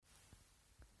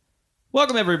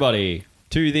Welcome, everybody,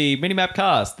 to the Minimap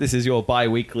Cast. This is your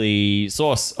bi-weekly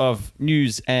source of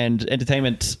news and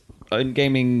entertainment and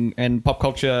gaming and pop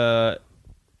culture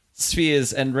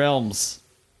spheres and realms.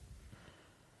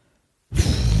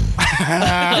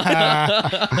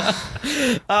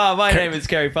 My name is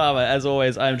Kerry Farmer. As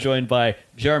always, I'm joined by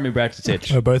Jeremy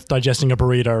Bratchitich We're both digesting a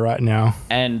burrito right now.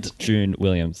 and June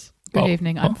Williams. Good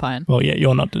evening. I'm fine. Well, yeah,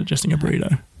 you're not digesting a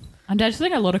burrito. I'm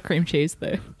digesting a lot of cream cheese,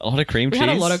 though. A lot of cream We cheese. had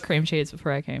a lot of cream cheese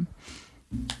before I came,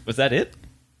 Was that it?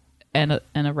 and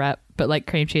a wrap, but like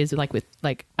cream cheese, with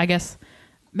I guess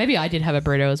maybe I did have a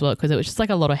burrito as well because it was just like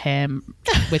a lot of ham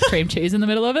with cream cheese in the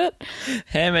middle of it.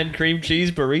 Ham and cream cheese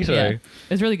burrito. Yeah, it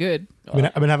was really good.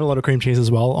 I've been having a lot of cream chease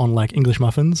as well on like English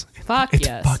muffins. Fuck It's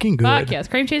yes, fucking good. Fuck yes,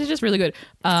 cream cheese is just really good.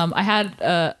 I had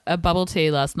a bubble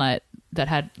tea last night that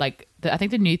had I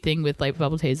think the new thing with like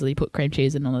bubble tea is that you put cream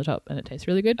cheese in on the top and it tastes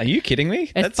really good. Are you kidding me?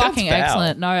 It's That sounds fucking foul.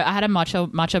 excellent. No, I had a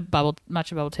matcha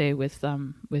bubble tea with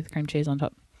cream cheese on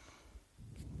top.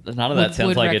 None of that sounds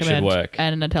Would like it should recommend, work.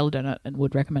 And a Nutella donut, and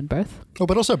would recommend both. Oh,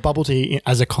 but also bubble tea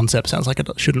as a concept sounds like it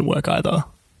shouldn't work either.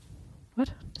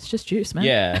 What? It's just juice, man.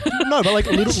 Yeah. No, but like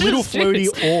little Just floaty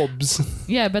juice. orbs.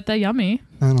 Yeah, but they're yummy.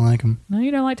 I don't like them. No,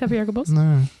 you don't like tapioca balls?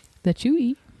 No. They're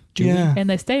chewy. Yeah. And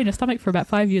they stay in your stomach for about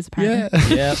 5 years, apparently.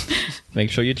 Yeah. Yeah.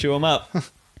 Make sure you chew them up.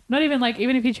 Not even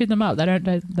even if you chew them up, they don't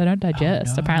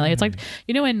digest. no. Apparently, it's like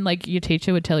when like your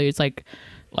teacher would tell you, it's like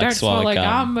don't swallow swallow gum.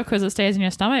 gum because it stays in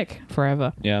your stomach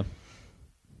forever. Yeah.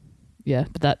 Yeah,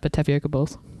 but tapioca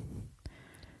balls.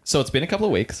 So it's been a couple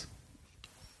of weeks.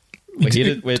 We're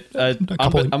here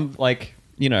to, I'm like,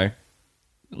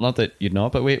 not that you'd know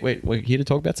it, but we're here to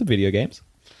talk about some video games.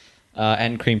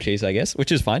 And cream cheese, I guess,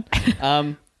 which is fine.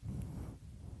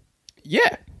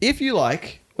 Yeah. If you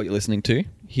like what you're listening to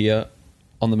here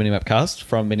on the Minimap Cast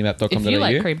from minimap.com.au. If you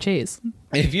like cream cheese.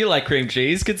 If you like cream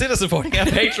cheese, consider supporting our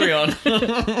Patreon.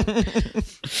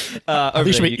 I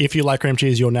think if you like cream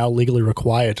cheese, you're now legally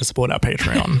required to support our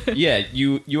Patreon. Yeah,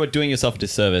 you are doing yourself a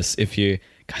disservice if you...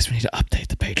 Guys, we need to update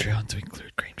the Patreon to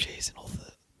include cream cheese and all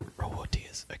the reward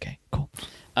tiers. Okay, cool.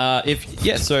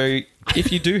 So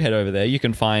if you do head over there, you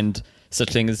can find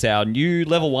such things as our new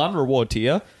level 1 reward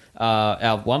tier,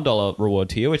 our $1 reward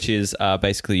tier, which is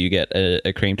basically you get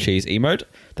a cream cheese emote.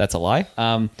 That's a lie.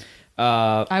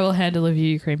 I will hand deliver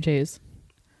you cream cheese.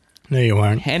 No, you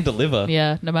won't. Hand deliver.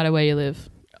 Yeah, no matter where you live.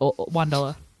 Or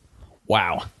 $1.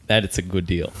 Wow, that is a good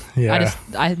deal. Yeah.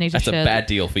 I need to That's a share bad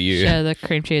deal for you. share the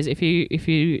cream cheese. If you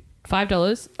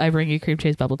 $5, I bring you cream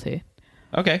cheese bubble tea.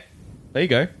 Okay, there you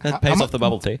go. That pays off the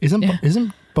bubble tea.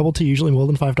 Isn't bubble tea usually more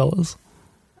than $5?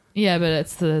 Yeah, but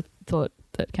it's the thought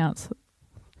that counts.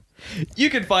 You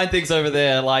can find things over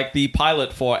there like the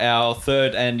pilot for our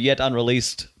third and yet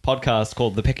unreleased podcast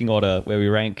called The Pecking Order, where we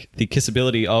rank the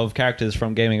kissability of characters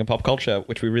from gaming and pop culture,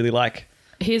 which we really like.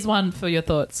 Here's one for your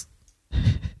thoughts.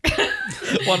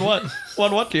 One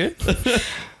what, dude?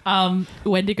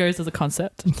 Wendigos as a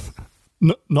concept.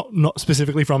 Not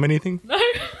specifically from anything. No.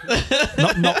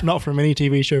 not from any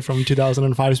TV show from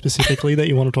 2005 specifically that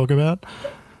you want to talk about.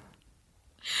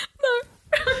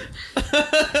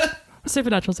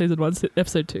 Supernatural season 1,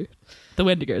 episode 2. The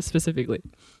Wendigos specifically.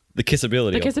 The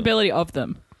kissability. The of them. kissability of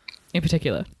them, in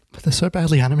particular. But they're so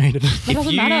badly animated. That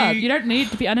doesn't matter. You don't need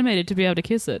to be animated to be able to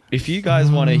kiss it. If you guys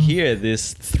want to hear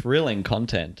this thrilling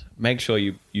content, make sure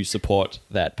you support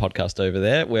that podcast over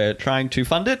there. We're trying to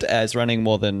fund it as running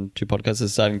more than 2 podcasts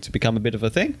is starting to become a bit of a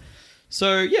thing.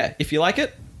 So yeah, if you like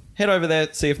it, head over there,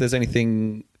 see if there's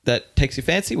anything that takes your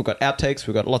fancy. We've got outtakes,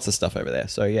 we've got lots of stuff over there.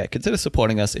 So yeah, consider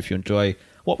supporting us if you enjoy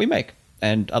what we make.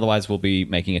 And otherwise we'll be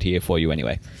making it here for you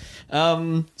anyway.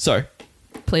 So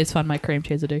Please fund my cream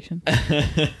cheese addiction.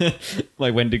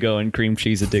 my Wendigo and cream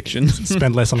cheese addiction.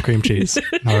 Spend less on cream cheese.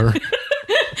 No.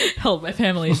 Help, my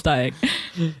family is dying.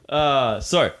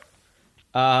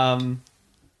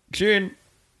 June,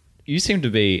 you seem to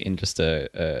be in just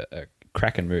a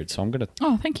cracking mood, so I'm going to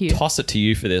Oh, thank you. toss it to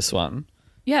you for this one.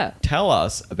 Yeah. Tell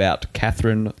us about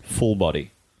Catherine Fullbody.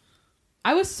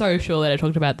 I was so sure that I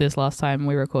talked about this last time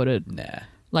we recorded. Nah.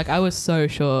 Like, I was so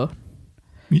sure.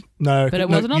 No, But it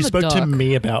wasn't on you the spoke to doc.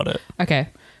 me about it. Okay.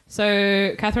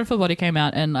 So, Catherine Full Body came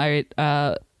out, and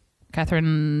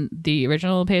Catherine, the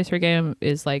original PS3 game,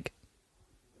 is like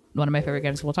one of my favorite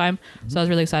games of all time. So, I was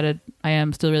really excited. I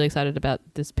am still really excited about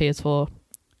this PS4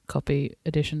 copy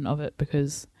edition of it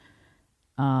because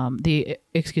the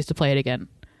excuse to play it again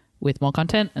with more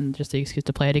content and just the excuse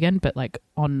to play it again, but like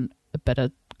on a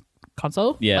better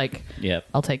console. Yeah. Like, Yeah.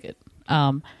 I'll take it.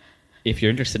 If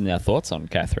you're interested in our thoughts on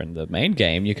Catherine, the main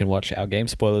game, you can watch our Game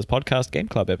Spoilers podcast Game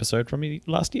Club episode from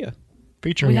last year.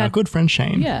 Featuring We our had- good friend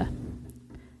Shane. Yeah.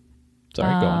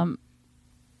 Sorry, go on.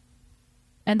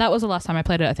 and that was the last time I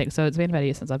played it, I think. So it's been about a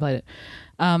year since I played it.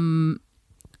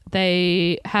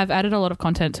 They have added a lot of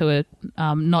content to it,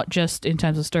 not just in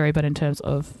terms of story, but in terms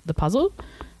of the puzzle.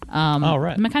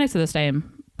 Right. The mechanics are the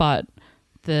same, but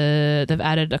they've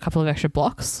added a couple of extra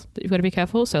blocks that you've got to be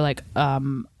careful. So like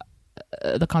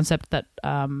the concept that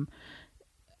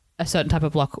a certain type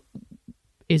of block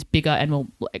is bigger and will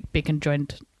like be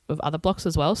conjoined with other blocks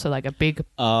as well. So like a big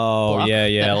block like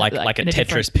a in a Tetris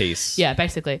different- piece. Yeah,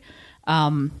 basically.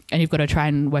 And you've got to try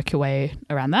and work your way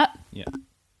around that. Yeah.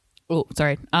 Oh,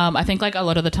 sorry. I think like a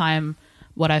lot of the time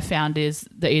what I've found is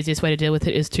the easiest way to deal with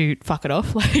it is to fuck it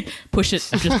off, like push it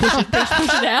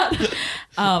out.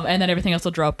 And then everything else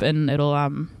will drop and it'll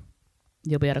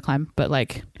you'll be able to climb. But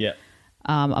like Yeah.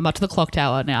 I'm up to the clock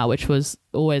tower now, which was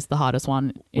always the hardest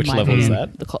one. Which my level is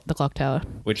opinion. that? The clock tower.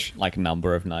 Which like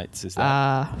number of nights is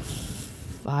that?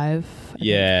 5. I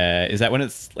yeah. Is that when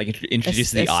it's like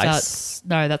introduces the ice?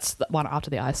 No, that's the one after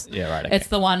the ice. Yeah, right. Okay. It's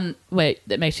the one where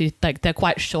that makes you like they're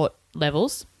quite short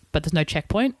levels, but there's no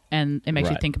checkpoint, and it makes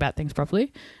you Right. think about things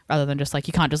properly, rather than just like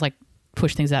you can't just like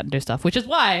push things out and do stuff. Which is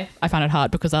why I find it hard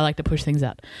because I like to push things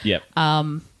out. Yep.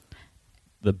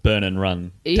 The burn and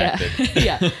run tactic.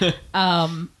 Yeah.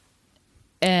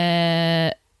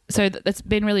 So it's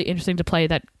been really interesting to play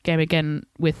that game again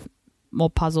with more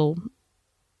puzzle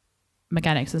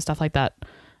mechanics and stuff like that.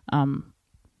 I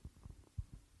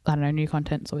don't know, new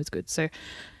content's always good. So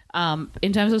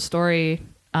in terms of story,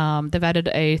 they've added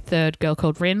a third girl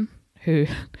called Rin, who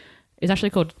is actually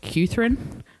called Qthrin.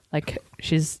 Like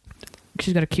she's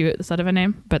got a Q at the start of her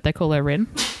name, but they call her Rin.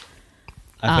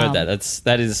 I've heard that.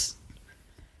 That is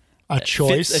A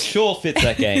choice. It sure fits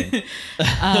that game.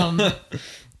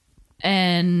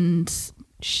 And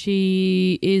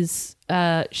she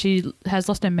has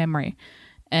lost her memory,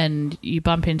 and you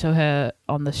bump into her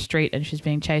on the street and she's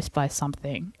being chased by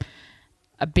something,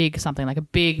 a big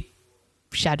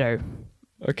shadow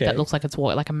Okay. that looks like it's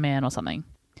like a man or something.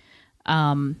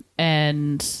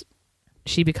 And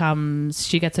she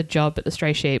gets a job at the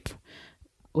Stray Sheep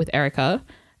with Erica,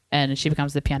 and she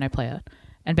becomes the piano player.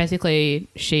 And basically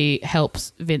she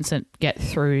helps Vincent get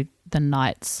through the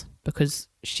nights because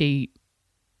she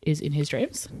is in his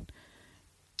dreams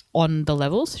on the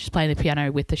levels. She's playing the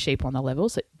piano with the sheep on the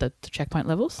levels, the checkpoint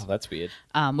levels. Oh, that's weird.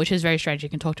 Which is very strange. You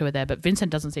can talk to her there, but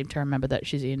Vincent doesn't seem to remember that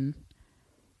she's in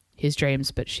his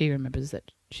dreams, but she remembers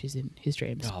that she's in his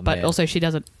dreams. Oh, but man. also she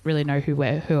doesn't really know who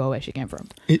or where she came from.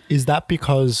 Is that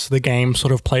because the game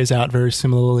sort of plays out very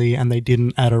similarly and they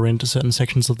didn't add her into certain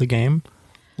sections of the game?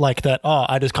 Like that,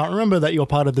 I just can't remember that you're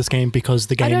part of this game because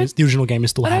the original game is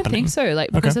still I don't happening. think so.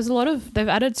 Like because Okay. they've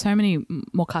added so many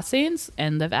more cutscenes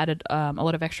and they've added a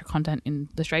lot of extra content in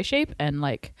the Stray Sheep, and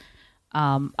like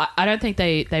I don't think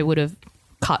they would have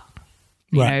cut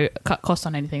cut cost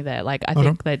on anything there. Like I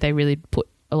think they really put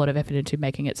a lot of effort into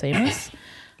making it seamless.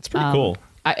 It's pretty cool.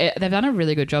 They've done a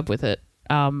really good job with it.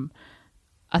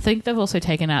 I think they've also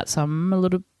taken out some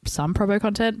promo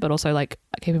content, but also like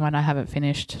keep in mind I haven't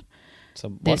finished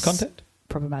Some what this content?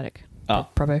 problematic. Oh.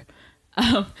 Probo.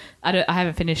 I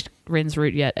haven't finished Rin's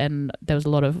route yet, and there was a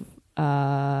lot of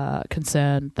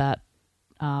concern that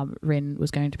Rin was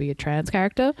going to be a trans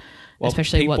character, Well,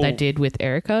 especially what they people- did with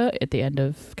Erica at the end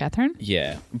of Catherine.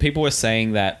 Yeah. People were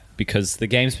saying that because the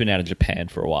game's been out of Japan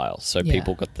for a while, so Yeah.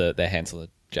 people got their hands on the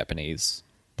Japanese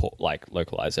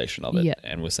localization of it, Yeah.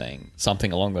 and were saying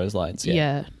something along those lines. Yeah.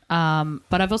 Yeah.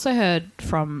 But I've also heard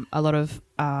from a lot of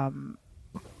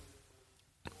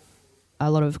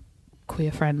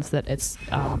queer friends that it's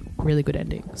really good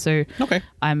ending. So Okay.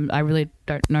 I really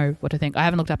don't know what to think. I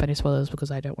haven't looked up any spoilers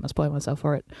because I don't want to spoil myself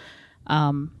for it.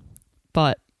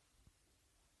 But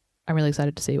I'm really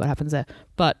excited to see what happens there.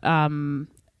 But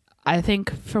I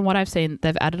think from what I've seen,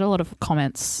 they've added a lot of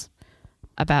comments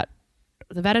about.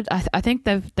 I think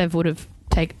they've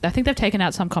taken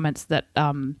out some comments that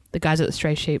the guys at the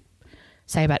Stray Sheep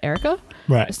say about Erica.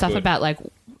 Right. Stuff Good. about like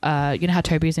you know how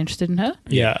Toby is interested in her,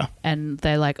 Yeah. and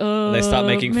they're like, oh, They start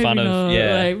making maybe fun of- not.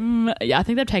 yeah. Like, yeah. I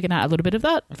think they've taken out a little bit of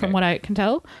that from Okay. what I can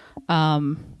tell,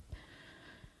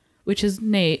 which is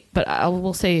neat. But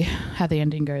we'll see how the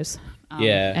ending goes.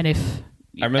 Yeah. And if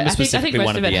I remember specifically most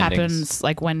one of of it the happens endings.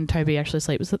 like when Toby actually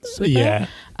sleeps with her. Yeah.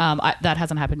 That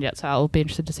hasn't happened yet, so I'll be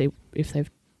interested to see if they've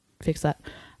fixed that.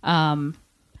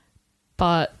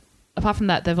 But apart from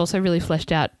that, they've also really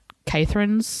fleshed out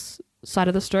Catherine's side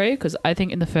of the story, because I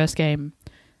think in the first game,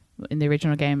 in the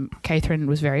original game, Catherine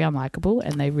was very unlikable,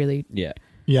 and they really Yeah.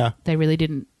 Yeah.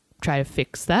 didn't try to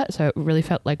fix that. So it really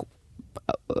felt like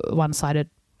a one-sided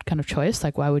kind of choice.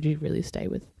 Like, why would you really stay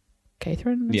with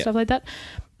Catherine and Yeah. stuff like that?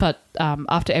 But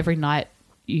after every night,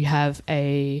 you have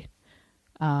a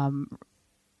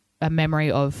a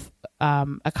memory of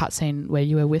a cutscene where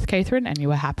you were with Catherine and you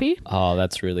were happy Oh,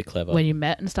 that's really clever. when you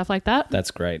met and stuff like that.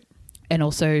 That's great. And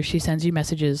also she sends you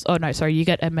messages. Oh no, sorry, you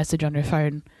get a message on your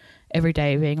phone every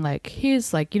day being like,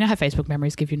 here's like, you know how Facebook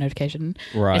memories give you notification?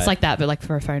 Right. It's like that, but like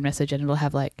for a phone message, and it'll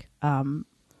have like,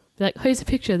 here's a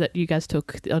picture that you guys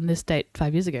took on this date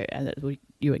 5 years ago, and it was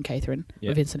you and Catherine,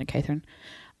 Yeah. or Vincent and Catherine,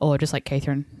 or just like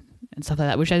Catherine and stuff like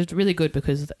that, which is really good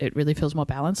because it really feels more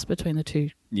balanced between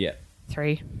the Yeah.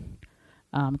 three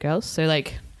girls. So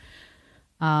like,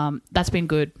 that's been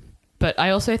good. But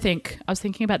I also think, I was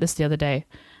thinking about this the other day.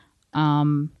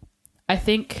 I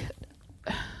think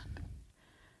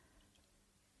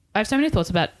I have so many thoughts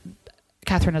about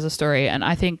Catherine as a story, and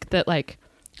I think that like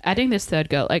adding this third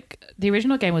girl, like the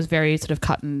original game was very sort of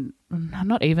cut and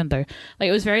not even though, like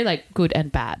it was very like good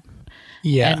and bad.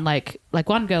 Yeah. And like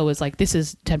one girl was like, this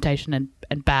is temptation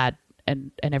and bad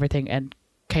and everything, and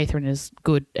Catherine is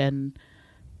good and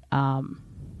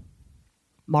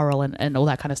moral and all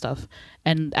that kind of stuff.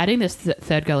 And adding this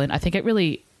third girl in, I think it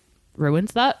really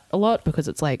ruins that a lot, because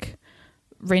it's like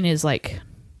Rin is like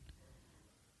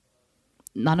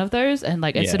none of those, and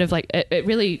like it's Yeah. sort of like it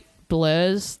really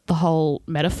blurs the whole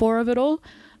metaphor of it all.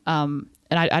 And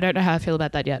I don't know how I feel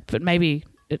about that yet, but maybe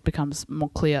it becomes more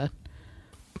clear.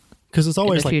 Because it's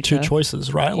always the like future. two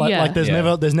choices, right? Like, Yeah. like there's Yeah.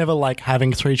 never like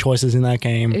having three choices in that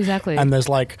game. Exactly. And there's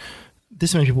like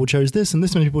this many people chose this and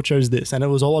this many people chose this, and it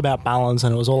was all about balance,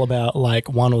 and it was all about like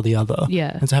one or the other.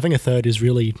 Yeah. And so having a third is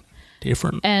really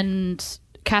different. And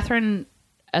Catherine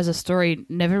as a story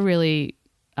never really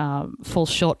falls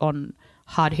short on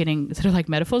hard-hitting sort of like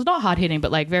metaphors. Not hard-hitting,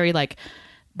 but like very like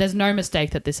there's no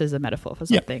mistake that this is a metaphor for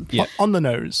something. Yeah. On the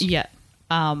nose. Yeah.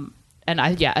 And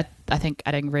I think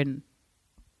adding Rin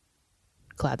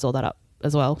clouds all that up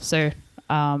as well. So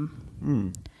I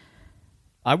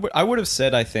would have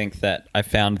said, I think, that I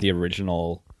found the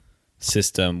original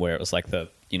system where it was like the,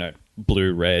 you know,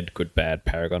 blue, red, good, bad,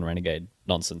 Paragon, Renegade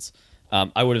nonsense.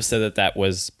 I would have said that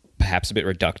was perhaps a bit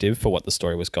reductive for what the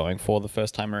story was going for the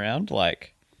first time around.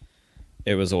 Like,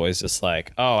 it was always just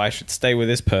like, oh, I should stay with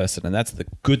this person, and that's the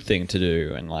good thing to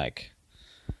do. And like,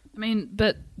 I mean,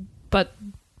 but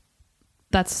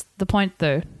that's the point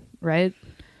though, right?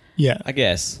 Yeah. I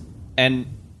guess. And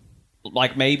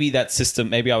like maybe that system,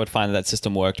 maybe I would find that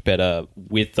system worked better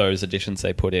with those additions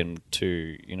they put in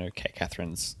to, you know,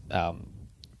 Catherine's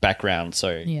background.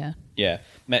 So Yeah. yeah,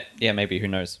 maybe, who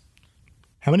knows?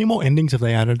 How many more endings have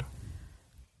they added?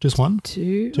 Just one?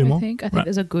 Two more? I think Right.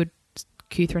 there's a good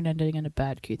Catherine ending and a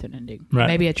bad Catherine ending. Right.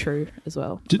 Maybe a true as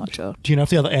well. I'm not sure. Do you know if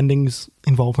the other endings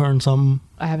involve her in some?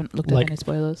 I haven't looked at Like, any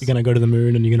spoilers. You're gonna go to the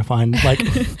moon and you're gonna find like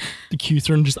the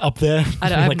Catherine just up there.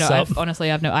 like, sub?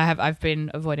 Honestly, I've been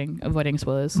avoiding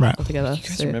spoilers Right. altogether. You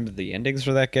guys so- remember the endings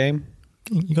for that game?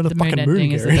 You got a The moon fucking moon,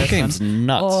 ending is the Gary. best. That game's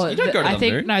nuts. Or You don't go to I the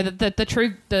think moon. no,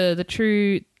 the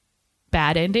true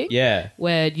bad ending. Yeah,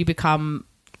 Where you become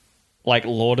like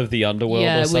Lord of the Underworld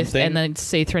or with, something. and then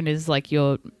Catherine is like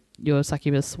your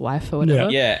succubus wife or whatever.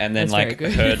 yeah, and then That's very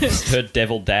like good. her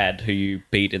devil dad, who you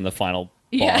beat in the final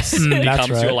Yeah. boss, That's becomes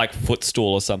your right. like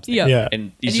footstool or something. Yeah. Yeah.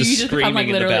 and he's And you just become screaming like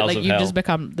in the literally bowels like of you hell. just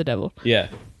become the devil. Yeah,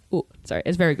 Oh, sorry,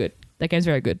 it's very good. That game's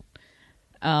very good.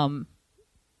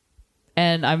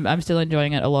 And I'm still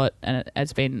enjoying it a lot, and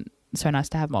it's been so nice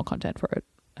to have more content for it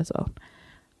as well.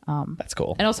 that's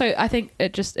cool. And also, I think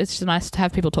it's just nice to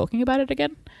have people talking about it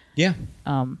again. Yeah,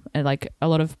 And like a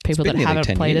lot of It's people been that nearly haven't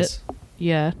 10 played years. it.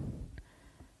 Yeah.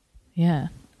 Yeah.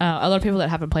 A lot of people that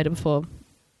haven't played it before,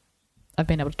 I've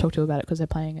been able to talk to about it because they're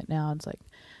playing it now. And it's like,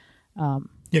 Yeah,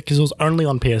 because it was only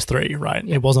on PS3, right?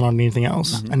 Yeah. It wasn't on anything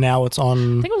else, and now it's I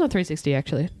on. think it was on 360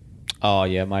 actually. Oh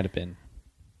yeah, might have been.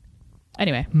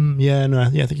 Anyway, Yeah, no,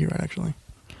 yeah, I think you're right. Actually,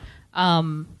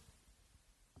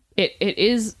 it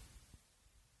is.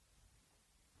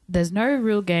 There's no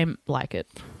real game like it.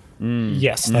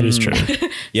 yes, that is true.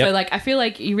 Yep. So like I feel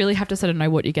like you really have to sort of know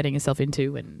what you're getting yourself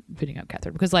into when putting up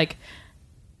Catherine, because like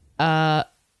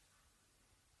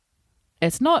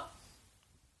it's not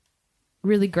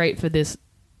really great for this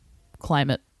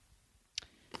climate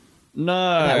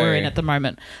No, that we're in at the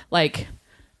moment, like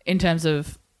in terms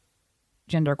of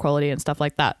gender equality and stuff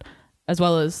like that, as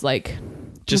well as like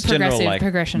just general progressive like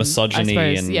progression, misogyny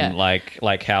I suppose. and yeah.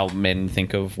 like how men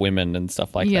think of women and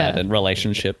stuff like Yeah. that, and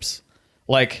relationships.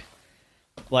 Like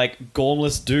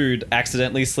Gormless dude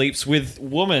accidentally sleeps with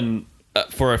woman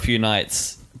for a few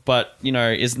nights, but you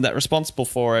know, isn't that responsible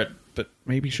for it? But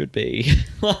maybe should be.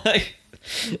 Like,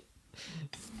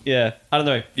 yeah, I don't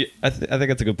know. I think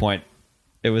that's a good point.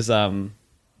 It was of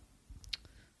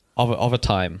a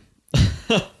time,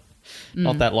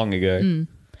 not that long ago.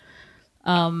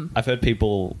 I've heard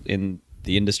people in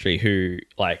the industry who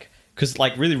like because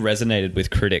like really resonated with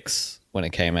critics when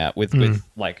it came out, with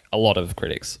like a lot of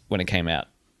critics when it came out,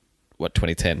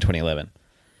 2010, 2011.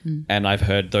 And I've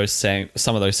heard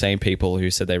some of those same people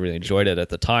who said they really enjoyed it at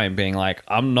the time being like,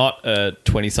 I'm not a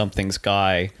 20-somethings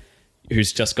guy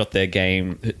who's just got their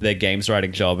games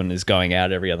writing job and is going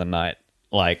out every other night,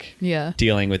 like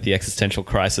dealing with the existential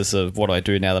crisis of what do I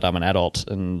do now that I'm an adult,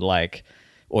 and like,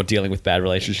 or dealing with bad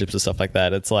relationships and stuff like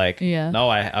that. It's like, no,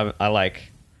 I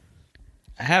like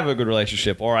have a good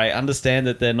relationship, or I understand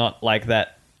that they're not like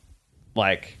that,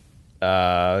 like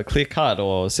clear cut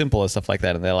or simple or stuff like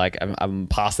that, and they're like, I'm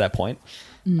past that point.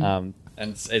 And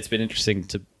it's been interesting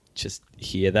to just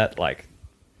hear that, like,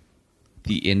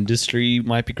 the industry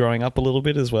might be growing up a little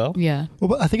bit as well. Yeah. Well,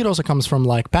 but I think it also comes from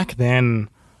like back then,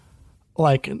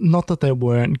 like, not that there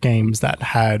weren't games that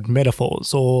had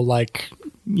metaphors or like,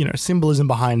 you know, symbolism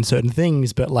behind certain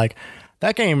things, but like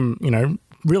that game, you know,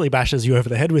 really bashes you over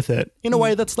the head with it in a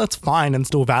way that's fine and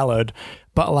still valid.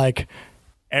 But like,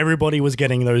 everybody was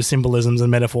getting those symbolisms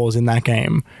and metaphors in that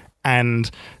game.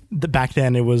 And back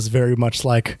then it was very much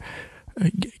like,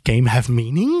 game have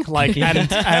meaning, like,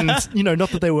 and you know, not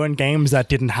that there weren't games that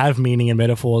didn't have meaning and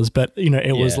metaphors, but you know,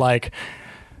 it was like,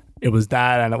 it was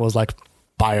that, and it was like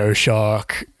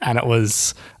BioShock, and it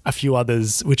was a few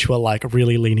others which were like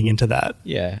really leaning into that.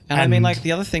 Yeah. And I mean, like,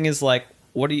 the other thing is like,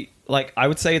 what do you like? I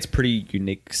would say it's pretty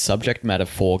unique subject matter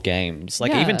for games,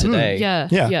 like even today.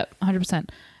 100%.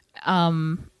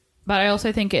 But I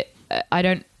also think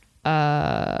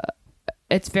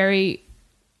it's very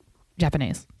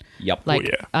Japanese. Yep. Like,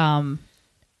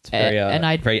 it's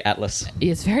very, very Atlas.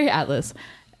 It's very Atlas.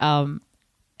 And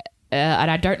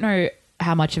I don't know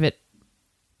how much of it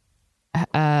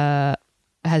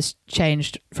has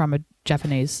changed from a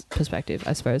Japanese perspective,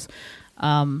 I suppose.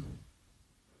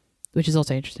 Which is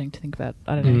also interesting to think about.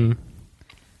 I don't know.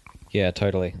 Yeah,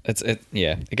 totally.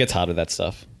 It gets hard with that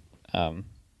stuff. Because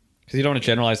you don't want to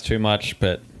generalize too much,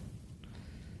 but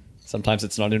sometimes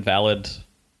it's not invalid.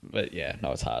 But yeah,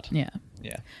 no, it's hard. Yeah.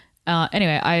 Yeah.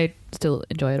 Anyway, I still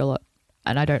enjoy it a lot,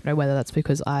 and I don't know whether that's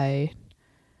because I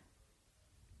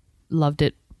loved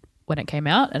it when it came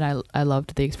out, and I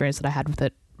loved the experience that I had with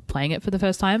it playing it for the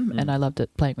first time, and I loved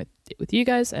it playing with you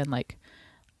guys, and like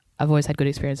I've always had good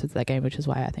experiences with that game, which is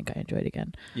why I think I enjoy it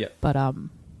again. Yeah. But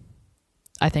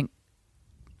I think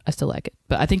I still like it,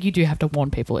 but I think you do have to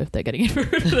warn people if they're getting it for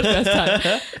the first time,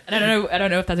 and I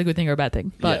don't know if that's a good thing or a bad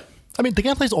thing, but. Yeah. I mean, the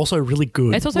gameplay is also really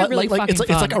good. It's also really fucking it's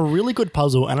like a really good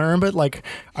puzzle, and I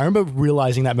remember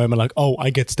realizing that moment, like, oh, I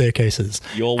get staircases.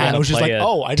 You'll and I was just like,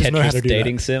 oh, I just know how to do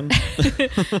dating that. sim.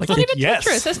 It's not even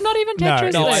Tetris. It's not even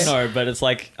Tetris. No, I know, but it's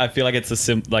like, I feel like it's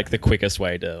like the quickest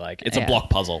way to like, it's a block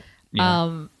puzzle.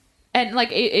 And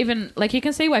like even like you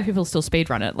can see why people still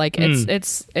speedrun it. Like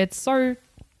it's so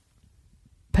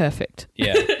perfect.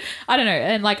 Yeah. I don't know,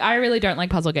 and like I really don't like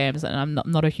puzzle games, and I'm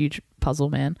not a huge puzzle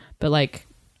man, but like.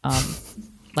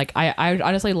 Like I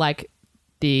honestly like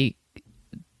the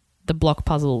block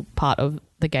puzzle part of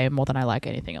the game more than I like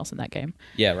anything else in that game.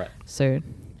 Yeah, right. So,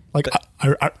 like,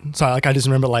 I just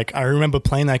remember, like, I remember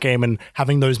playing that game and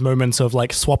having those moments of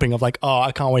like swapping of like, oh,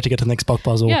 I can't wait to get to the next block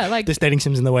puzzle. Yeah, like this dating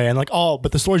sim's in the way, and like, oh,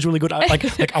 but the story's really good. I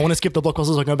want to skip the block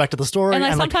puzzles. I go back to the story, and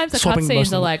like sometimes the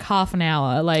cutscenes are like half an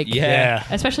hour, like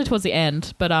especially towards the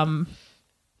end. But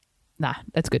nah,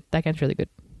 that's good. That game's really good.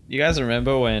 You guys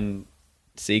remember when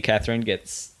Catherine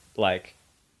gets like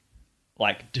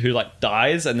who like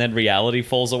dies and then reality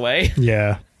falls away?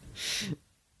 Yeah.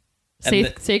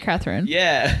 See Catherine.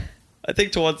 Yeah. I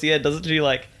think towards the end, doesn't she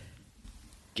like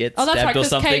get stabbed or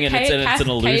something, and it's an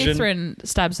illusion? Catherine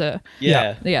stabs her.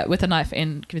 Yeah. Yeah, with a knife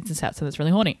in Vincent's house, so that's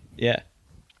really horny. Yeah.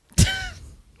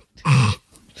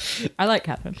 I like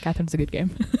Catherine. Catherine's a good game.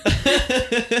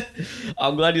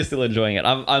 I'm glad you're still enjoying it.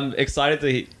 I'm excited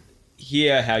to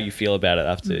hear how you feel about it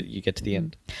after you get to the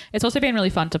end. It's also been really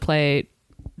fun to play.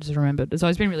 Just remembered, it's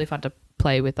always been really fun to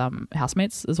play with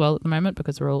housemates as well at the moment,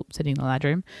 because we're all sitting in the lounge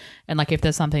room, and like if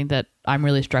there's something that I'm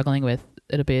really struggling with,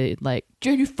 it'll be like,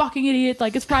 June, you fucking idiot,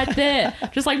 like it's right there,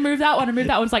 just like move that one and move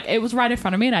that one. It's like it was right in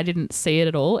front of me and I didn't see it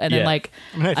at all, and then like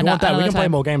if you want that, we can play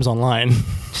more games online.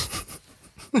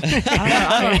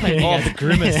 The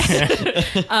grimace.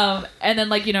 And then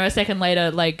like, you know, a second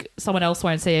later, like someone else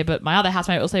won't see it, but my other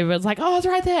housemate will see it. It's like, oh, it's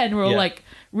right there, and we're all like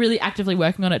really actively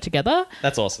working on it together.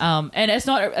 That's awesome. And it's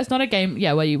not a game,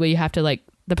 where you have to like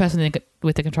the person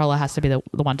with the controller has to be the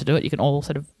one to do it. You can all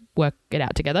sort of work it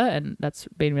out together, and that's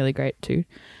been really great too.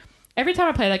 Every time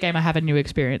I play that game, I have a new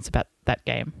experience about that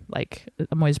game. Like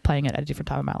I'm always playing it at a different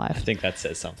time in my life. I think that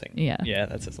says something. Yeah,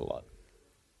 that says a lot.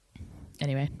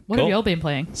 Anyway, what have you all been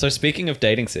playing? So speaking of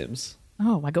dating sims,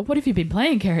 Oh my god, what have you been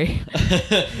playing, Kerry?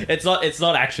 It's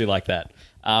not actually like that.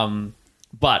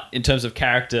 But in terms of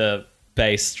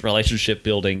character-based relationship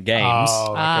building games,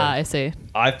 Oh, okay. I see.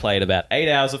 I've played about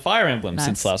 8 hours of Fire Emblem Nice.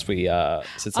 since last we Oh,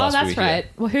 were that's here. right.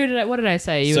 Well, what did I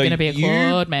say? You were going to be a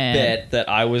Claude man. Bet that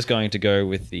I was going to go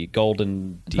with the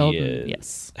Golden Deer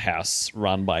yes. house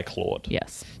run by Claude.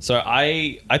 Yes. So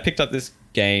I picked up this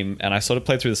game and I sort of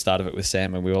played through the start of it with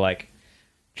Sam, and we were like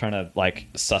trying to like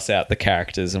suss out the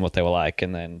characters and what they were like,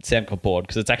 and then Sam got bored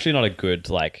because it's actually not a good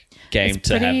like game It's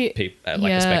to pretty- have people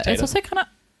like a spectator. it's also kind of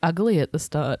ugly at the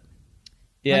start.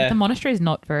 yeah, Like, the monastery is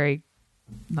not very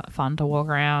fun to walk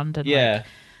around. And yeah. Like,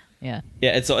 yeah.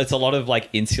 Yeah, it's a lot of like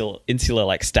insular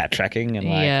like stat tracking and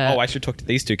like, Yeah. oh, I should talk to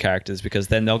these two characters because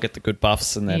then they'll get the good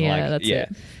buffs, and then Yeah, like that's yeah.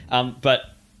 it. But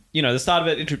you know, the start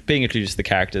of it being introduced to the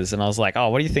characters, and I was like, oh,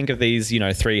 what do you think of these, you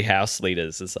know, 3 house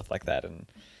leaders and stuff like that,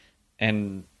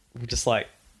 and we're just like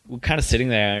we're kind of sitting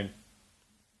there,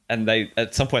 and they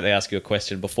at some point they ask you a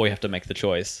question before you have to make the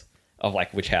choice of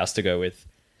like which house to go with.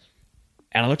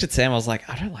 And I looked at Sam, I was like,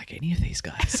 I don't like any of these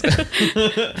guys.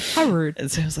 How rude.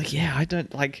 And Sam was like, yeah, I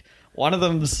don't like one of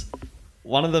them's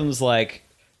like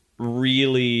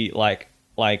really like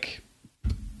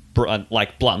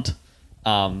blunt.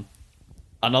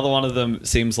 Another one of them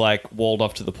seems like walled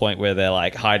off to the point where they're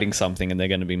like hiding something and they're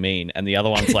going to be mean, and the other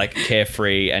one's like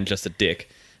carefree and just a dick.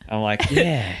 I'm like,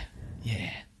 yeah.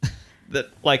 That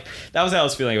was how I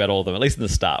was feeling about all of them, at least in the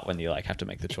start when you like have to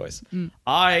make the choice.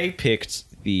 I picked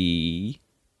the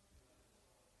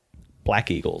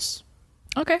Black Eagles,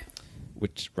 Okay.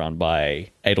 which run by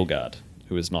Edelgard,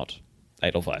 who is not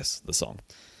Edelweiss, the song,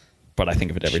 but I think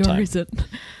of it every time. Is it?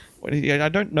 I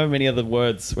don't know many other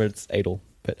words where it's Adel,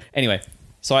 but anyway.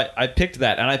 So I picked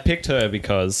that, and I picked her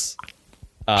because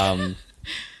Jeremy's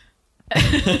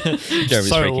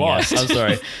So freaking lost. out. I'm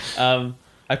sorry.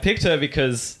 I picked her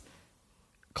because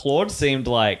Claude seemed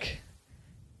like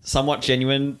somewhat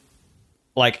genuine,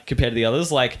 like compared to the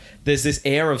others. Like there's this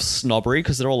air of snobbery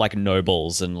because they're all like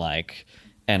nobles and like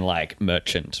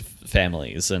merchant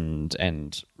families and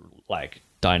like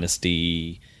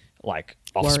dynasty like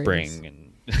offspring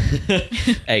and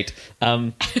 8.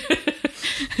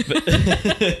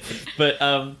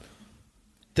 But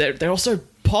they're also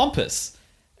pompous,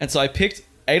 and so I picked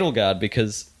Edelgard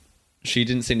because she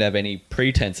didn't seem to have any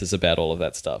pretenses about all of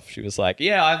that stuff. She was like,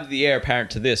 yeah, I'm the heir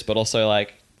apparent to this, but also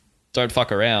like, don't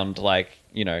fuck around. Like,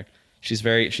 you know, she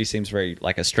seems very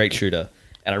like a straight shooter,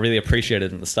 and I really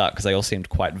appreciated it in the start because they all seemed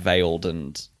quite veiled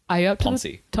and Are you up to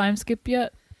Poncy. the time skip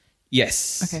yet?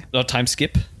 yes. Okay. Not time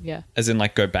skip, Yeah. as in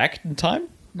like go back in time.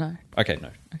 No. Okay, no.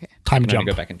 Okay. Time You can only jump.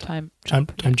 go back in time. Time.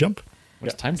 Time jump.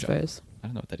 What's I time jump? suppose. I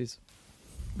don't know what that is.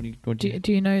 What do you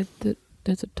Do you know that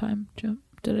there's a time jump?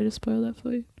 Did I just spoil that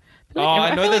for you? Oh,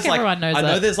 I know feel there's like everyone knows I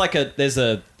know that. there's like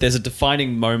a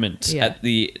defining moment Yeah. at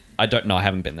the. I don't know. I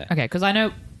haven't been there. Okay, because I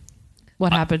know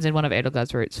what happens in one of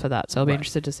Edelgard's routes for that, so I'll be Right.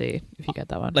 interested to see if you get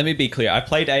that one. Let me be clear. I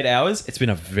played 8 hours. It's been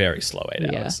a very slow 8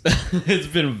 Yeah. hours. It's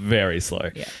been very slow.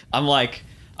 Yeah.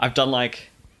 I've done like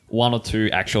 1 or 2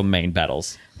 actual main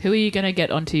battles. Who are you going to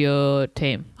get onto your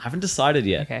team? I haven't decided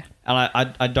yet. Okay. And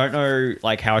I don't know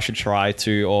like how I should try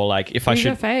to, or like if I Who's should.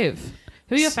 your fave?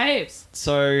 Who are your faves?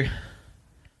 So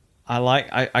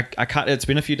I can't. It's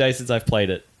been a few days since I've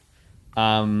played it.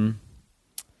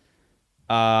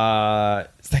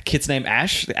 Is that kid's name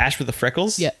Ash? The Ash with the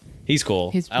freckles? Yeah. He's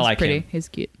cool. He's I like pretty. him. He's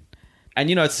cute. And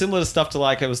you know, it's similar to stuff to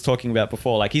like I was talking about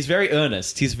before. Like he's very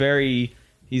earnest. He's very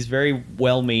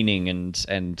well-meaning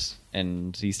and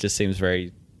he just seems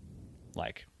very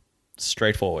like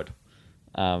straightforward,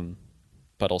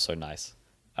 but also nice.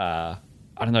 I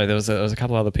don't know. There was a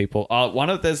couple other people.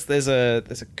 There's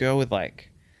a girl with like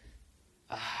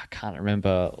I can't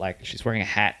remember. Like she's wearing a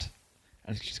hat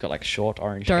and she's got like short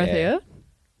orange hair. Dorothea?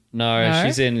 No,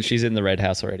 No? she's in the red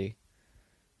house already.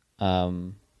 I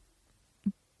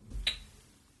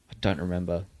don't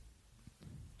remember.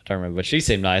 But she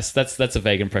seemed nice. That's a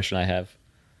vague impression I have.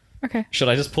 Okay. Should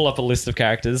I just pull up a list of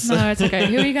characters? No, it's okay.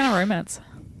 Who are you going to romance?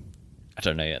 I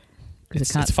don't know yet. Because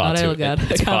it can't, it's far not too.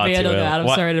 Edelgard. It's It far can't be too Edelgard. early. I'm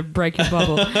What? sorry to break your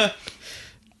bubble.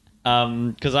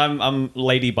 Because I'm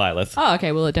Lady Byleth. Oh,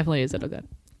 okay. Well, it definitely is Edelgard.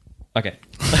 Okay.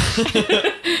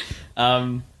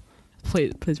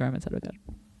 Please romance Edelgard.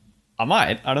 I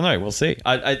might. I don't know. We'll see.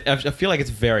 I feel like it's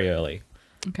very early.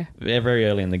 Okay. Very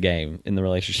early in the game in the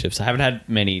relationships. I haven't had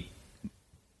many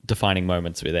defining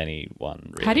moments with anyone.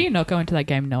 Really. How do you not go into that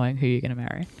game knowing who you're going to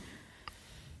marry?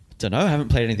 Don't know. I haven't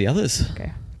played any of the others.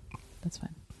 Okay. That's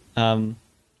fine.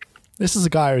 This is a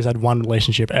guy who's had one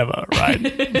relationship ever,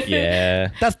 right? Yeah.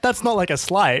 That's not like a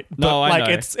slight. But No, I like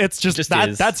know. it's just Just that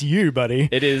is. that's you, buddy.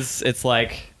 It is. It's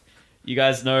like You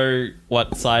guys know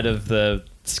what side of the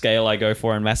scale I go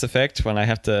for in Mass Effect when I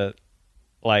have to,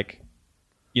 like,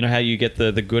 you know how you get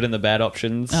the good and the bad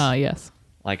options? Oh, yes.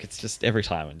 Like, it's just every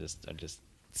time I just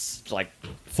it's like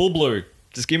full blue.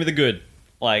 Just give me the good.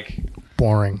 Like,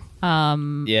 Boring.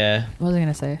 yeah. What was I going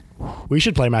to say? We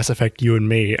should play Mass Effect, you and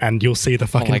me, and you'll see the Oh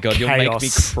fucking my god, you'll make me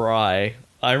chaos. cry.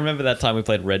 I remember that time we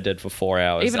played Red Dead for 4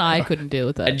 hours. Even I couldn't deal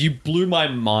with that. And you blew my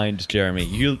mind, Jeremy.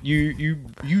 You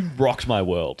rocked my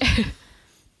world.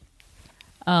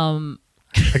 I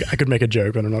could make a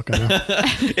joke, but I'm not going to.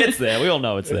 It's there. We all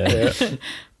know it's there.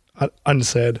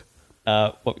 Unsaid.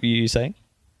 What were you saying?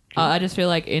 I just feel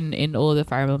like in all of the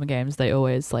Fire Emblem games, they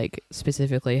always like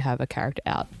specifically have a character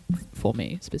out for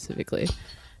me specifically.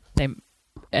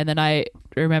 And then I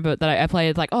remember that I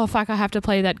played like, oh fuck, I have to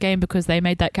play that game because they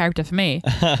made that character for me.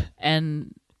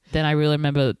 And then I really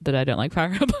remember that I don't like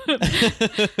Fire Emblem.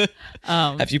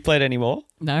 Have you played any more?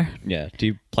 No, Yeah. Do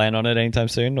you plan on it anytime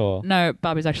soon, or? no.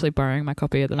 Barbie's actually borrowing my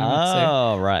copy at the moment.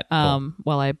 Oh, right. Cool.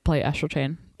 While I play Astral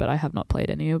Chain, but I have not played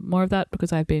any more of that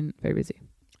because I've been very busy.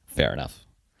 Fair enough.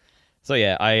 So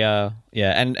yeah, I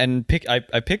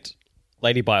picked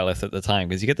Lady Byleth at the time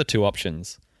because you get the two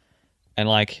options, and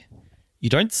like you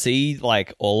don't see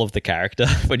like all of the character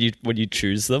when you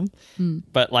choose them,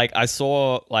 but like I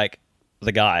saw like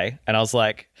the guy and I was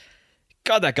like,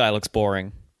 God, that guy looks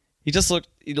boring. He just looked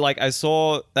like I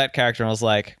saw that character and I was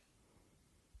like,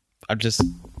 I'm just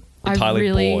entirely I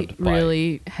really, bored. By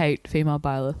really hate female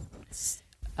Byleth's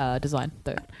design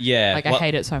though. Yeah, Like I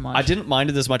hate it so much. I didn't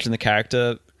mind it as much in the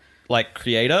character like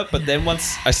creator, but then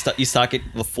once you start getting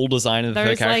the full design of her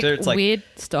Those character, like it's like weird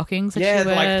stockings that yeah, she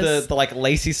wears. like the like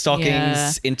lacy stockings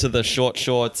Yeah. into the short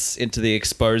shorts, into the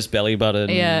exposed belly button.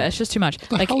 Yeah, it's just too much.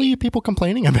 The Like hell are you people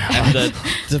complaining about? And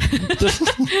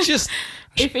the just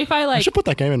if I I like should put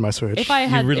that game in my Switch. if I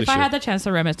had really if I had should. the chance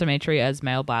to roam as Dimitri as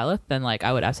male Byleth, then like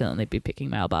I would absolutely be picking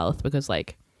male Byleth because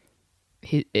like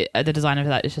the design of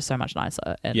that is just so much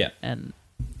nicer and Yeah. and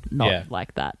not Yeah.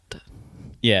 like that.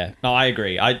 yeah, no, I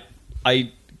agree.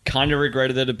 I kind of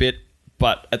regretted it a bit,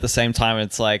 but at the same time,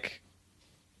 it's like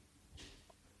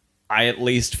I at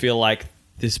least feel like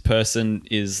this person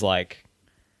is like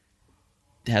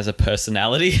has a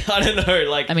personality. I don't know.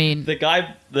 Like, I mean- the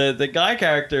guy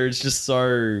character is just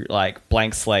so like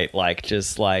blank slate, like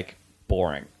just like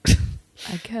boring.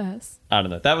 I guess. I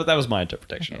don't know. That was my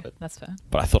interpretation Okay, of it. that's fair.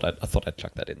 But I thought I'd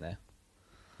chuck that in there.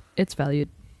 It's valued.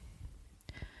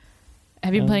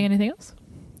 Have you been playing anything else?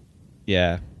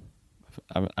 Yeah,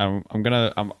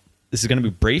 this is gonna be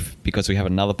brief because we have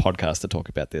another podcast to talk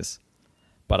about this.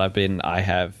 But I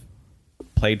have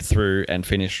played through and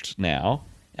finished now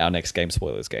our next game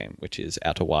spoilers game, which is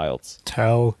Outer Wilds.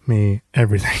 Tell me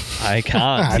everything. I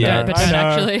can't. I yeah, know, but I don't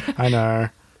know, actually. I know.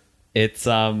 it's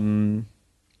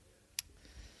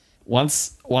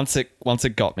once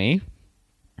it got me,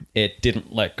 it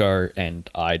didn't let go, and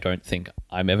I don't think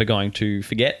I'm ever going to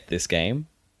forget this game.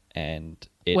 And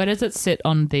Where does it sit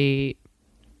on the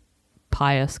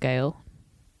Pyre scale?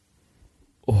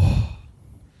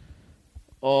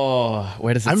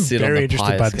 where does it I'm sit on very the interested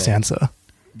Pyre by this scale? answer.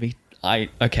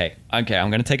 Okay. I'm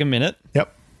going to take a minute.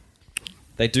 Yep.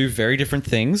 They do very different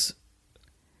things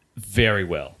very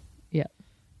well. Yeah.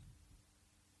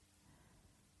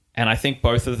 And I think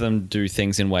both of them do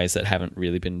things in ways that haven't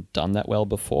really been done that well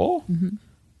before. Mm-hmm.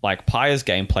 Like Pyre's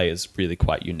gameplay is really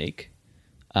quite unique.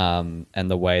 And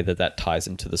the way that ties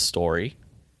into the story.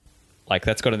 Like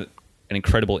that's got an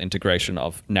incredible integration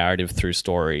of narrative through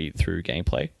story through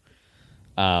gameplay.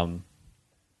 Outer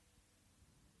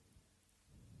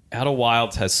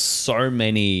Wilds has so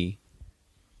many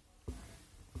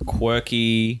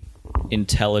quirky,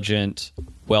 intelligent,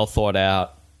 well thought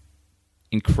out,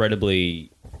 incredibly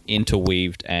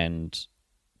interweaved and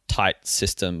tight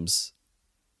systems.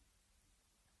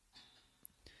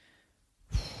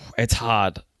 It's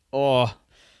hard. Oh.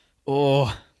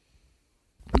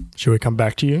 Should we come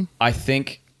back to you? I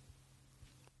think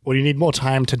Or do you need more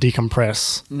time to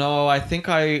decompress? no. I think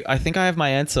I have my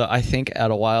answer. I think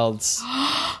Outer Wilds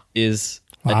is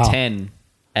Wow. a 10,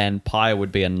 and Pyre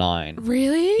would be a 9.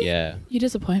 Really? Yeah. You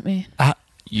disappoint me.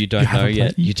 You don't know haven't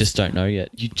yet. played- You just don't know yet.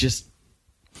 You just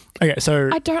Okay, so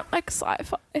I don't like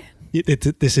sci-fi.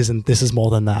 this is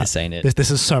more than that. This ain't it. This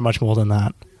is so much more than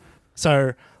that.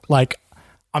 So, like,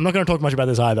 I'm not going to talk much about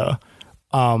this either,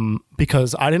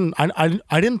 because I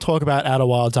didn't talk about Outer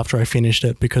Wilds after I finished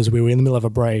it because we were in the middle of a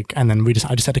break, and then I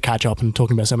just had to catch up and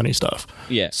talking about so many stuff.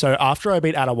 Yeah. So after I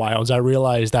beat Outer Wilds, I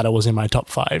realized that it was in my top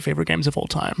 5 favorite games of all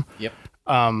time. Yep.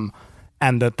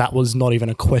 And that was not even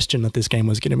a question that this game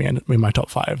was going to be in my top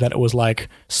 5, that it was like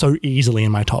so easily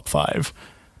in my top 5.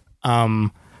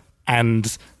 And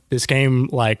this game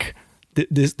like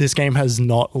this game has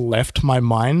not left my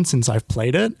mind since I've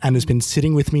played it, and has been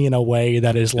sitting with me in a way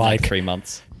that is like 3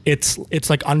 months. It's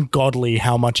like ungodly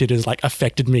how much it has like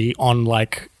affected me on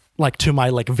like to my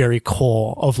like very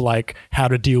core of like how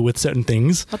to deal with certain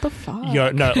things. What the fuck?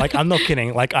 No, like I'm not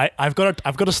kidding. Like I've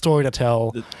got a story to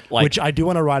tell, Like- which I do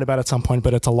want to write about at some point,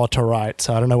 but it's a lot to write,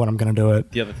 so I don't know when I'm going to do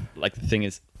it. The other, like, the thing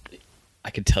is, I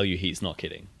can tell you he's not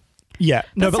kidding. Yeah,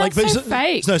 no, That but like, sounds so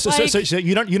fake. No, so Like-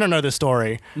 you don't know the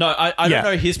story. No, I Yeah.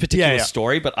 don't know his particular Yeah.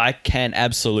 story, but I can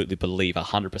absolutely believe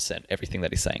 100% everything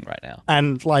that he's saying right now.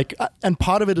 And like, and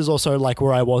part of it is also like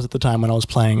where I was at the time when I was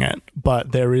playing it.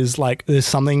 But there's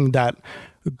something that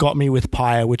got me with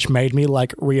Pyre, which made me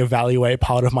like reevaluate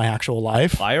part of my actual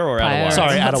life. Fire or Fire. out of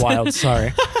Sorry, Outer Wilds.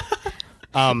 Sorry.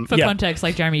 For yeah, context,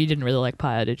 like Jeremy, you didn't really like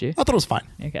Pyre, did you? I thought it was fine.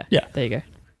 Okay. Yeah. There you go.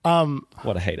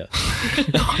 What a hater.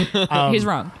 He's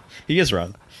wrong. He is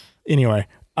wrong. Anyway,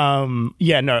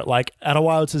 yeah, no, like Outer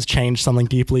Wilds has changed something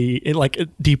deeply,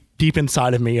 deep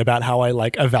inside of me about how I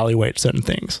like evaluate certain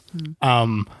things.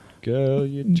 Girl,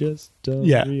 you just don't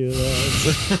Yeah.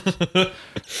 realize.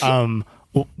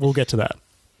 We'll get to that.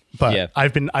 But Yeah.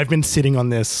 I've been sitting on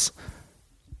this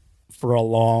for a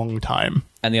long time.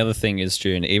 And the other thing is,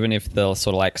 June, even if the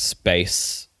sort of like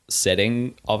space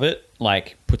setting of it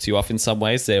like puts you off in some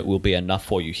ways, there will be enough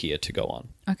for you here to go on.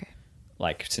 Okay.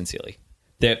 Like, sincerely.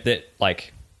 They're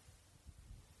like,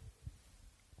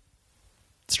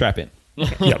 strap in.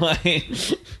 Yep. Like,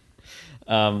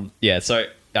 yeah, so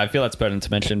I feel that's pertinent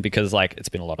to mention because like it's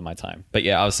been a lot of my time. But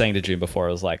yeah, I was saying to June before,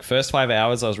 I was like, first 5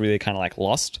 hours I was really kind of like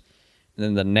lost. And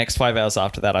then the next 5 hours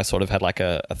after that, I sort of had like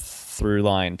a through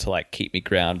line to like keep me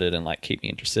grounded and like keep me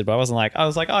interested. But I was like,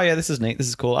 oh yeah, this is neat. This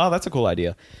is cool. Oh, that's a cool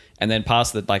idea. And then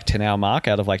past the like 10-hour mark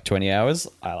out of like 20 hours,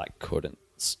 I like couldn't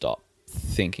stop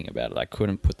thinking about it. I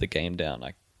couldn't put the game down.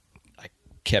 I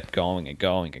kept going and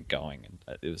going and going.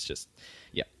 And it was just,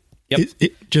 yeah. Yep.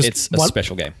 It's a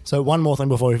special game. So one more thing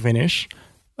before we finish,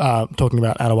 talking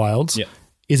about Outer Wilds. Yeah.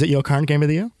 Is it your current game of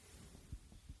the year?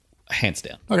 Hands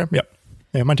down. Okay. Yep.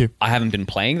 Yeah, mine too. I haven't been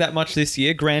playing that much this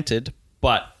year, granted,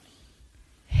 but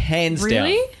hands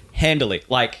Really? down, handily,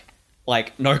 like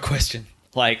no question.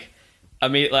 Like, I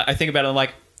mean, like, I think about it, I'm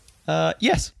like,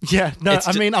 yes. Yeah. No, It's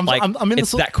I mean, I'm in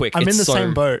it's the that quick. I'm in It's the so-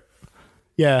 same boat.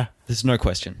 Yeah. There's no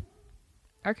question.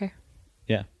 Okay.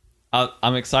 Yeah,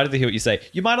 I'm excited to hear what you say.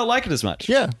 You might not like it as much.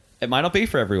 Yeah. It might not be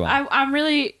for everyone. I'm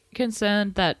really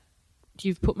concerned that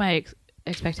you've put my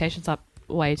expectations up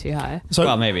way too high. So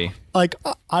well, maybe. like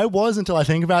I was until I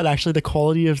think about actually the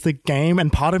quality of the game,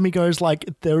 and part of me goes like,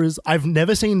 I've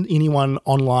never seen anyone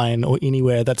online or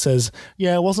anywhere that says,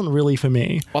 yeah, it wasn't really for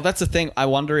me. Well, that's the thing. I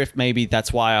wonder if maybe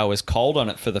that's why I was cold on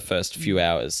it for the first few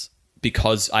hours,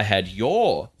 because I had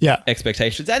your Yeah.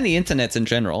 expectations and the internet's in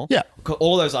general. Yeah.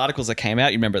 All those articles that came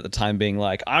out, you remember at the time being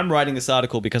like, I'm writing this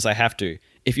article because I have to.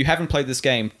 If you haven't played this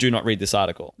game, do not read this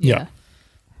article. Yeah.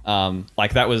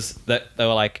 Like there were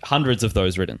like hundreds of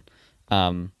those written.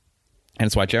 And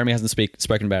it's why Jeremy hasn't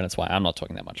spoken about it. It's why I'm not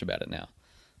talking that much about it now.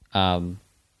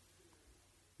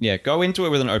 Yeah, go into it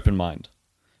with an open mind.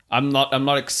 I'm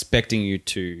not expecting you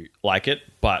to like it,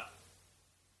 but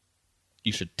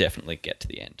you should definitely get to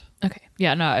the end. Okay.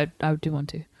 Yeah, no, I do want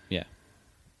to. Yeah.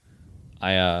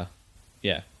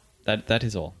 Yeah. That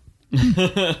is all.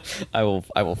 I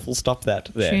will full stop that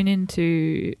there. Tune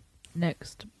into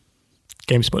next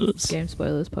Game spoilers. Game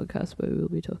Spoilers podcast where we will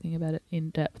be talking about it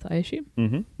in depth, I assume.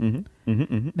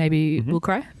 Mm-hmm. Maybe we'll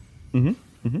cry.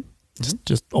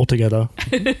 Just all together.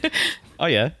 Oh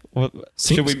yeah. Well,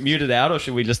 should we mute it out or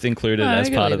should we just include it No, as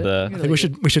you gotta part of leave it. the? You I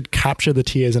think we should capture the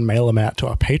tears and mail them out to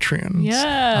our Patreons.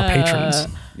 Yeah. Our patrons.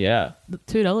 Yeah.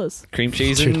 $2. Cream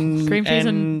cheese and Cream cheese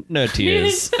and- nerd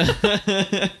tears.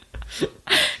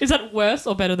 Is that worse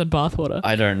or better than bathwater?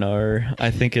 I don't know. I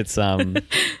think it's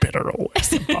Better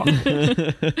always.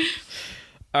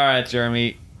 All right,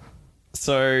 Jeremy.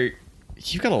 So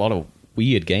you've got a lot of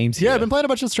weird games here. Yeah, I've been playing a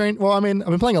bunch of strange. Well, I mean, I've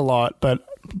been playing a lot, but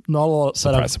not a lot.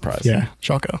 Surprise. Yeah,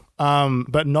 shocker.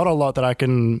 But not a lot that I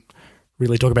can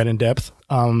really talk about in depth.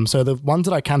 So the ones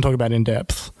that I can talk about in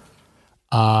depth,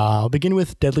 I'll begin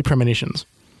with Deadly Premonitions.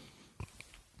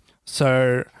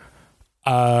 So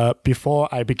before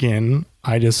I begin,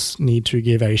 I just need to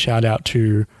give a shout out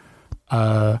to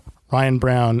Ryan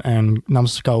Brown and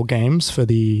Numbskull Games for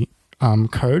the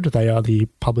code. They are the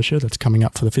publisher that's coming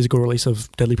up for the physical release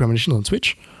of Deadly Premonition on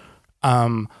Switch.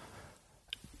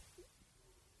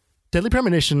 Deadly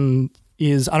Premonition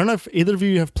is, I don't know if either of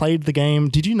you have played the game.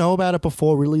 Did you know about it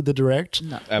before really the direct?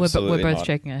 No, Absolutely we're both not.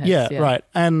 shaking our heads. Yeah, right.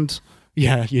 And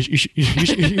yeah, you should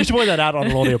point that out on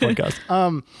an audio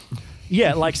podcast.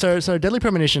 Yeah, like so Deadly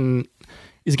Premonition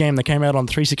is a game that came out on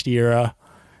 360 era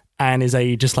and is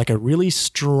just like a really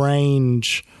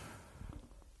strange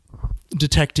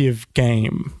detective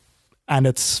game. And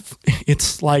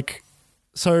it's like,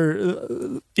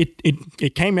 so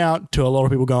it came out to a lot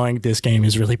of people going, this game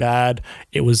is really bad.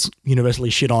 It was universally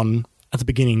shit on at the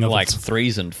beginning of like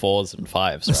 3s and 4s and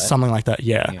 5s, right? Something like that,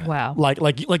 yeah. Wow.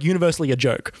 Like universally a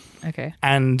joke. Okay.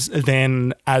 And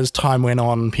then as time went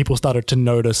on, people started to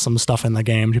notice some stuff in the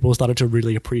game. People started to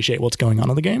really appreciate what's going on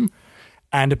in the game.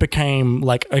 And it became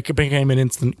an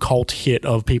instant cult hit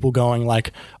of people going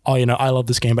like, oh, I love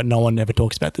this game, but no one ever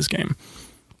talks about this game.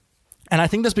 And I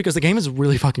think that's because the game is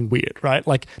really fucking weird, right?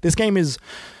 Like, this game is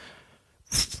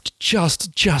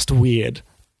just weird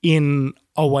in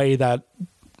a way that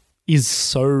is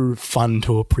so fun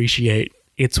to appreciate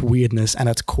its weirdness and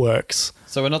its quirks.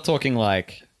 So we're not talking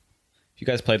like, if you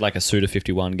guys played like a Suda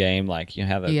 51 game, like you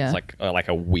have Yeah. it's like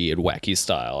a weird wacky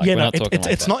style. Like, Yeah, we're no, not talking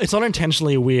like it's that. not. It's not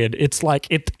intentionally weird. It's like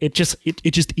it just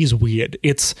is weird.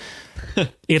 It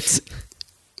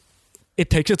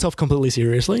takes itself completely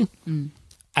seriously,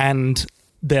 and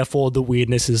therefore the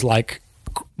weirdness is like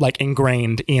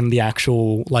ingrained in the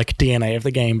actual like DNA of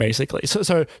the game, basically. So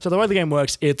the way the game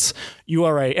works, you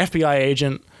are a FBI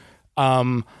agent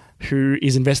who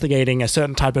is investigating a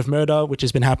certain type of murder which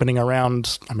has been happening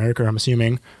around America, I'm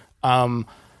assuming,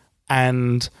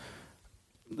 and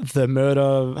the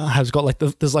murder has got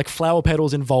there's like flower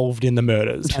petals involved in the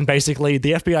murders, and basically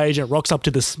the FBI agent rocks up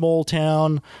to this small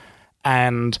town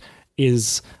and I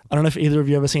don't know if either of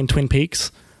you ever seen Twin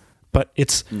Peaks, but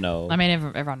it's No. I mean,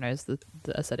 everyone knows the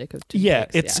aesthetic of Twin yeah,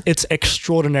 Peaks, it's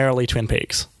extraordinarily Twin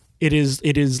Peaks. It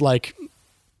is like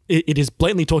it is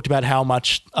blatantly talked about how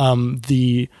much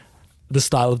the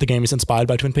style of the game is inspired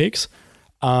by Twin Peaks.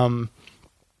 Like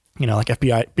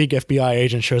big FBI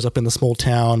agent shows up in the small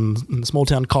town, and the small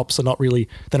town cops they don't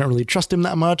really trust him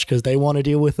that much because they want to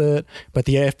deal with it. But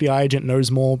the FBI agent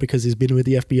knows more because he's been with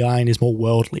the FBI and is more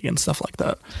worldly and stuff like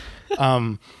that.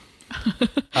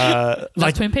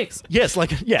 That's Twin Peaks. Yes,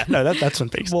 that's Twin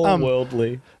Peaks. More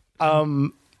worldly.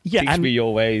 Yeah, Teach and me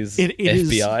your ways, it is-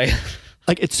 FBI.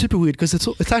 like it's super weird because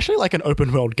it's actually like an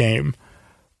open world game,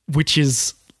 which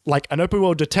is like an open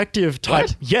world detective type.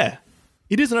 What? Yeah,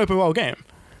 it is an open world game,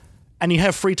 and you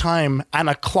have free time and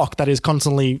a clock that is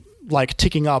constantly like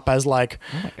ticking up as like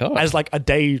God. as like a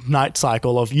day night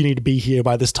cycle of you need to be here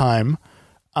by this time,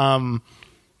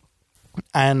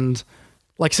 and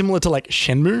like similar to like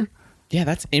Shenmue. Yeah,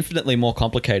 that's infinitely more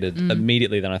complicated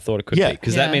immediately than I thought it could Yeah. be.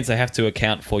 Because Yeah. that means they have to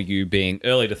account for you being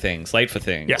early to things, late for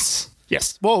things. Yes.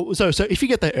 Well, so if you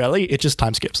get there early, it just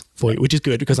time skips for you, which is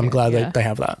good because I'm glad Yeah. they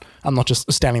have that. I'm not just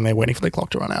standing there waiting for the clock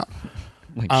to run out.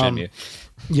 Like Shenmue.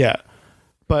 Yeah.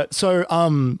 But so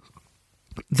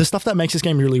the stuff that makes this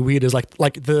game really weird is like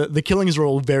the killings are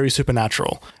all very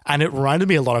supernatural. And it reminded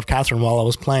me a lot of Catherine while I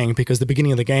was playing because the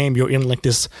beginning of the game you're in like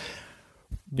this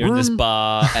You're in this room-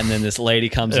 bar, and then this lady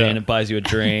comes Yeah. in and buys you a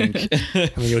drink.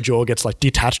 and then your jaw gets like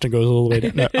detached and goes all the way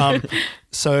down. No,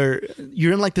 so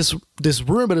you're in like this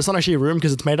room, but it's not actually a room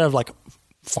because it's made out of like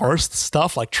forest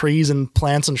stuff, like trees and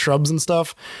plants and shrubs and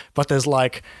stuff. But there's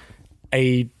like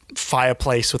a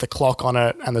fireplace with a clock on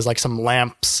it, and there's like some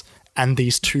lamps, and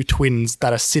these two twins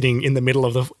that are sitting in the middle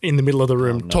of the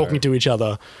room no. talking to each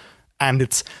other, and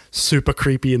it's super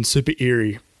creepy and super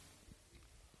eerie.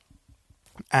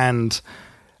 And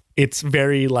it's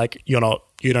very like you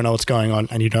don't know what's going on,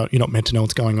 and you're not meant to know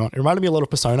what's going on. It reminded me a lot of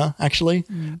Persona, actually.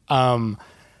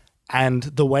 And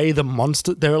the way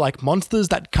there are like monsters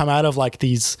that come out of like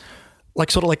these,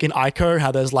 like sort of like in Ico,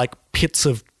 how there's like pits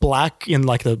of black in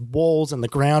like the walls and the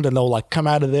ground, and they'll like come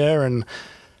out of there, and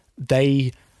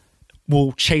they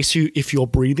will chase you if you're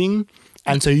breathing.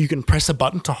 And so you can press a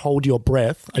button to hold your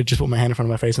breath. I just put my hand in front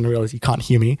of my face and I realized you can't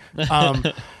hear me.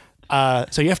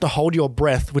 So you have to hold your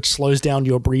breath, which slows down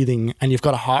your breathing, and you've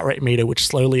got a heart rate meter which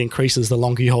slowly increases the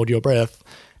longer you hold your breath.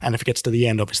 And if it gets to the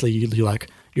end, obviously you're like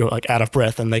out of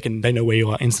breath, and they know where you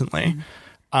are instantly.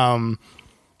 And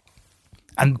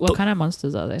What kind of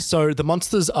monsters are they? so the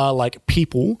monsters are like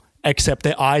people, except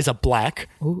their eyes are black,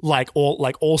 like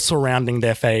all surrounding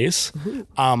their face.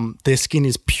 Their skin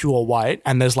is pure white,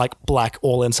 and there's like black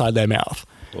all inside their mouth.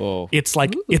 Whoa. It's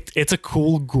like it's a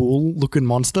cool ghoul looking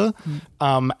monster,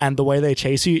 and the way they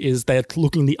chase you is they're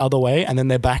looking the other way, and then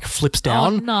their back flips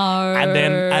down. Oh, no. And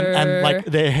then and like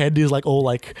their head is like all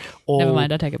Never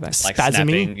mind, I take it back. Like spasmy.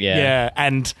 snapping, yeah.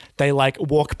 And they like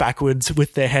walk backwards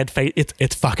with their head face.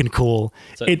 It's fucking cool.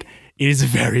 So- It is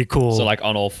very cool. So like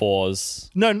on all fours.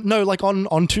 No, like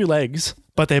on two legs,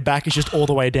 but their back is just all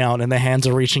the way down, and their hands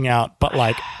are reaching out, but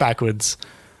like backwards.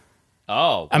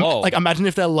 Oh, whoa. Like imagine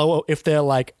if their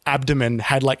like abdomen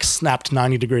had like snapped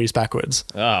 90 degrees backwards.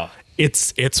 Oh.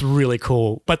 It's really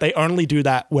cool. But they only do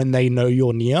that when they know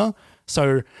you're near.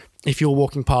 So if you're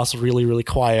walking past really, really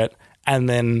quiet and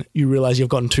then you realize you've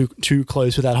gotten too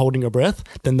close without holding your breath,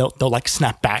 then they'll like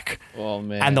snap back. Oh,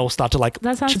 man. And they'll start to like...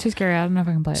 That sounds too scary. I don't know if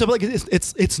I can play it. So like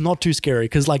it's not too scary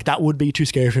because like that would be too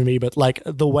scary for me, but like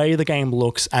the way the game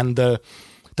looks and the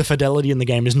fidelity in the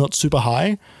game is not super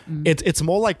high. It's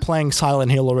more like playing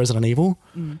Silent Hill or Resident Evil,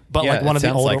 but Yeah, like one it of the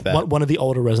sounds older like that. one of the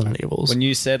older Resident Evils. When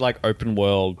you said like open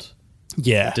world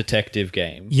Yeah. detective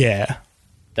game, Yeah.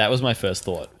 that was my first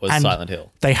thought, was And Silent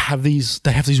Hill. They have these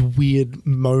weird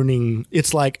moaning.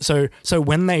 It's like so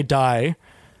when they die,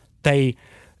 they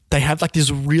have like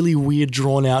this really weird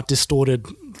drawn out distorted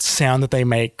sound that they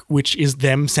make, which is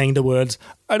them saying the words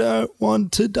 "I don't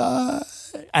want to die,"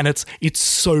 and it's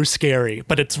so scary,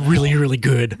 but it's really really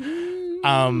good.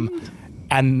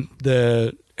 And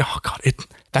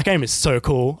that game is so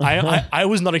cool. I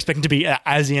was not expecting to be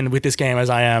as in with this game as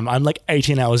I am. I'm like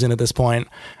 18 hours in at this point,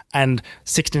 and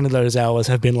 16 of those hours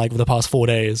have been like the past 4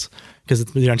 days because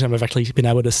it's the only time I've actually been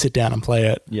able to sit down and play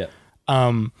it. Yeah.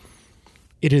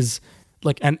 It is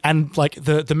like and like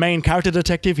the main character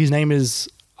detective, his name is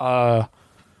what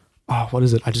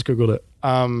is it? I just googled it.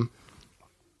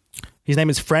 His name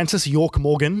is Francis York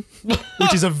Morgan,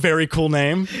 which is a very cool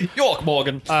name. York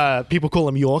Morgan. People call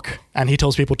him York, and he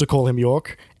tells people to call him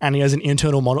York. And he has an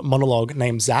internal monologue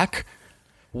named Zach.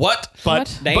 What?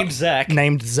 But Named Zach.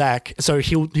 Named Zach. So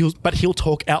he'll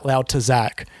talk out loud to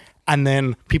Zach. And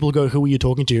then people go, "Who are you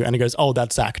talking to?" And he goes, "Oh,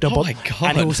 that's Zach. Don't bother." my God.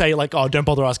 And he'll say like, "Oh, don't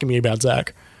bother asking me about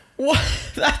Zach." What?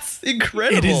 That's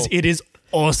incredible. It is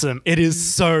awesome. It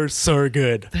is so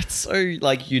good. That's so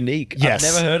like unique. Yes.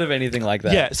 I've never heard of anything like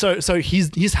that. Yeah, so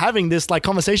he's having this like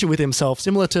conversation with himself,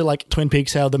 similar to like Twin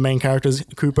Peaks, how the main character's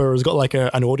Cooper has got like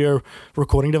an audio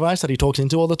recording device that he talks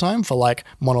into all the time for like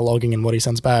monologuing and what he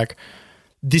sends back.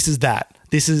 This is that.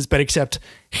 But except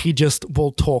he just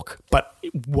will talk, but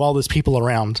while there's people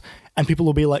around, and people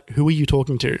will be like, "Who are you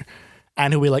talking to?"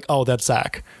 And he'll be like, "Oh, that's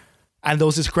Zach." And there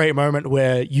was this great moment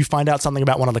where you find out something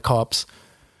about one of the cops,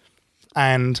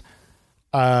 and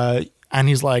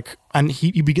he's like, and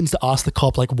he begins to ask the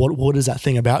cop like, what is that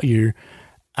thing about you?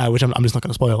 Which I'm just not going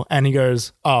to spoil. And he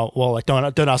goes, "Oh, well, like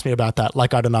don't ask me about that.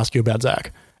 Like I didn't ask you about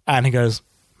Zach." And he goes,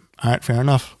 "All right, fair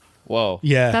enough." Whoa.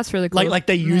 Yeah, That's really cool. Like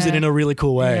they use it Yeah. in a really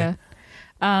cool way.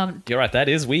 Yeah. You're right. That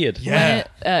is weird. Yeah.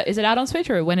 Is it out on Switch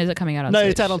or when is it coming out on No,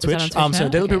 Switch? it's out on Is it Switch. now? So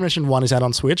Deadly Okay. Premonition 1 is out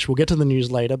on Switch. We'll get to the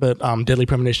news later, but Deadly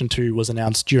Premonition 2 was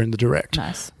announced during the Direct.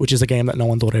 Nice. Which is a game that no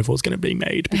one thought ever was going to be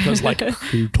made because like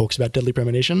who talks about Deadly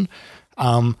Premonition?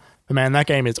 But man, that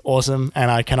game is awesome, and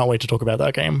I cannot wait to talk about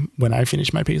that game when I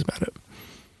finish my piece about it.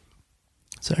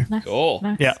 So Nice. Cool.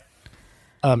 Nice.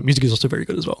 yeah. Music is also very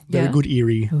good as well. Very Yeah. good,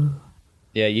 eerie.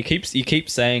 Yeah, you keep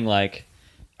saying like,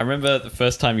 I remember the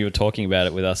first time you were talking about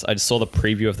it with us, I just saw the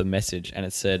preview of the message and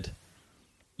it said,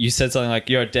 you said something like,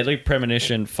 "You're a Deadly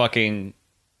Premonition fucking,"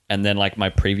 and then like my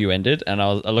preview ended and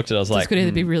I looked at it, I was This like, could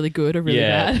either be really good or really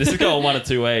yeah, bad. this is going one of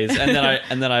two ways. And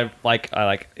then I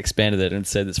expanded it and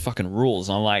said, "This fucking rules."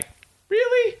 And I'm like,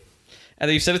 really? And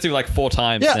then you said it to me like 4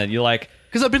 times Yeah. and then you're like,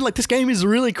 Because I've been like, this game is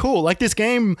really cool. Like this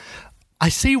game, I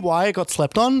see why it got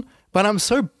slept on, but I'm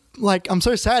so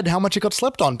sad how much it got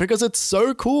slept on because it's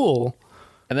so cool.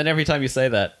 and then every time you say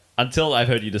that, until I've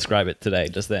heard you describe it today,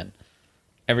 just then,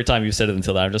 every time you've said it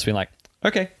until then, I've just been like,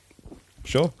 okay,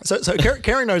 sure. So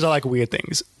Carrie knows I like weird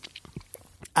things.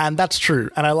 And that's true.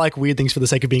 And I like weird things for the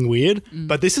sake of being weird.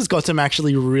 But this has got some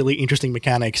actually really interesting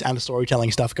mechanics and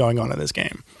storytelling stuff going on in this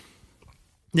game.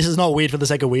 This is not weird for the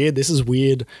sake of weird. This is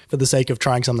weird for the sake of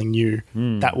trying something new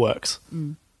that works.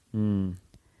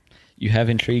 You have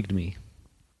intrigued me.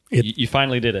 It- You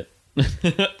finally did it.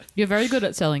 You're very good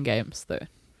at selling games, though.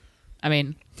 I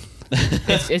mean,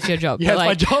 it's your job. Yeah,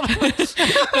 but it's my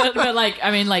like, job. but like,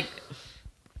 I mean, like,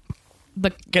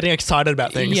 the Getting excited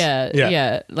about things.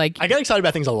 yeah. Like, I get excited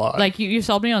about things a lot. like you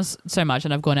sold me on so much,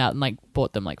 and I've gone out and like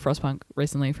bought them, like Frostpunk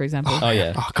recently, for example. Oh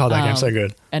yeah. oh god, that game's so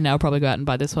good. And now I'll probably go out and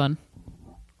buy this one.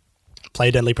 Play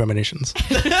Deadly Premonitions.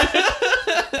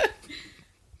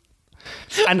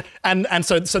 and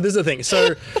so this is the thing.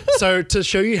 So to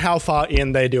show you how far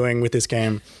in they're doing with this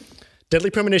game, Deadly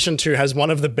Premonition 2 has one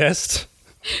of the best.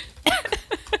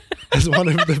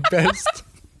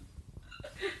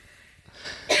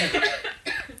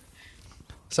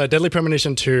 So Deadly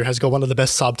Premonition 2 has got one of the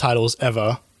best subtitles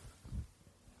ever.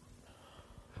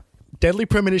 Deadly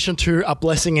Premonition 2, A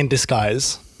Blessing in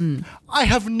Disguise. I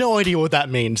have no idea what that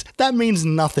means. That means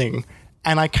nothing.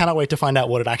 And I cannot wait to find out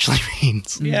what it actually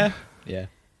means. Yeah. Yeah.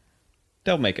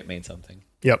 They'll make it mean something.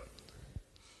 Yep.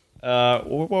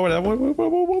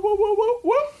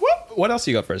 What else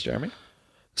you got for us, Jeremy?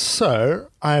 So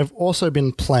I've also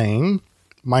been playing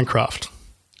Minecraft.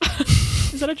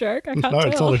 Is that a joke? I can't No, tell.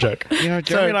 it's not a joke. You know,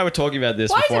 Jeremy and I were talking about this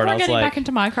Why is before, and I everyone was getting like, back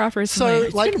into Minecraft recently?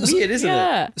 So like, weird, isn't it?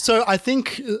 yeah. so I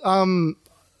think,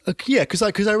 yeah, because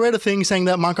I read a thing saying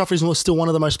that Minecraft is still one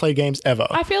of the most played games ever.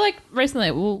 I feel like recently,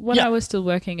 when Yeah. I was still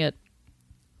working at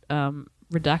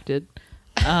Redacted,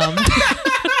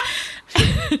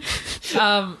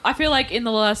 I feel like in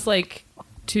the last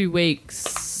 2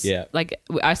 weeks, Yeah.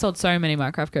 I sold so many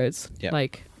Minecraft codes. Yeah.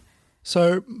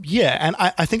 So yeah, and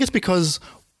I think it's because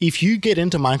if you get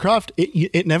into Minecraft,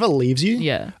 it never leaves you.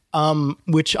 Yeah.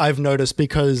 Which I've noticed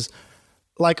because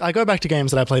I go back to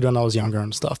games that I played when I was younger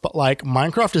and stuff, but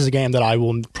Minecraft is a game that I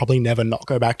will probably never not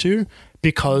go back to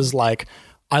because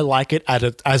I like it at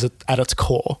its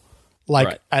core.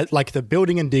 Right. At the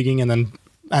building and digging and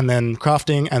then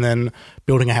crafting and then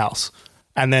building a house.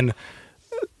 And then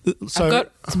so I've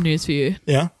got some news for you.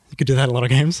 yeah, you could do that in a lot of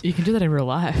games. You can do that in real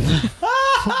life.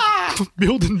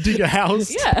 Build and dig a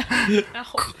house. yeah.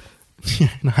 Ow.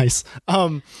 Nice.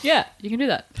 Yeah, you can do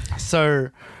that. So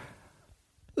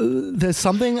there's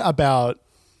something about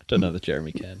don't know that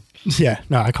Jeremy can. yeah,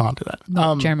 no, I can't do that.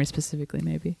 Not Jeremy specifically,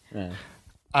 maybe. Yeah.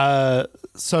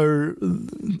 So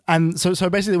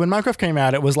basically when Minecraft came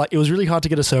out, it was really hard to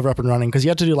get a server up and running because you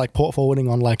had to do port forwarding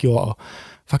on your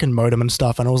fucking modem and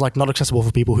stuff, and it was not accessible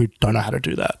for people who don't know how to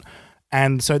do that.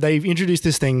 And so they've introduced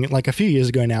this thing a few years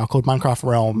ago now called Minecraft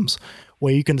Realms,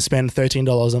 where you can spend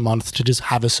 $13 a month to just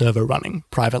have a server running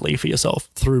privately for yourself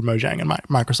through Mojang and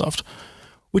Microsoft,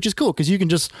 which is cool because you can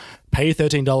just pay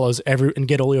 $13 and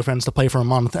get all your friends to play for a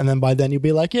month, and then by then you'll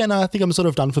be like, yeah, no, I think I'm sort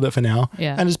of done with it for now,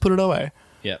 Yeah. and just put it away.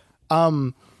 Yeah.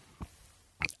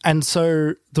 And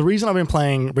so the reason I've been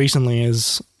playing recently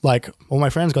is all my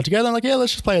friends got together and yeah,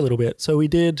 let's just play a little bit. So we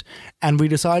did, and we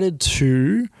decided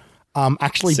to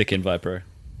actually Sick invite, bro.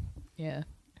 Yeah.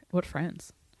 What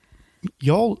friends?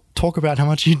 y'all talk about how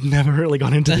much you'd never really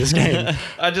got into this game.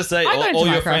 I just say I got all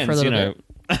into your Minecraft for a friends, little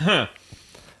bit.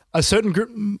 A certain group,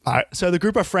 so the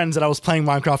group of friends that I was playing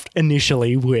Minecraft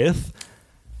initially with,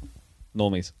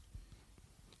 normies.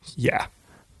 yeah,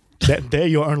 they're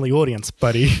your only audience,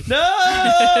 buddy.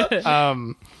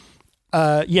 No.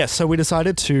 Yeah, so we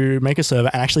decided to make a server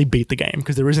and actually beat the game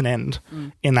because there is an end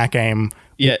in that game.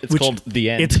 Yeah, it's called The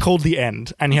End. It's called The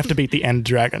End, and you have to beat the end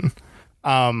dragon.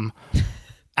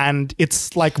 And it's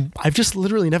I've just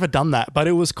literally never done that, but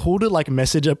it was cool to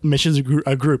message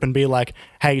a group and be like,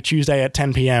 hey, Tuesday at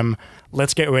 10 p.m,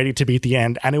 let's get ready to beat the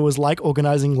end. And it was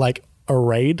organizing a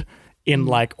raid in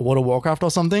World of Warcraft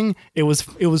or something. It was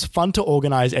fun to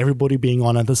organize everybody being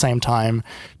on at the same time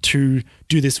to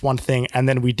do this one thing, and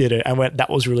then we did it and that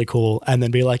was really cool, and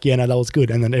then be like, yeah, no, that was good,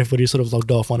 and then everybody sort of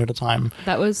logged off one at a time.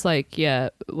 That was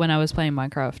when I was playing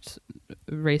Minecraft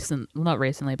not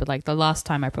recently, but the last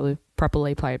time I probably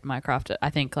properly played Minecraft, I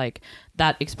think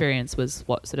that experience was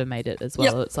what sort of made it as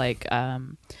well. Yep. It's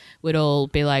we'd all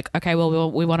be like, okay,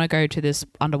 well we want to go to this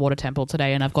underwater temple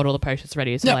today, and I've got all the potions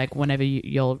ready, so Yep. whenever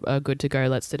you're good to go,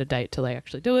 let's set a date to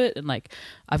actually do it. And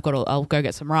I'll go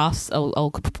get some rafts,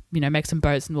 I'll make some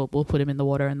boats, and we'll put them in the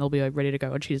water, and they'll be ready to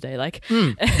go on Tuesday.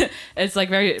 It's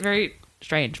very, very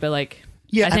strange, but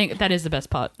Yeah, I think that is the best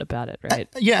part about it, right?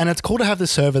 Yeah, and it's cool to have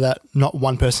this server that not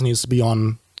one person needs to be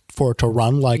on for it to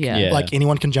run. Yeah.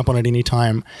 Anyone can jump on at any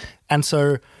time. And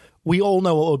so we all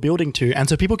know what we're building to, and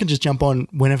so people can just jump on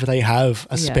whenever they have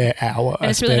a spare hour.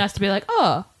 And it's really nice to be like,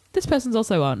 oh, this person's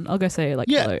also on. I'll go say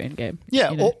Yeah. hello in game.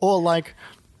 Yeah, or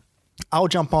I'll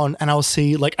jump on and I'll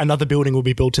see another building will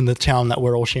be built in the town that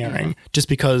we're all sharing, just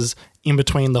because in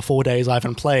between the 4 days I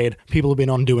haven't played, people have been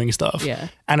on doing stuff. Yeah.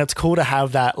 And it's cool to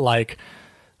have that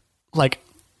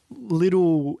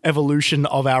little evolution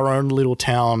of our own little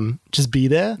town just be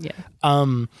there. Yeah.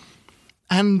 And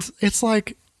it's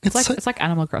It's like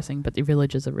Animal Crossing, but the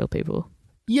villagers are real people.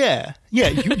 yeah,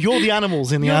 you're the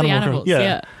animals in the You're animal. the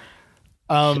animals.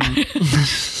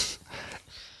 Yeah.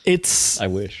 It's I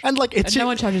wish. and it's And no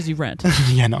one charges you rent.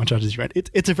 yeah, no one charges you rent.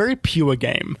 It's a very pure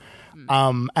game,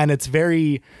 and it's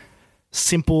very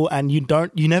simple, and you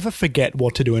never forget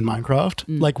what to do in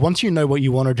Minecraft. Once you know what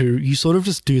you want to do, you sort of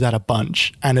just do that a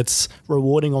bunch, and it's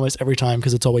rewarding almost every time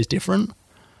because it's always different.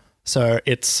 So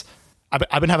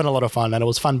I've been having a lot of fun, and it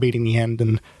was fun beating the end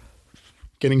and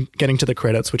getting to the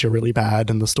credits, which are really bad,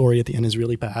 and the story at the end is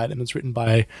really bad, and it's written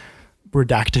by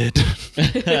Redacted.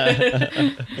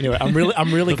 Anyway, I'm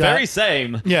really The glad. very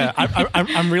same. Yeah,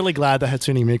 I'm really glad that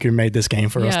Hatsune Miku made this game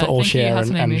for us to all thank you, share and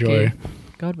Hatsune enjoy. Miku.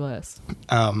 God bless.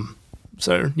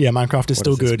 So yeah, Minecraft is What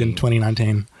still does this good in mean?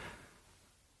 2019.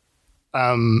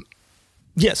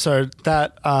 Yeah, so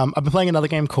that I've been playing another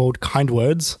game called Kind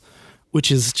Words,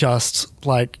 which is just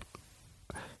like,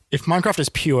 if Minecraft is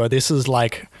pure, this is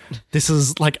like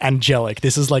angelic.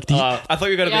 This is like the I thought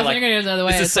you were going to Yeah, I be was like, gonna go the other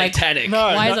way. this is It's like, satanic.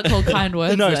 why is it called Kind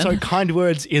Words? no. then? So Kind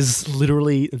Words is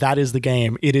literally, that is the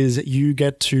game. It is, you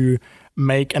get to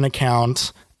make an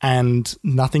account and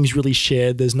nothing's really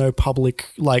shared. There's no public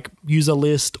like user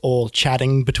list or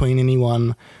chatting between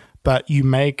anyone, but you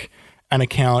make an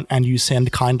account and you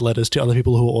send kind letters to other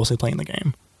people who are also playing the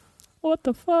game. What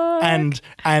the fuck?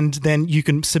 And then you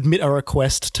can submit a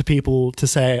request to people to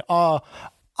say, oh,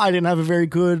 I didn't have a very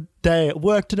good day at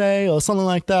work today or something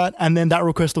like that. And then that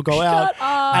request will go out.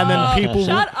 up. And then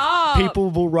Shut up.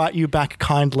 people will write you back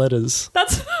kind letters.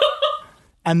 That's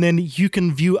And then you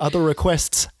can view other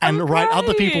requests and write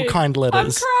other people kind I'm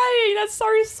letters. crying. That's so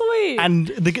sweet. And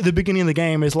the beginning of the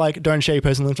game is like, don't share your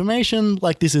personal information.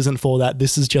 Like, this isn't for that.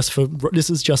 This is just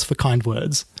for kind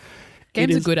words. Games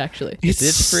it are is- good, actually. Is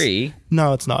it free?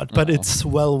 No, it's not. But it's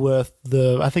well worth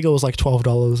I think it was like $12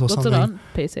 or What's something. it on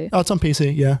PC? Oh, it's on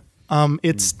PC, yeah.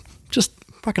 It's just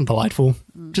fucking delightful.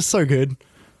 Just so good.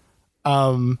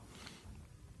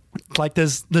 Like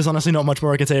there's honestly not much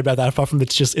more I can say about that apart from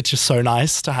it's just so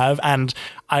nice to have, and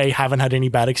I haven't had any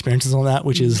bad experiences on that,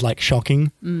 which is like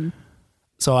shocking.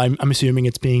 So I'm assuming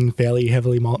it's being fairly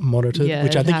heavily monitored, Yeah,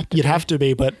 which I it'd think have to you'd be. have to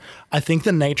be, but I think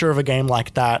the nature of a game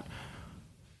like that,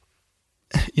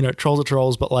 you know, trolls are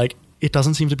trolls, but like it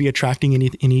doesn't seem to be attracting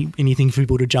anything for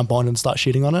people to jump on and start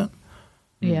shitting on it.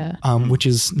 Yeah. Which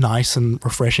is nice and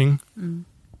refreshing.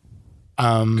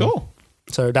 Cool.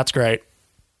 So that's great.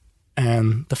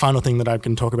 And the final thing that I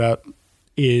can talk about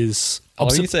is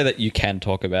Oh, you say that you can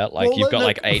talk about, like Well, you've got no-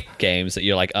 like 8 games that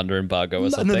you're like under embargo or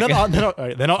something. they're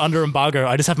not under embargo.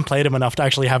 I just haven't played them enough to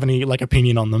actually have any like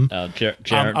opinion on them.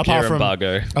 Apart from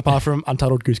embargo. Apart from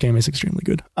Untitled Goose Game is extremely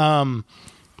good.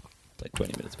 Like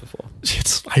 20 minutes before.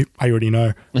 I already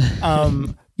know.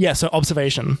 Yeah, so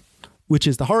Observation, which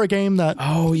is the horror game that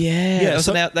Oh yeah, Yeah,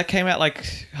 so- that came out like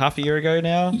half a year ago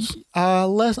now.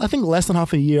 less than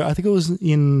half a year. I think it was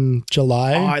in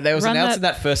July. Oh, they was Run announced in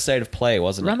that first state of play,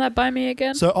 wasn't Run it? that by me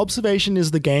again. So Observation is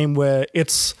the game where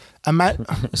it's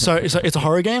so it's a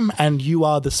horror game and you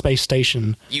are the space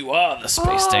station. You are the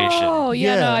space station. Oh,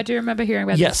 yeah, Yeah. no, I do remember hearing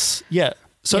about this. Yes, yeah.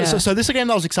 So Yeah. this is a game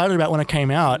that I was excited about when it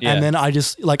came out, Yeah. and then I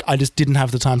just didn't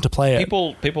have the time to play it.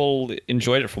 People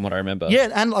enjoyed it from what I remember. Yeah,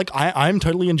 and like I'm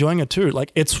totally enjoying it too.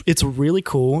 Like it's really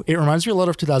cool. It reminds me a lot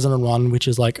of 2001, which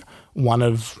is like one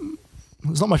of,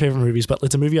 it's not my favorite movies, but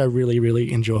it's a movie I really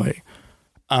really enjoy.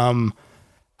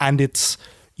 And it's,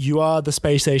 you are the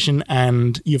space station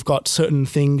and you've got certain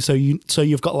things. So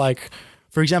you've got like,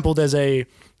 for example, there's a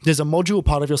module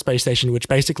part of your space station which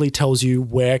basically tells you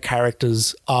where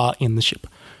characters are in the ship.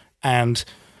 And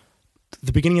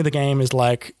the beginning of the game is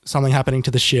like something happening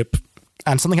to the ship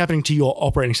and something happening to your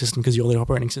operating system because you're the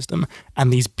operating system,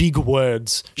 and these big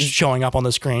words showing up on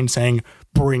the screen saying,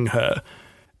 "Bring her."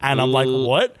 And I'm like,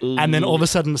 what? And then all of a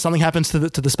sudden something happens to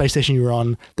the space station you're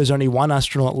on. There's only one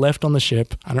astronaut left on the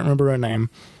ship. I don't remember her name.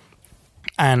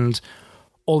 And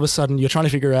all of a sudden you're trying to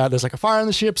figure out, there's like a fire on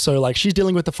the ship. So like she's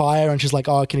dealing with the fire and she's like,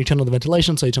 oh, can you turn on the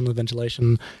ventilation? So you turn on the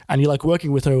ventilation and you're like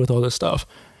working with her with all this stuff.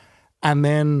 And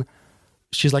then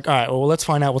she's like, all right, well, let's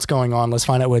find out what's going on. Let's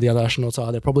find out where the other astronauts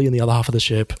are. They're probably in the other half of the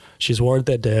ship. She's worried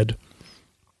they're dead.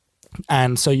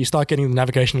 And so you start getting the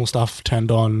navigational stuff turned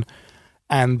on.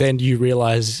 And then you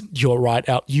realize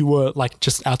you were like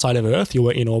just outside of Earth. You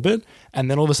were in orbit. And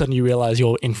then all of a sudden you realize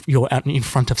you're out in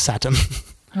front of Saturn.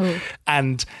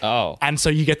 Oh. And so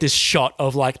you get this shot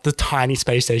of like the tiny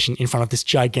space station in front of this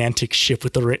gigantic ship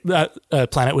with the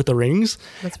planet with the rings.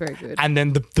 That's very good. And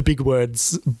then the big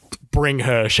words "Bring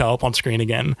her" show up on screen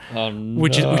again,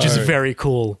 which is very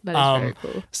cool. That is very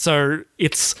cool. So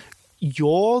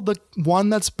you're the one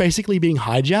that's basically being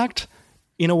hijacked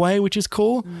in a way, which is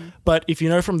cool. But if you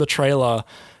know from the trailer,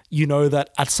 you know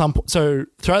that at some point, so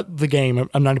throughout the game,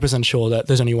 I'm 90% sure that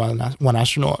there's only one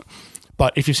astronaut.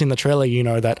 But if you've seen the trailer, you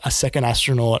know that a second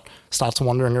astronaut starts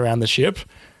wandering around the ship.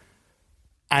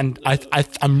 And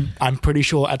I'm pretty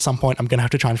sure at some point I'm gonna have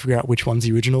to try and figure out which one's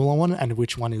the original one and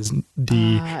which one is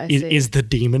is the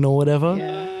demon or whatever.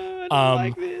 Yeah.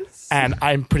 like this. And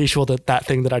I'm pretty sure that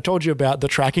thing that I told you about, the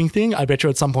tracking thing, I bet you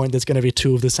at some point there's going to be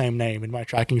 2 of the same name in my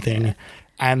tracking thing. Yeah.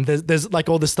 And there's like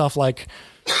all this stuff like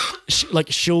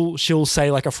she'll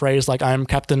say like a phrase like "I'm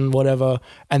Captain whatever,"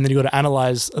 and then you got to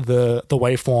analyze the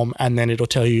waveform, and then it'll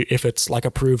tell you if it's like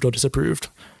approved or disapproved.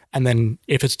 And then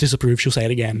if it's disapproved, she'll say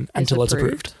it again until it's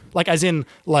approved. Like as in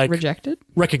like Rejected?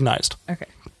 Recognized. Okay.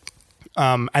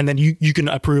 And then you can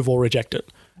approve or reject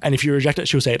it. And if you reject it,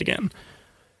 she'll say it again.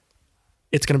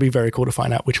 it's going to be very cool to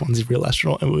find out which one's the real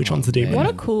astronaut and which one's the demon. What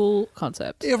a cool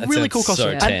concept. A That really sounds cool so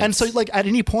costume. And so, tense. like, at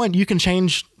any point, you can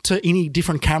change to any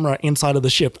different camera inside of the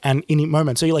ship and any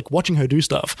moment. So you're, like, watching her do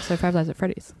stuff. So Five Nights at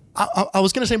Freddy's. I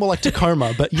was going to say more like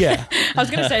Tacoma, but yeah. I was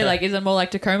going to say, like, is it more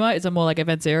like Tacoma? Is it more like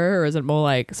Event Zero? Or is it more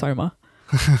like Soma?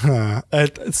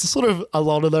 It's sort of a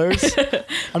lot of those.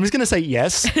 I'm just going to say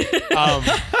yes.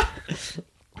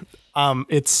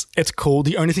 It's cool.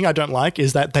 The only thing I don't like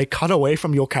is that they cut away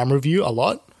from your camera view a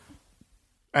lot.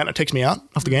 And it takes me out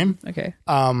of the game. Okay.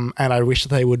 And I wish that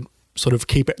they would sort of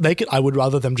keep it. I would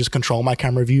rather them just control my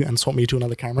camera view and swap me to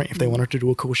another camera if they wanted to do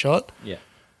a cool shot. Yeah.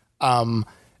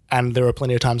 And there are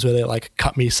plenty of times where they like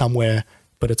cut me somewhere,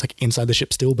 but it's like inside the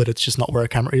ship still, but it's just not where a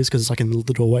camera is because it's like in the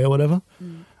doorway or whatever.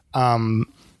 And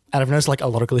I've noticed like a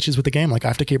lot of glitches with the game. Like I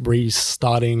have to keep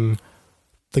restarting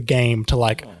the game to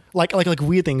like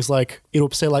weird things. Like it'll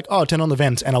say like, oh, turn on the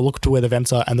vents, and I'll look to where the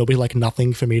vents are and there'll be like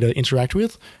nothing for me to interact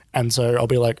with. And so I'll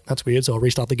be like, that's weird. So I'll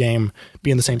restart the game,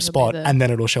 be in the same It'll be spot, there. and then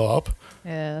it'll show up.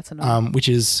 Yeah, that's annoying. Which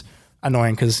is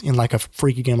annoying because in like a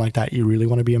freaky game like that, you really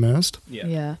want to be immersed. Yeah.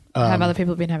 Yeah. Have other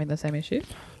people been having the same issue?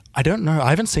 I don't know.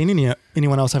 I haven't seen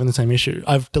anyone else having the same issue.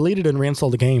 I've deleted and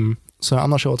reinstalled the game, so I'm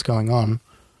not sure what's going on.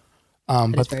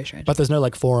 It's very strange. But there's no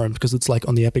like forum because it's like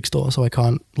on the Epic Store, so I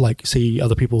can't like see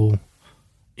other people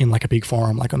in like a big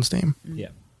forum like on Steam. Yeah.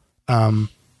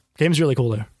 Game's really cool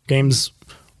though. Game's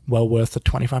well worth the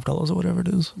 $25 or whatever it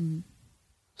is.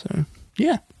 So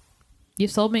yeah.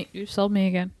 You've sold me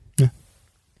again.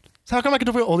 So how come I can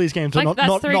talk about all these games, but Like not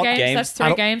that's three not games. games. That's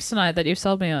three games tonight that you've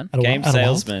sold me on. Outer Game Wild- Outer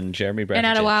Wild? salesman Jeremy Bradford.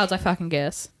 And Outer Wilds, I fucking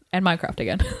guess. And Minecraft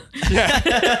again.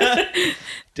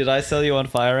 Did I sell you on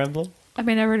Fire Emblem? I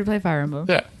mean, I already played Fire Emblem.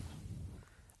 Yeah.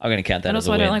 I'm going to count that And as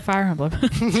a also, I win. don't like Fire Emblem.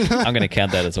 I'm going to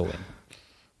count that as a win.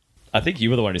 I think you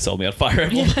were the one who sold me on Fire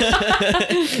Emblem.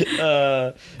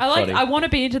 Funny. I want to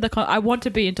be into I want to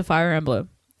be into Fire Emblem.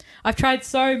 I've tried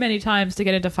so many times to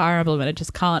get into Fire Emblem and it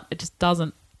just can't. It just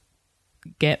doesn't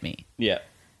get me. Yeah.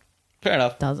 Fair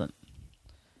enough. Doesn't.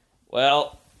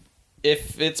 Well,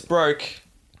 if it's broke,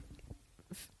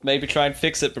 maybe try and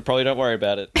fix it, but probably don't worry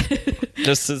about it.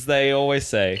 Just as they always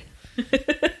say.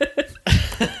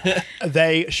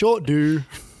 They sure do.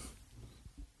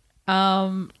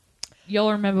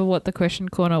 You'll remember what the question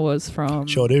corner was from.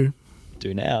 Sure do.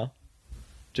 Do now.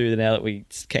 Do now that we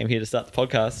came here to start the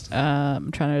podcast.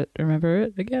 I'm trying to remember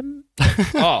it again.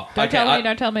 Oh, Don't okay. tell me.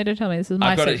 Don't tell me. Don't tell me. This is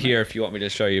my I've got it segment. here if you want me to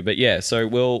show you. But yeah, so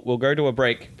we'll go to a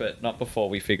break, but not before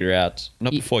we figure out,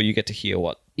 not before you get to hear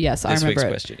what Yes, I this week's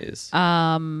remember it. question is.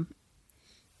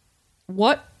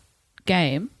 What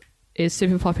game is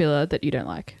super popular that you don't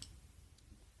like?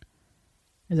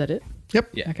 Is that it? Yep.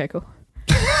 Yeah. Okay, cool.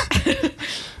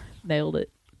 Nailed it.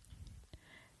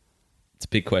 It's a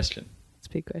big question. It's a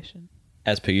big question.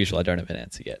 As per usual, I don't have an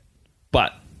answer yet.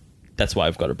 But that's why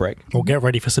I've got a break. Well, get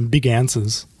ready for some big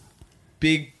answers.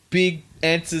 Big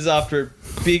answers after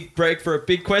a big break for a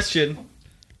big question.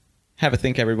 Have a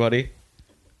think, everybody.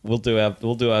 We'll do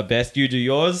our best. You do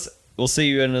yours. We'll see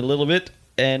you in a little bit,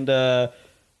 and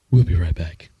we'll be right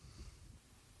back.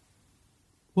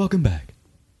 Welcome back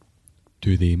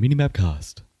to the Minimap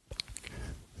Cast.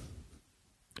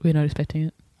 We're not expecting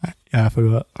it. Yeah, I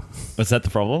forgot. Was that the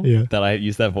problem? Yeah. That I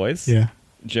used that voice? Yeah.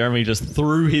 Jeremy just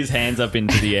threw his hands up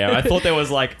into the air. I thought there was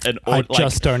like I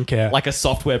just don't care. like a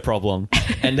software problem,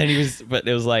 and then but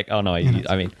it was like, oh no, I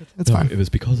mean, It's no, fine. It was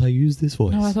because I used this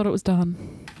voice. No, I thought it was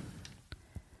done.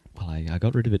 Well, I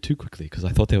got rid of it too quickly because I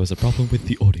thought there was a problem with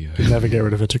the audio. Never get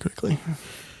rid of it too quickly.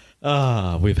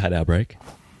 We've had our break.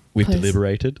 We've Please.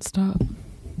 deliberated. Stop.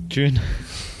 June,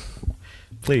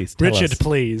 please tell Richard, us.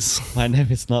 please. My name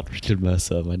is not Richard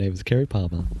Mercer. My name is Kerry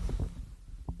Palmer.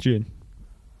 June.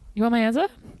 You want my answer? Or you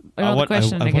I want the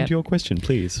question I again? want your question,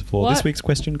 please, for What this week's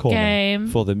question corner game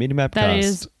for the Minimap That Cast.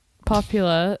 is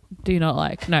popular. Do you not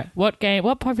like? No. What game?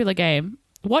 What popular game?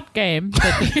 What game?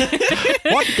 That,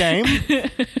 What game?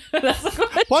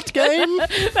 What game?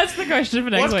 that's the question for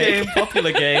next What week. game,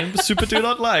 popular game, super do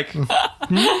not like? No,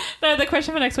 the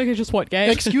question for next week is just what game?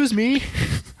 Excuse me.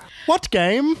 What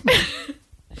game?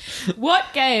 What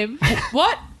game?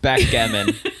 What?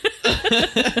 Backgammon.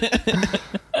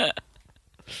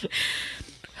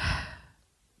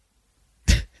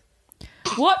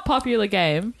 What popular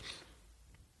game?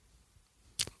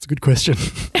 It's a good question.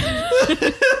 Can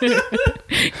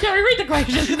we read the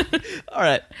question? All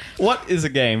right. What is a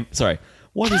game? Sorry.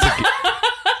 What is a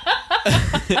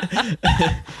game?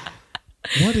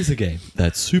 What is a game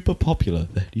that's super popular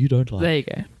that you don't like? There you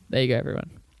go. There you go, everyone.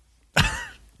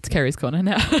 It's Kerry's corner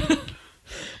now.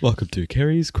 Welcome to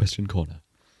Kerry's Question Corner.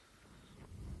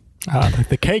 Like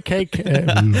the KKK.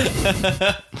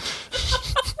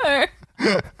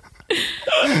 Do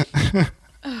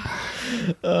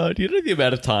you know the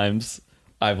amount of times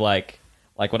I've like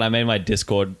when I made my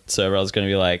Discord server, I was going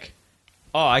to be like,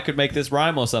 oh, I could make this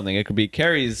rhyme or something. It could be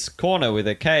Kerry's Corner with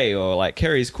a K, or like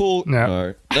Kerry's Cool.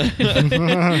 No.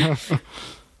 No.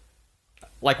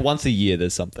 Like once a year,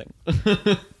 there's something.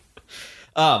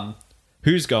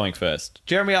 Who's going first?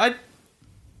 Jeremy,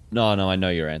 No, I know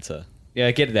your answer. Yeah,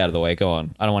 get it out of the way. Go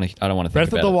on. I don't want to think Breath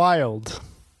about of the it. Wild.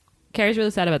 Carrie's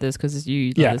really sad about this because you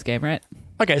love Yeah. this game, right?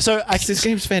 Okay, so This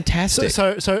game's fantastic.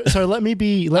 so let me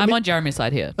be. I'm on Jeremy's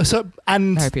side here.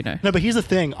 And I hope you know. No, but here's the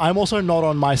thing. I'm also not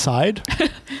on my side.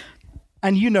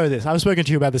 And you know this. I've spoken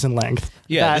to you about this in length.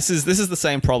 Yeah, That- this is the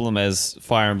same problem as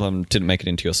Fire Emblem didn't make it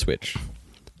into your Switch,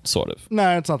 sort of.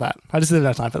 No, it's not that. I just didn't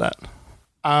have time for that.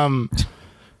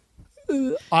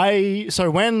 So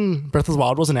when Breath of the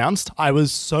Wild was announced, I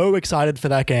was so excited for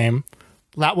that game.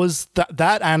 That was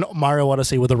that and Mario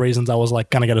Odyssey were the reasons I was like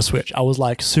gonna get a Switch. I was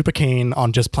like super keen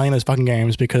on just playing those fucking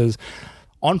games because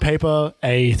on paper,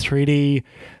 a 3D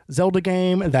Zelda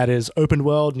game that is open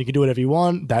world and you can do whatever you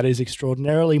want, that is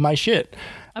extraordinarily my shit.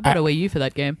 I bought a Wii U for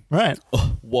that game. Right.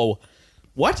 Whoa.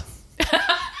 What?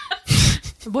 I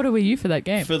bought a Wii U for that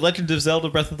game. For Legend of Zelda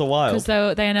Breath of the Wild?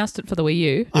 Because they announced it for the Wii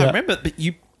U. I Yeah. remember, but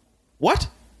you... What?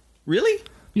 Really?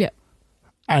 Yeah.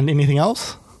 And anything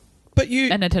else? But you...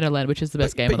 And Nintendo Land, which is the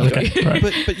best game but on the you- Wii U. Right.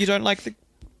 but you don't like the...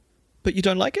 But you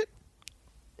don't like it?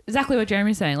 Exactly what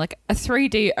Jeremy's saying. Like a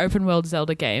 3D open world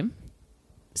Zelda game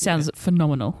sounds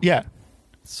phenomenal. Yeah.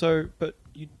 So, but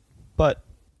you... But...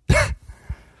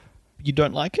 you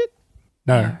don't like it?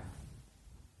 No.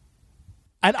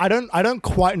 And I don't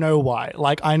quite know why.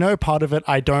 Like I know part of it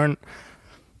I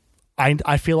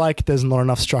feel like there's not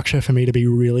enough structure for me to be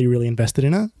really, really invested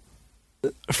in it.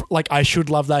 Like I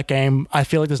should love that game. I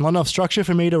feel like there's not enough structure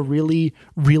for me to really,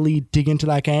 really dig into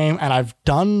that game. And I've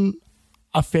done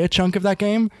a fair chunk of that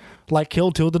game. Like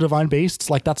Kill Two of the Divine Beasts.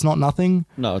 Like that's not nothing.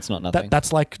 No, it's not nothing.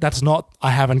 That's not.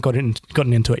 I haven't gotten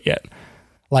into it yet.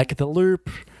 Like the loop,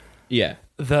 Yeah.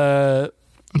 the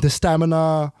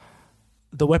stamina,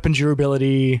 the weapon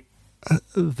durability,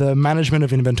 the management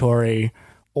of inventory,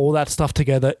 all that stuff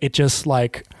together, it just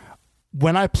like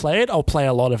when I play it, I'll play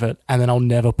a lot of it and then I'll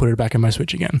never put it back in my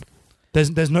Switch again.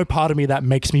 There's no part of me that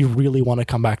makes me really want to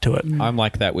come back to it. I'm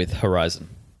like that with Horizon.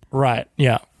 Right.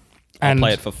 Yeah. I'll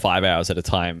play it for 5 hours at a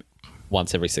time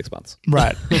once every 6 months.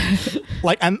 Right.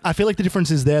 And I feel like the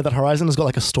difference is there that Horizon has got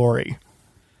like a story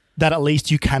that at least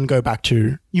you can go back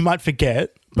to. You might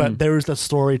forget, but there is that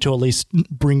story to at least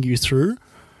bring you through.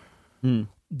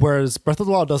 Whereas Breath of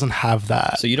the Wild doesn't have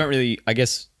that. So you don't really... I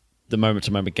guess the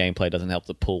moment-to-moment gameplay doesn't help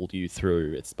to pull you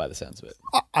through, it's by the sounds of it.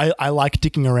 I like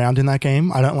dicking around in that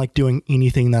game. I don't like doing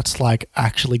anything that's like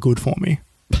actually good for me.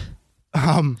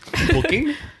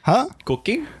 Cooking? Huh?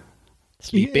 Cooking?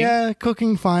 Sleeping? Yeah,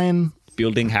 cooking, fine.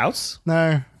 Building house?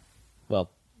 No. Well,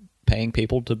 paying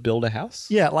people to build a house?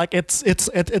 Yeah, like it's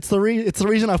the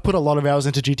reason I've put a lot of hours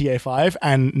into GTA 5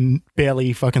 and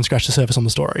barely fucking scratched the surface on the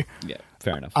story. Yeah,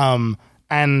 fair enough.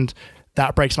 And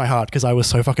that breaks my heart because I was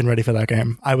so fucking ready for that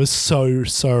game. I was so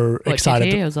What,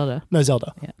 excited. GTA or Zelda? No,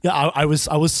 Zelda. Yeah. I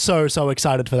was so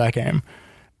excited for that game,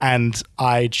 and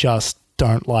I just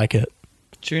don't like it.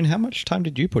 June, how much time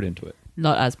did you put into it?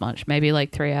 Not as much. Maybe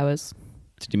like 3 hours.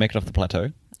 Did you make it off the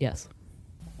plateau? Yes.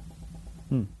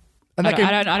 And I that game,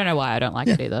 don't know why I don't like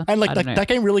it either. and like I don't know. that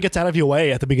game really gets out of your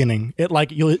way at the beginning. It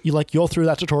like you're through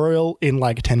that tutorial in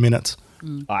like 10 minutes.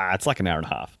 It's like an hour and a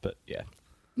half, but yeah.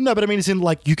 No, but I mean it's in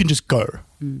like you can just go.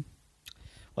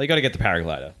 Well, you got to get the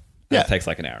paraglider. Yeah. That takes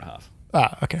like an hour and a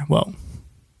half. Okay, well,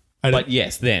 But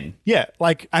yes, then. yeah,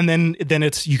 like and then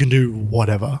it's you can do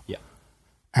whatever. Yeah.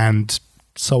 And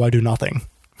so I do nothing.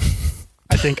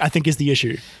 I think is the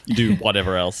issue. You do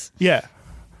whatever else. Yeah.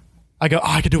 I go,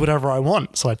 I can do whatever I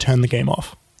want, so I turn the game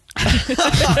off.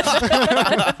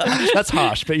 That's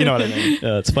harsh, but you know what I mean.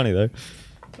 It's funny though.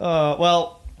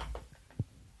 Well,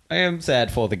 I am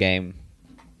sad for the game,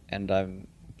 and I'm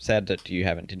sad that you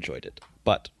haven't enjoyed it.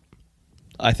 But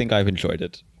I think I've enjoyed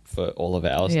it for all of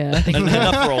ours. Yeah, I think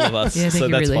enough for all of us. Yeah, I think so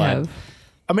you that's really fine. have.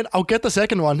 I mean, I'll get the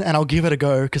second one and I'll give it a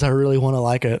go because I really want to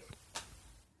like it.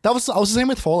 I was the same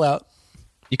with Fallout.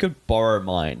 You could borrow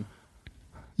mine.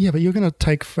 Yeah, but you're going to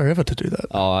take forever to do that.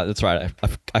 Oh, that's right.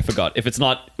 I forgot. If it's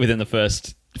not within the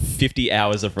first 50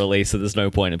 hours of release, so there's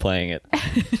no point in playing it.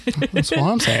 That's what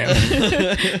I'm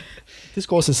saying. This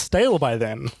course is stale by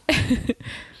then.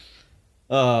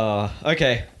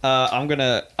 Okay. I'm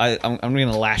gonna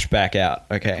lash back out.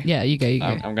 Okay. Yeah, you go.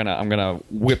 I'm gonna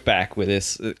whip back with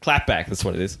this. Clap back. That's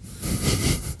what it is.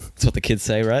 That's what the kids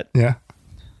say, right? Yeah.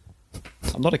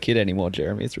 I'm not a kid anymore,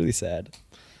 Jeremy. It's really sad.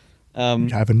 You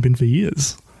haven't been for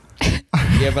years.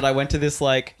 Yeah, but I went to this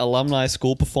like alumni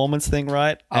school performance thing,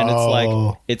 right? And it's Oh.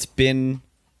 like it's been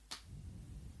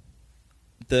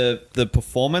the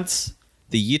performance,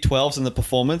 the year 12s and the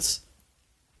performance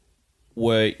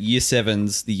were year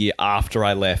 7s the year after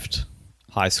I left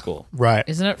high school. Right.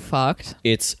 Isn't it fucked?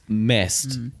 It's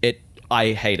messed.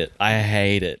 I hate it. I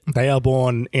hate it. They are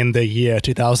born in the year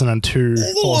 2002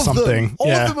 or something. All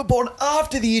yeah. of them are born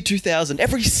after the year 2000.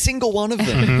 Every single one of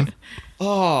them.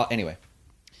 Oh, anyway.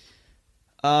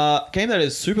 Game that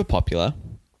is super popular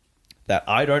that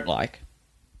I don't like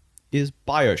is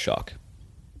BioShock.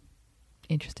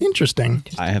 Interesting. Interesting.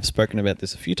 I have spoken about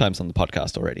this a few times on the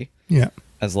podcast already Yeah.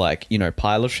 as like,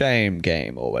 pile of shame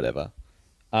game or whatever.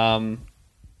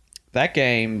 That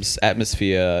game's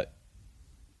atmosphere,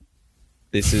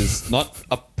 this is not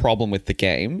a problem with the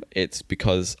game. It's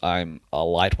because I'm a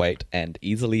lightweight and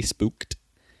easily spooked.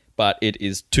 But it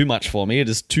is too much for me. It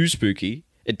is too spooky.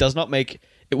 It does not make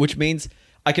it, which means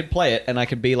I can play it and I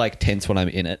can be like tense when I'm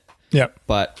in it. Yeah.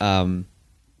 But I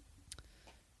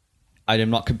am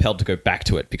not compelled to go back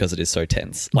to it because it is so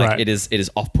tense. Like Right. it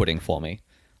is off-putting for me.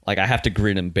 Like I have to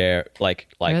grin and bear like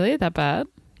Really? That bad?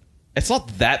 it's not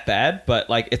that bad, but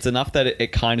like it's enough that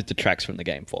it kind of detracts from the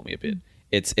game for me a bit.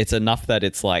 It's enough that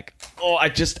it's like, oh, I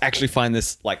just actually find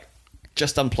this like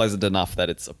just unpleasant enough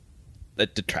that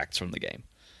that detracts from the game.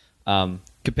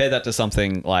 Compare that to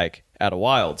something like Outer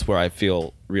Wilds, where I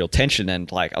feel real tension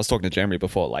and like I was talking to Jeremy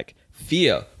before, like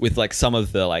fear with like some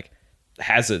of the like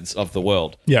hazards of the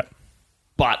world. Yeah.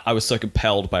 But I was so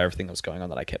compelled by everything that was going on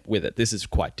that I kept with it. This is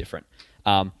quite different.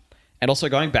 And also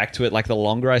going back to it, like the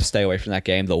longer I stay away from that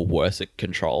game, the worse it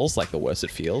controls, like the worse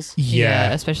it feels.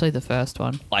 Yeah. Especially the first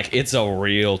one. Like it's a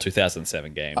real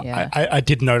 2007 game. Yeah. I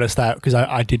did notice that because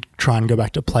I did try and go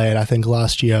back to play it, I think,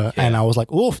 last year. And I was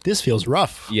like, oof, this feels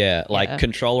rough. Yeah, like Yeah.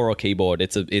 controller or keyboard,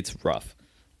 it's rough.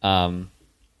 And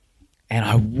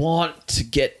I want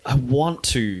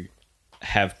to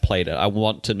have played it. I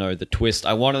want to know the twist.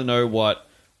 I want to know what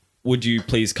would you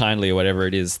please kindly or whatever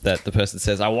it is that the person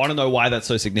says. I want to know why that's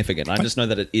so significant. I just know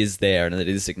that it is there and that it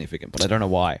is significant, but I don't know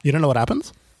why. You don't know what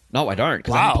happens? No, I don't,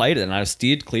 because I Wow. haven't played it and I've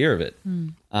steered clear of it.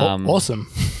 Awesome.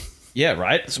 Yeah,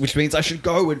 right? Which means I should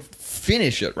go and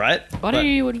finish it, right? Why But don't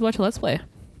you watch a Let's Play?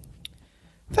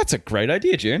 That's a great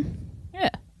idea, June. Yeah.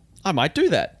 I might do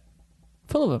that.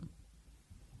 Full of them.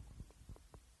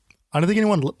 I don't think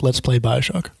anyone let's play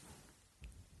Bioshock.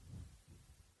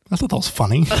 I thought that was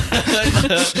funny.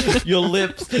 Your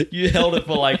lips, you held it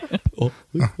for like... Oh.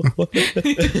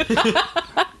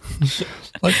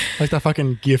 like that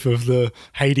fucking gif of the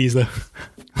Hades, the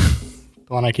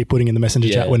one I keep putting in the messenger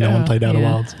Yeah. chat when no one played Outer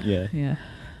Yeah. Wilds. Yeah. Yeah.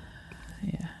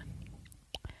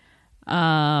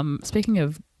 Yeah. Speaking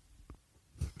of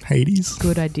Hades.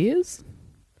 good ideas,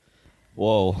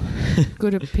 Whoa.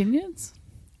 good opinions,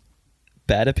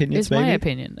 Bad opinions, is maybe? my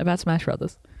opinion about Smash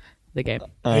Brothers, the game.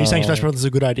 Are you saying Smash Brothers is a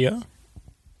good idea?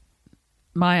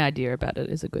 My idea about it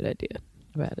is a good idea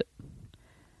about it.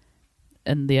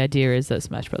 And the idea is that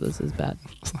Smash Brothers is bad.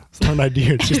 It's not an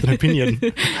idea, it's just an opinion.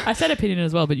 I said opinion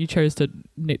as well, but you chose to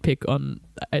nitpick on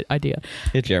idea.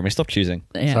 Yeah, Jeremy, stop choosing.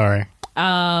 Yeah. Sorry.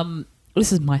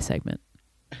 This is my segment.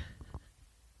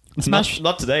 Smash-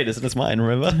 Not today, isn't it? It's mine,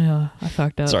 remember? Yeah, I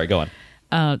fucked up. Sorry, go on.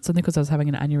 Something because I was having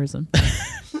an aneurysm.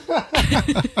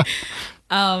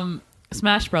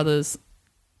 Smash Brothers,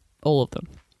 all of them,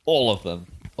 All of them.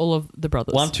 all of the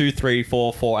brothers. 1, 2, 3,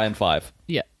 4, 4, and 5.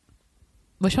 Yeah.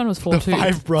 Which one was 4? The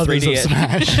 5 brothers of 3D.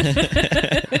 Smash.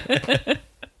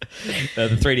 The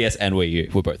 3DS and Wii U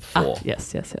were both 4.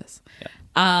 Yes.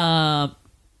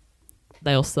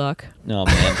 They all suck, Oh,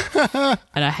 man.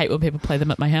 and I hate when people play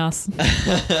them at my house.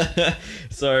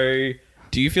 So,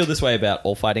 do you feel this way about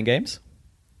all fighting games?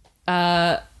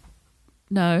 No,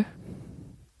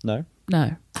 No?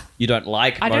 You don't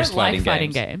like I most don't like fighting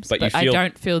fighting games, but but you feel I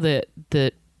don't feel the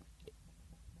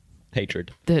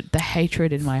hatred.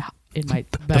 hatred in my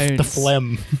bones. the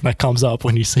phlegm that comes up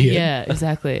when you see it. Yeah,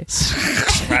 exactly.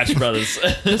 Smash Brothers.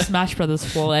 The Smash Brothers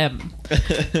phlegm.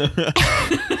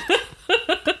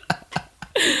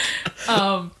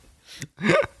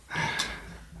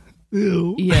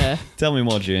 Ew. Yeah. Tell me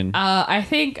more, June. I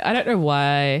think I don't know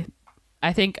why.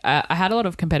 I think I had a lot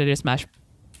of competitive Smash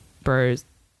Bros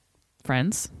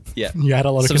friends, Yeah. You had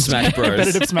a lot Some of Smash Bros.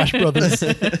 competitive Smash Brothers.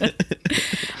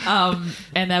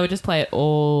 and they would just play it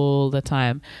all the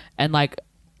time. And like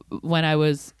when I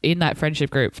was in that friendship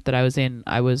group that I was in,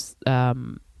 I was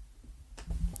hanging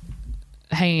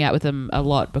out with them a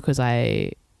lot because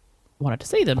I wanted to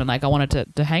see them and like I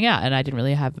wanted to hang out, and I didn't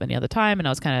really have any other time, and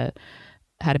I was kind of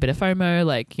had a bit of FOMO,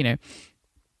 like, you know,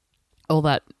 all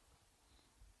that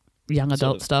young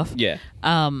adult stuff. Yeah.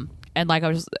 And like I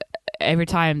was every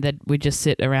time that we'd just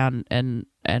sit around and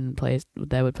play,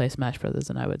 they would play Smash Brothers,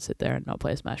 and I would sit there and not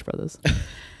play Smash Brothers.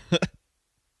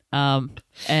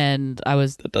 And I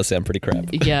was That does sound pretty crap.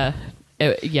 yeah,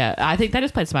 I think they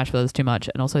just played Smash Brothers too much,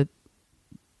 and also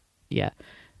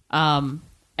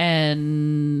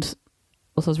and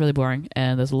also it's really boring,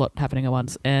 and there's a lot happening at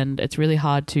once, and it's really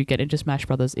hard to get into Smash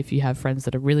Brothers if you have friends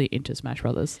that are really into Smash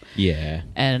Brothers. Yeah.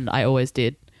 And I always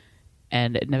did,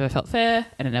 and it never felt fair,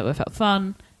 and it never felt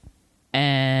fun,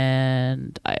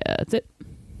 and that's it.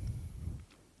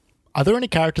 Are there any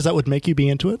characters that would make you be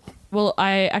into it? Well,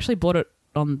 I actually bought it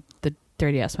on the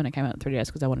 3DS when it came out on 3DS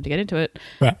because I wanted to get into it,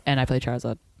 Right. and I played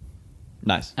Charizard,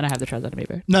 Nice. and I have the Charizard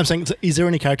amiibo. No, I'm saying, is there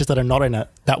any characters that are not in it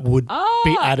that would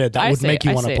be added that I would see, make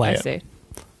you I want to see, play I it? see.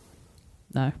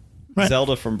 No. Right.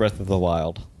 Zelda from Breath of the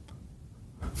Wild.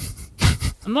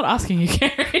 I'm not asking you,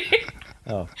 Gary.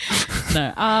 Oh.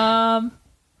 No.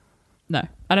 No,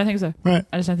 I don't think so. Right.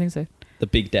 I just don't think so. The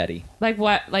Big Daddy. Like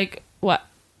what? Like what?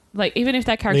 Like even if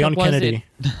that character Leon was Kennedy.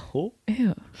 Oh.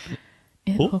 Ew.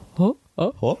 Oh. Oh,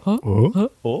 oh,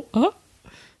 Oh. Oh.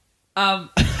 Oh.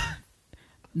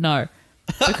 no,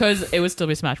 because it would still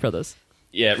be Smash Brothers.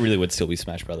 Yeah, it really would still be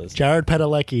Smash Brothers. Jared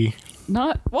Padalecki.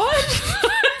 Not what?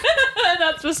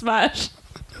 That's for Smash.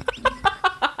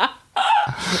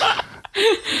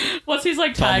 What's his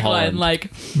like Tom tagline? Holland.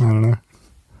 Like I don't know.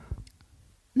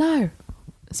 no,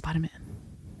 Spider-Man,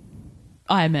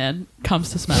 Iron Man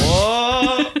comes to Smash.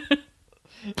 Oh.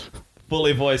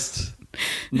 Fully voiced.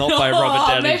 Not by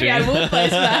Robert Downey Maybe Jr. I will play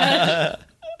Smash.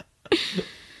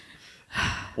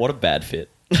 What a bad fit.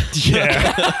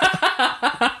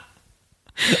 Yeah.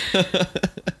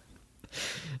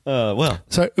 Well.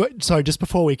 So just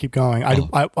before we keep going,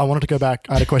 I wanted to go back.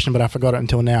 I had a question, but I forgot it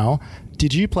until now.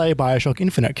 Did you play Bioshock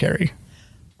Infinite, Kerry?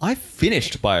 I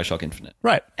finished Bioshock Infinite.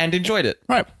 Right. And enjoyed it.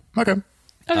 Right. Okay.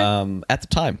 At the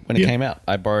time when it Yeah. came out,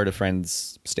 I borrowed a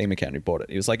friend's Steam account who bought it.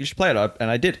 He was like, "You should play it,"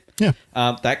 and I did. Yeah.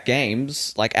 That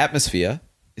game's like atmosphere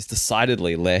is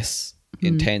decidedly less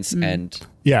intense and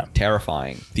Yeah.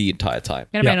 terrifying the entire time.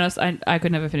 Gonna Yeah. be honest, I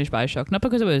could never finish Bioshock. Not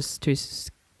because it was too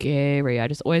scary. I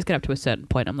just always get up to a certain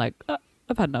point. I'm like,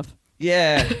 I've had enough.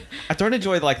 Yeah, I don't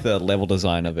enjoy like the level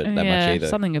design of it that much either.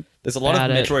 Something There's a lot of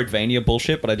about it. Metroidvania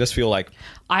bullshit, but I just feel like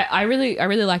I really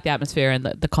like the atmosphere and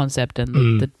the concept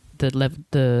and the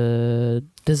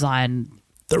design.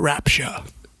 The Rapture.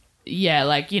 Yeah,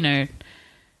 like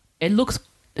it looks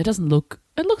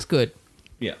good.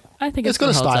 yeah. I think It's got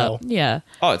a holds style. up. Yeah,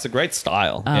 Oh, it's a great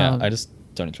style. Yeah, Um, I just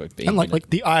don't enjoy being And in it. like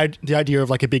the idea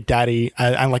of like a big daddy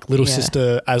and like little Yeah.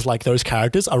 sister as like those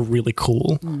characters are really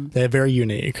cool. They're very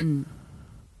unique.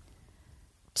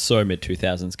 So mid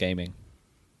 2000s gaming.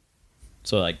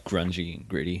 So like grungy and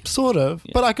gritty. Sort of.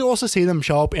 But I could also see them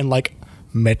show up in like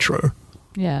Metro.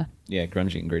 yeah, Yeah,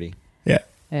 grungy and gritty. Yeah.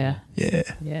 yeah, Yeah.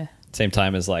 yeah. Same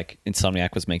time as like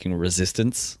Insomniac was making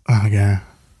Resistance. Oh yeah.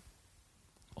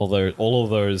 Although all of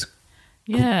those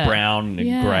Yeah. brown and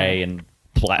Yeah. grey and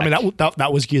black I mean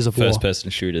that was Gears of War. first person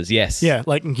shooters. Yes. Yeah,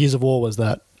 like in Gears of War was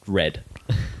that. Red.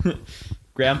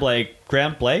 Ground Blake?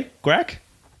 Grack?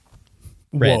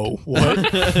 Red. Whoa. What?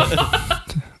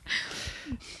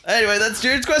 Anyway, that's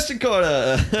Jude's question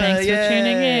corner. Thanks for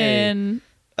tuning in.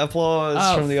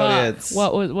 Applause from the fuck. audience.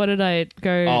 What did I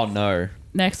go Oh no.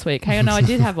 next week? Hang on, no, I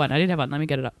did have one. Let me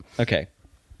get it up. Okay.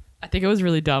 I think it was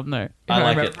really dumb though. If I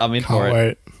like remember. it. I'm in for Can't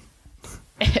it.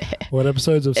 wait. What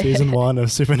episodes of season 1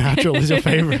 of Supernatural is your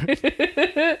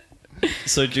favorite?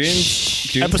 So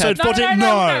June's Episode had, 14.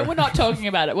 No, we're not talking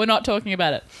about it. We're not talking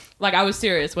about it. Like I was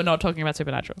serious. We're not talking about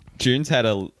Supernatural. June's had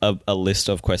a list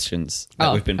of questions that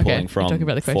Oh, we've been okay. pulling We're from talking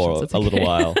about the for questions. That's a little okay.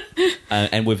 while,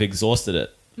 and we've exhausted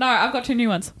it. No, I've got 2 new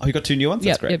ones. Oh, you got 2 new ones?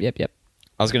 That's great. Yep.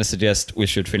 I was going to suggest we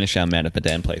should finish our Man of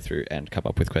Medan playthrough and come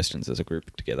up with questions as a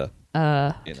group together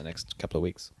in the next couple of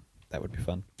weeks. That would be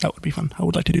fun. That would be fun. I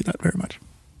would like to do that very much.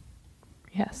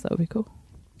 Yes, that would be cool.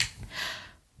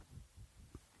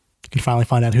 You can finally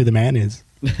find out who the man is.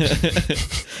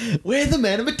 We're the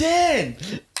Man of Medan!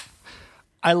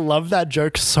 I love that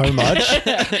joke so much.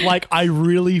 Like, I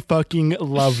really fucking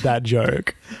love that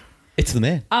joke. It's the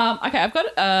man. Okay, I've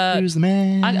got Who's the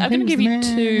man? I'm going to Who's give the you man?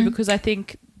 2 because I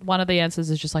think one of the answers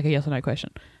is just like a yes or no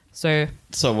question. So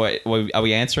So wait, are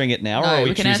we answering it now, or no, are we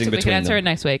we can choosing answer. We between can answer them? it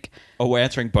next week. Oh, we're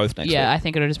answering both next Yeah, I week.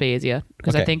 think it'll just be easier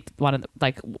because I Okay. think one of the,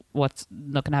 like what's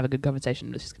not going to have a good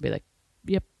conversation is just going to be like,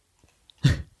 yep,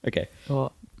 Okay.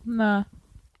 or nah.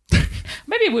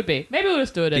 Maybe it would be. Maybe we'll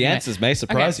just do it. The anyway. answers may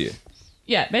surprise Okay. you.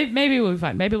 Yeah, maybe we'll be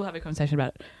fine. Maybe we'll have a conversation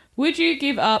about it. Would you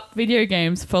give up video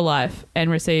games for life and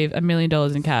receive $1 million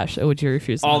in cash, or would you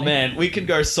refuse? The Oh money? man, we can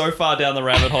go so far down the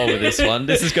rabbit hole with this one.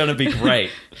 This is going to be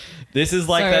great. This is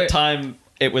like So- that time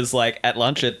it was like at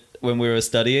lunch when we were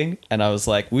studying, and I was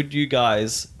like, "Would you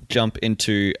guys jump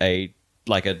into a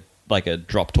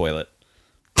drop toilet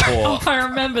I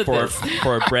remember this.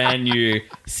 for a brand new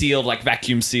sealed, like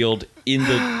vacuum sealed in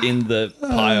the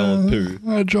pile of poo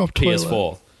I dropped toilet.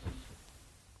 PS4?"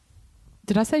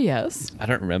 Did I say yes? I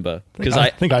don't remember because I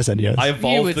think I said yes. I You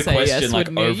evolved would the say question yes, like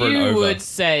wouldn't you? over and You over. would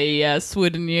say yes,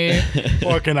 wouldn't you?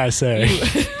 What can I say?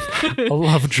 I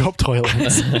love drop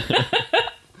toilets.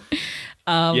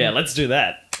 Yeah, let's do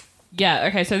that. Yeah,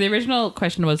 okay, so the original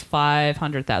question was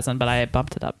 500,000, but I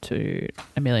bumped it up to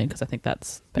 1 million because I think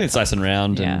that's better. It's nice and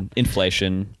round Yeah. and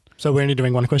inflation. So we're only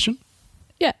doing one question?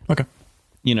 Yeah. Okay.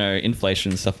 You know,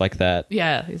 inflation, stuff like that.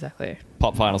 Yeah, exactly.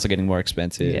 Pop finals are getting more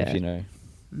expensive, Yeah. you know.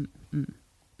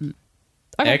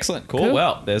 Okay. Excellent. Cool.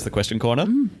 Well, there's the question corner.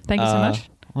 Thank you so much.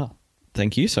 Well,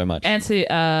 thank you so much.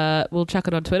 Answer, we'll chuck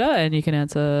it on Twitter and you can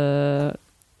answer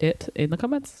it in the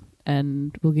comments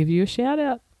and we'll give you a shout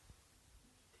out.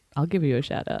 I'll give you a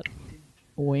shout out.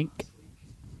 Wink.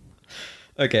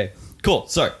 Okay, cool.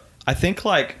 So I think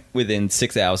like within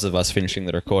 6 hours of us finishing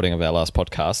the recording of our last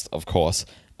podcast, of course,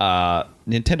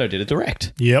 Nintendo did a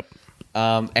direct. Yep.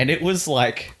 And it was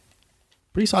like,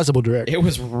 Pretty sizable direct. it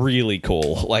was really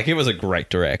cool. Like it was a great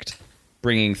direct.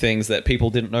 Bringing things that people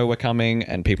didn't know were coming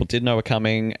and people did know were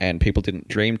coming and people didn't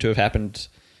dream to have happened.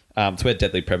 It's where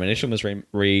Deadly Premonition was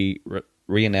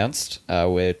re-announced,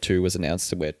 where 2 was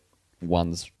announced and where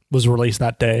 1's Was released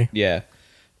that day. yeah.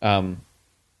 But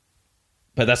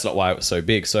that's not why it was so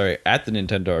big. So at the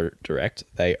Nintendo Direct,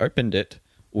 they opened it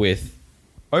with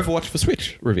Overwatch for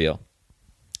Switch reveal,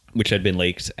 which had been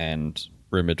leaked and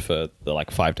rumored for the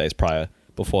like 5 days prior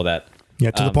before that.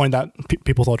 Yeah, to the point that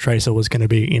people thought Tracer was going to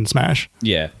be in Smash.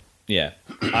 Yeah. Yeah.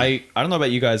 I don't know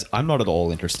about you guys. I'm not at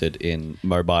all interested in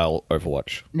mobile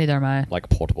Overwatch, Neither am I. like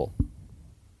portable.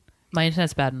 My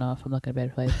internet's bad enough. I'm not going to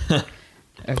be able to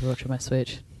play Overwatch on my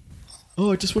Switch.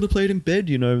 Oh, I just want to play it in bed,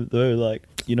 you know, though, like,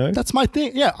 you know? That's my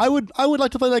thing. Yeah, I would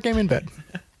like to play that game in bed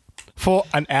for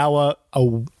an hour,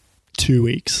 2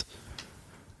 weeks.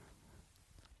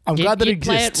 I'm glad that it You'd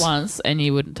play it exists. once and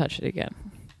you wouldn't touch it again.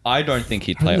 I don't think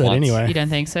he'd I'll play do it that once. anyway. You don't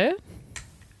think so?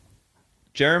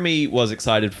 Jeremy was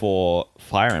excited for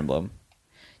Fire Emblem.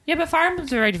 Yeah, but Fire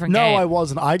Emblem's a very different No, game. I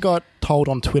wasn't. I got told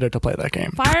on Twitter to play that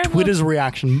game. Fire Emblem- Twitter's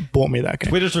reaction bought me that game.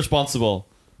 Twitter's responsible.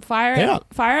 Yeah.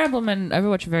 Fire Emblem and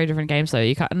Overwatch are very different games, though.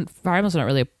 You can't. Fire Emblem's not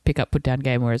really a pick up, put down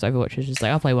game, whereas Overwatch is just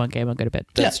like, I'll play one game, I'll go to bed.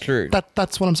 That's true.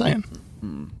 That's what I'm saying.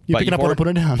 You But pick it you've up and already- put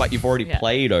it down. But you've already Yeah.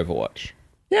 played Overwatch.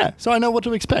 Yeah, so I know what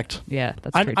to expect. Yeah,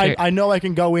 that's I, true I, too. I know I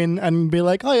can go in and be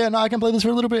like, oh yeah, no, I can play this for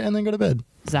a little bit and then go to bed.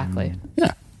 Exactly.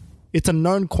 Yeah. It's a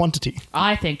known quantity.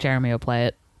 I think Jeremy will play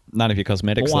it None of your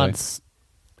cosmetics, once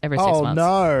every 6 Oh months.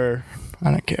 no.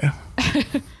 I don't care.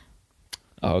 though.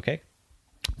 Oh, okay.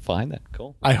 Fine then.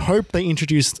 Cool. I hope they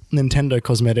introduced Nintendo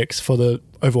cosmetics for the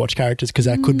Overwatch characters because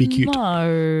that could be cute.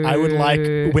 No. I would like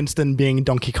Winston being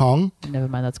Donkey Kong. Never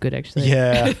mind, that's good actually.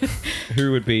 Yeah.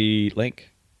 Who would be Link?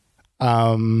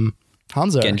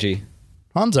 Hanzo. Genji.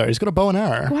 Hanzo. He's got a bow and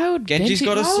arrow. Why would Genji's Genji,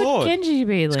 got a why would sword. Genji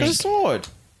be He's Link? got a sword.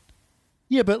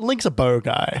 Yeah, but Link's a bow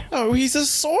guy. Oh, he's a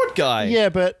sword guy. Yeah,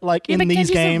 but like Yeah, in but these Genji's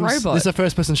a games, robot. this is a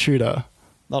first-person shooter.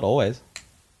 Not always.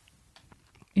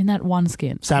 In that one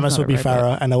skin. Samus He's not would be a robot.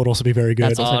 Farah, and that would also be very good.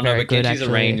 That's also Oh, no, very but good, Genji's a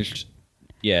actually. ranged...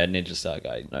 Yeah, Ninja Star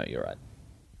guy. No, you're right.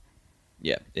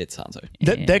 Yeah, it's Hanzo.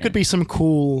 There could be some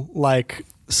cool, like,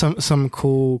 some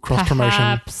cool cross-promotion.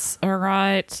 Perhaps. All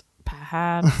right.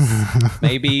 Perhaps.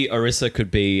 Maybe Orisa could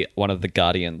be one of the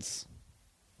Guardians.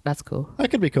 That's cool.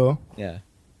 That could be cool. Yeah.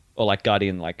 Or like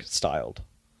Guardian, like, styled.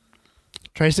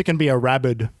 Tracer can be a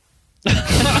rabid. All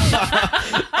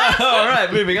right,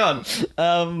 moving on.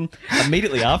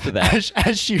 Immediately after that...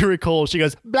 As she recalls, she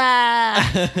goes, blah!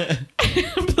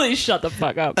 Please shut the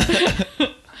fuck up.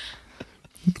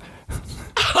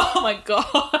 Oh my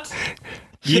god.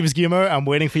 Gibbs Gimo, I'm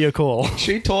waiting for your call.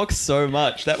 She talks so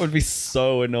much. That would be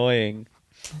so annoying.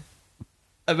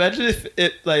 Imagine if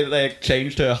it they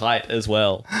changed her height as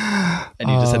well, and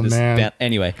you just Oh, had this. man.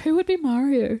 Anyway, Who would be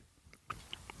Mario?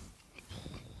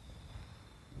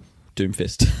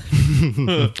 Doomfist.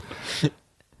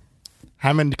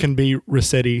 Hammond can be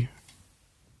Rossetti.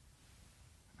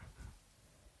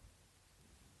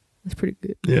 That's pretty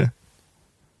good. Yeah.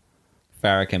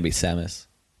 Farah can be Samus.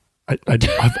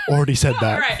 I've already said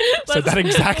that. All right. Said that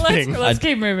exact thing. Let's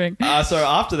keep moving. So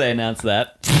after they announced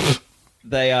that,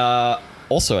 they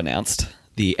also announced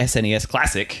the SNES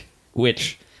Classic,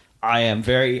 which I am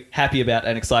very happy about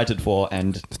and excited for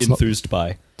and enthused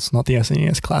by. It's not the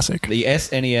SNES Classic. The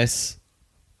SNES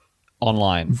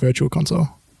Online. Virtual console.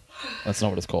 That's not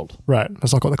what it's called. Right.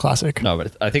 That's not called the classic. No,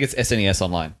 but I think it's SNES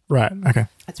Online. Right. Okay.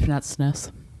 It's pronounced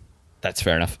SNES. That's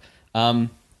fair enough. I'm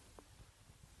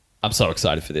so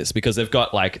excited for this because they've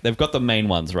got the main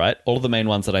ones, right? All of the main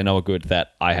ones that I know are good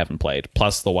that I haven't played,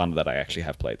 plus the one that I actually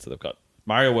have played. So they've got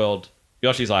Mario World,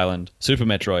 Yoshi's Island, Super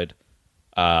Metroid,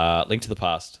 Link to the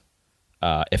Past,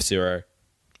 F-Zero,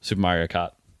 Super Mario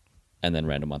Kart, and then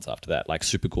random ones after that, like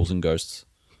Super Ghouls and Ghosts.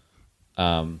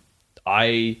 I've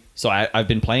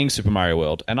been playing Super Mario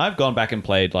World, and I've gone back and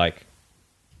played like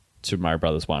Super Mario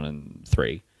Brothers 1 and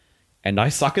 3, and I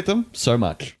suck at them so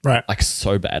much, Right. like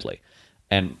so badly,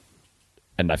 and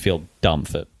I feel dumb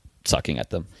for sucking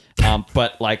at them.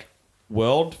 But like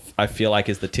World, I feel like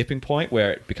is the tipping point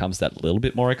where it becomes that little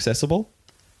bit more accessible,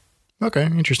 Okay.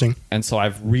 Interesting. and so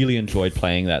I've really enjoyed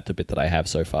playing that the bit that I have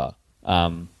so far.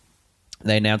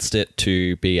 They announced it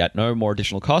to be at no more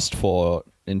additional cost for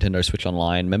Nintendo Switch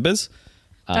Online members.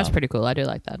 That's pretty cool. I do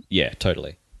like that. Yeah,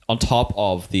 totally. On top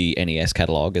of the NES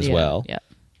catalog as Yeah, well. yeah.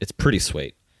 It's pretty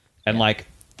sweet. And like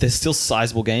there's still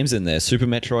sizable games in there. Super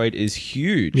Metroid is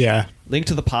huge. Yeah. Link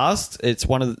to the Past, it's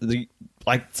one of the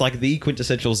it's like the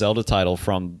quintessential Zelda title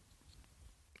from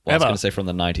I was Ever. going to say from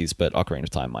the 90s, but Ocarina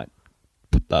of Time might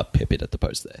pip it at the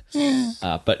post there.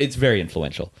 But it's very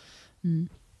influential.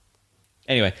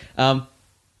 Anyway,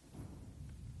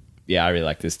 yeah, I really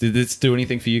like this. Did this do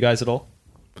anything for you guys at all?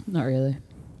 Not really.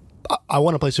 I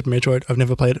want to play Super Metroid. I've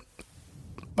never played it.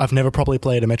 I've never properly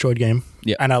played a Metroid game.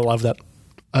 Yeah. And I love that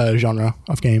genre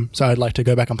of game. So I'd like to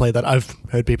go back and play that. I've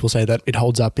heard people say that it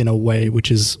holds up in a way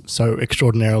which is so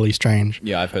extraordinarily strange.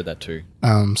 Yeah, I've heard that too.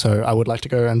 So I would like to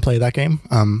go and play that game.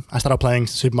 I started playing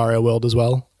Super Mario World as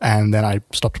well. And then I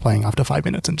stopped playing after 5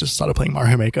 minutes and just started playing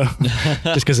Mario Maker.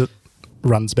 Just because it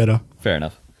runs better. Fair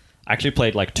enough. I actually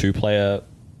played like 2-player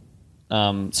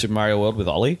Super Mario World with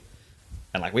Ollie,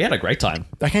 and like we had a great time.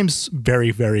 That game's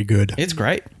very, very good. It's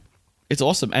great. It's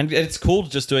awesome, and it's cool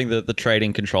just doing the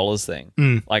trading controllers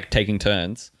thing, like taking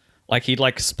turns. Like he'd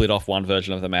like split off one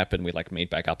version of the map, and we'd like meet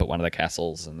back up at one of the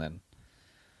castles, and then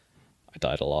I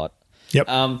died a lot. Yep.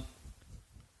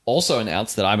 Also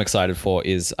announced that I'm excited for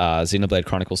is Xenoblade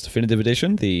Chronicles Definitive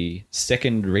Edition, the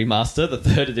second remaster, the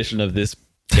third edition of this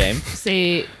game.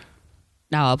 See,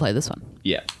 now I'll play this one.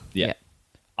 Yeah. Yeah.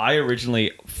 I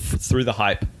originally, through the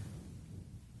hype,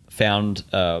 found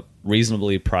a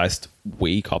reasonably priced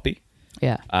Wii copy.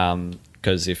 Yeah.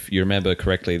 Because if you remember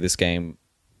correctly, this game,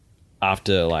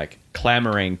 after like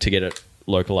clamoring to get it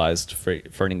localized for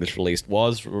an English release,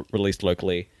 was released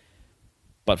locally,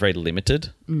 but very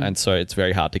limited. And so it's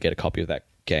very hard to get a copy of that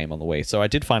game on the Wii. So I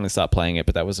did finally start playing it,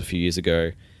 but that was a few years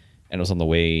ago, and it was on the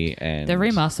Wii. And The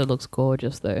remaster looks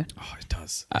gorgeous, though. Oh, it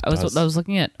does. I was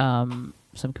looking at some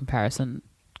comparison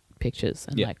pictures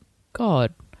and Yeah. like,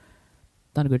 God,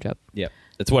 done a good job. Yeah,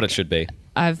 it's what it should be.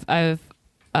 I have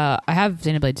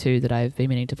Xenoblade 2 that I've been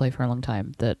meaning to play for a long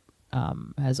time that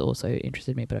has also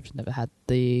interested me, but I've just never had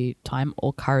the time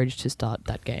or courage to start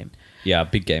that game. Yeah,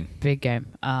 big game. Big game.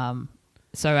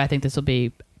 So I think this will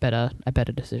be a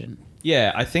better decision.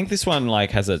 Yeah, I think this one like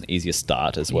has an easier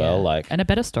start as well. Yeah. Like, and a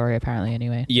better story apparently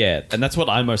anyway. yeah, and that's what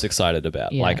I'm most excited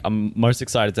about. Yeah. Like, I'm most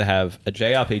excited to have a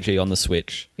JRPG on the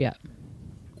Switch Yeah.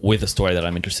 with a story that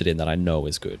I'm interested in that I know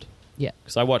is good. Yeah.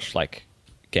 Because I watched like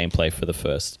gameplay for the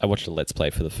first. I watched a Let's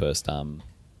Play for the first, probably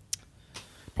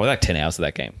like 10 hours of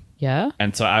that game, Yeah.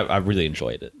 and so I really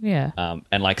enjoyed it. Yeah.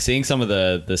 And like seeing some of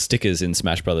the stickers in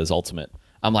Smash Brothers Ultimate,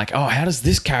 I'm like, oh, how does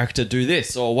this character do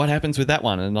this, or what happens with that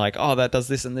one, and like, oh, that does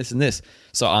this and this and this.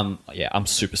 So I'm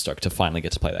super stoked to finally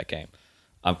get to play that game,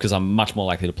 because I'm much more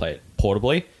likely to play it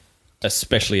portably,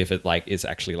 especially if it like is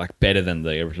actually like better than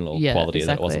the original Yeah, quality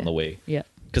that was on exactly. the Wii. Yeah.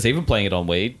 Because even playing it on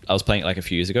Wii, I was playing it like a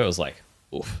few years ago. It was like,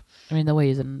 oof. I mean, the Wii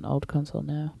is an old console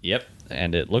now. Yep,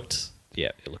 and it looked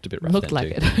a bit rough. Looked then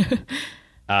like too.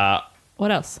 it. What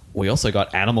else? We also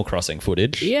got Animal Crossing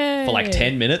footage Yay. for like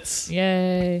 10 minutes.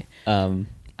 Yay.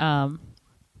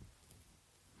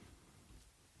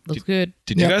 Looks good.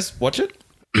 Did Yep. you guys watch it?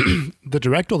 The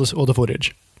direct or the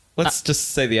footage? Let's just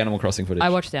say the Animal Crossing footage. I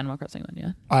watched the Animal Crossing one,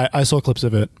 yeah. I saw clips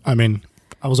of it. I mean,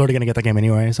 I was already going to get that game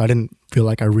anyway, so I didn't feel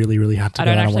like I really had to I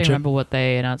go don't out and actually watch remember what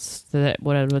they announced.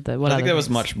 What I other think there was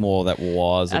things? much more that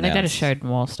was. I think they just announced. showed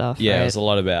more stuff. Yeah, right? it was a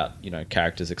lot about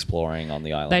characters exploring on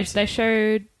the island. They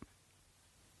showed.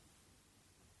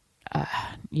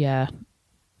 Yeah,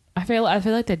 I feel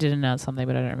like they did announce something,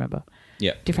 but I don't remember.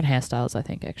 Yeah, Different hairstyles, I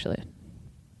think actually.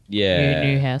 yeah.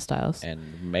 New hairstyles.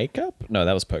 And makeup? No,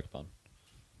 that was Pokemon.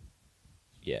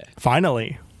 Yeah.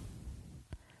 Finally.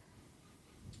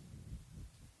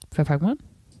 For Pokemon.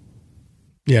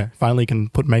 Yeah, finally can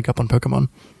put makeup on Pokemon.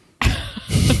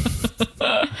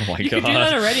 my You god. could do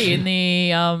that already in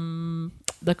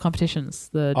the competitions.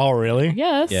 Oh, really?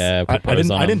 Yes. Yeah, I put pros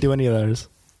didn't. on I didn't them. do any of those.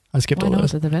 I skipped Why all not?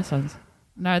 those. They're the best ones.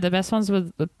 No, the best ones were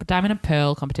the Diamond and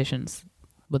Pearl competitions.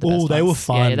 Were the Ooh, best they were ones.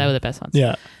 fun. Yeah, they were the best ones.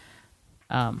 Yeah.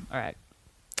 All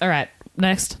right.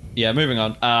 Next. Yeah, moving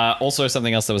on. Also,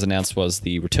 something else that was announced was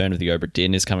the return of the Obra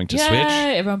Dinn is coming to Yay!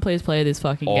 Switch. Everyone, please play this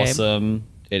fucking game. Awesome.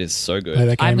 It is so good. Play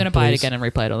that I'm game, gonna buy it please. again and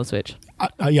replay it on the Switch.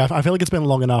 Yeah, I feel like it's been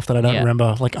long enough that I don't Yeah.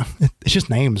 remember. Like, it's just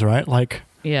names, right? Like,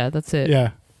 Yeah, that's it.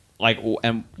 yeah. Like,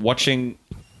 and watching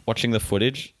the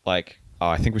footage, like,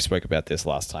 I think we spoke about this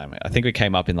last time. I think we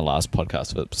came up in the last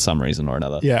podcast for some reason or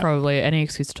another. Yeah. Probably any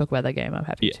excuse to talk about that game. I'm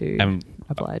happy Yeah, to and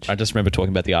oblige. I just remember talking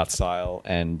about the art style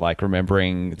and like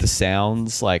remembering the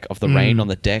sounds like of the rain on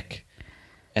the deck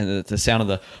and the sound of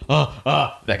the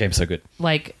that game's so good.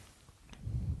 Like,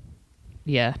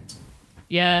 yeah.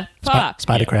 Fuck.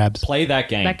 Spider Yeah. crabs. Play that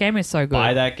game. That game is so good.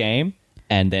 Buy that game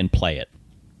and then play it.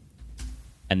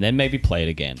 And then maybe play it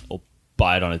again or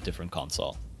buy it on a different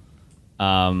console.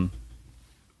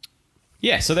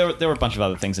 Yeah, so there were a bunch of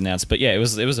other things announced, but yeah, it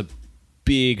was a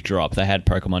big drop. They had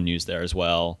Pokemon news there as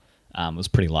well. It was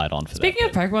pretty light on for Speaking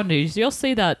that. of Pokemon news, you'll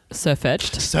see that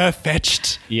Surfetched.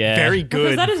 Surfetched. Yeah. Very Because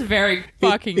good. that is very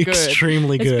fucking good.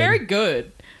 Extremely It's good. very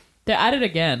good. They're at it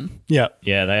again. Yeah.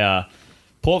 Yeah, they are.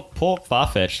 Poor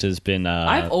Farfetch'd has been.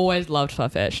 I've always loved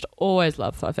Farfetch'd. Always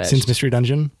loved Farfetch'd. Since Mystery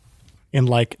Dungeon, in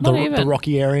like Not the even.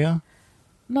 rocky area.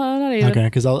 No, not even. Okay,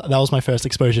 because that was my first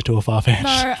exposure to a Farfetch'd.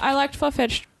 No, I liked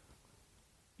Farfetch'd.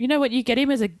 You know what? You get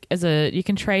him as a you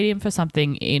can trade him for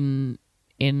something in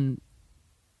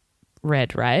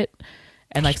red, right?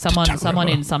 And like someone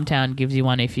remember. in some town gives you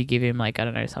one if you give him like, I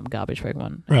don't know, some garbage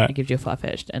Pokemon. Right. He gives you a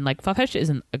Farfetch'd. And like Farfetch'd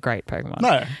isn't a great Pokemon. No.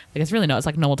 Like it's really not. It's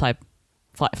like normal type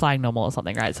flying normal or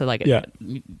something, right? So like Yeah.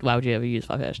 why would you ever use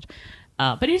Farfetch'd?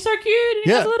 But he's so cute and he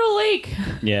Yeah. has a little leak.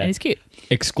 Yeah. And he's cute.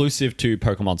 exclusive to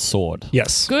Pokemon Sword.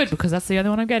 Yes. Good, because that's the only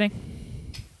one I'm getting.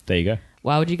 There you go.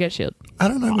 Why would you get Shield? I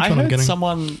don't know which I one I'm heard getting.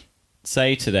 someone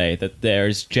say today that there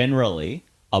is generally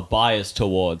a bias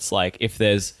towards like if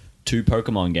there's 2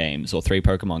 Pokemon games or 3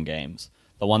 Pokemon games,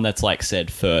 the one that's like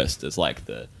said first is like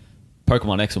the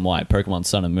Pokemon X and Y, Pokemon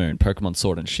Sun and Moon, Pokemon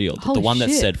Sword and Shield. Holy the one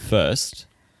that's shit. said first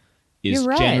is You're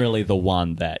right. generally the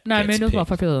one that No, gets Moon was more picked.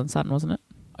 popular than Sun, wasn't it?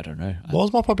 I don't know. What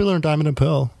was more popular in Diamond and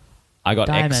Pearl? I got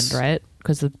Diamond, X. right?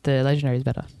 Because the legendary is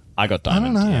better. I got I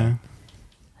don't Diamond. know. yeah.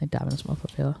 I think Diamond is more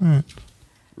popular.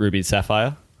 Ruby and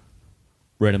Sapphire,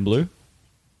 Red and Blue.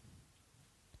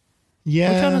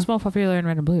 Yeah. Which one was more popular in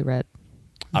Red and Blue? Red,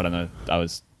 I don't know. I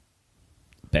was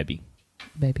baby.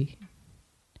 baby.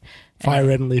 Fire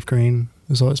Red and Leaf Green.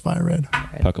 There's always Fire Red.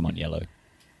 Red. Pokemon Yellow.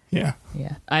 Yeah.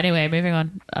 Yeah. Anyway, moving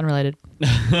on. Unrelated.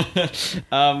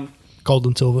 Gold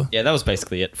and Silver. Yeah, that was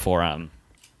basically it for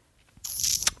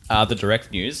the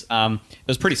direct news. It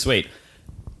was pretty sweet.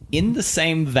 In the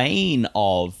same vein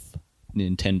of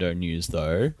Nintendo news,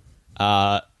 though,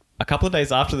 a couple of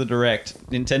days after the direct,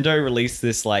 Nintendo released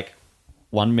this like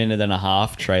 1 minute and a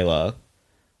half trailer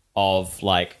of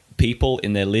like people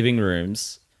in their living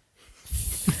rooms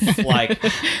like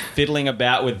fiddling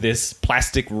about with this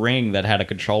plastic ring that had a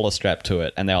controller strapped to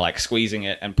it, and they were like squeezing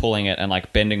it and pulling it and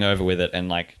like bending over with it and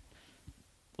like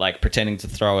pretending to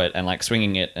throw it and like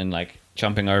swinging it and like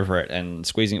jumping over it and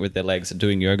squeezing it with their legs and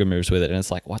doing yoga moves with it. And it's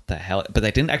like, what the hell? But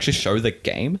they didn't actually show the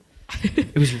game.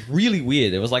 It was really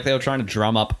weird. It was like they were trying to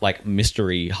drum up like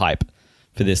mystery hype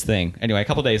for this thing. Anyway, a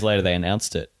couple of days later, they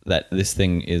announced it that this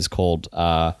thing is called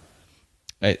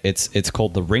it's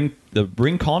called the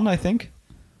Ring-Con, I think.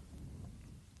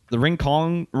 The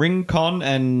Ring-Con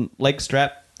and leg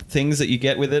strap things that you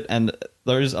get with it, and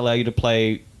those allow you to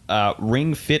play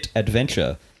Ring Fit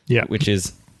Adventure. Yeah. Which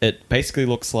is, it basically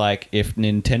looks like if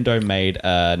Nintendo made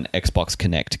an Xbox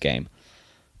Connect game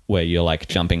where you're like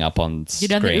jumping up on You screen.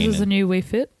 don't think this is a and- new Wii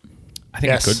Fit? I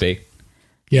think Yes. it could be.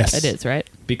 Yes. It is, right?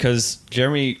 Because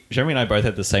Jeremy and I both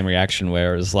had the same reaction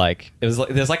where it was like there's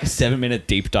like a 7-minute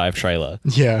deep dive trailer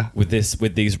Yeah. with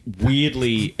these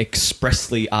weirdly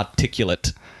expressly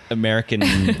articulate American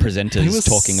It presenters was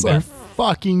talking so about,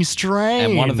 fucking strange.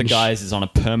 and one of the guys is on a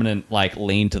permanent like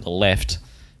lean to the left.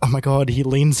 Oh my god, he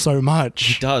leans so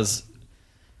much. Does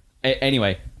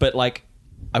anyway, but like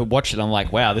I watched it, I'm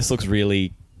like, wow, this looks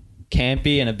really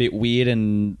campy and a bit weird,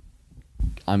 and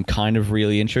I'm kind of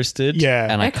really interested. Yeah.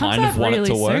 and I It comes kind out of want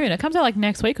really it to work. soon. It comes out like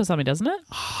next week or something, doesn't it?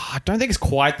 I don't think it's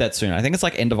quite that soon. I think it's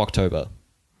like end of October.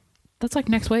 That's like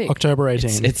next week. October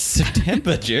 18. It's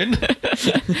September, June.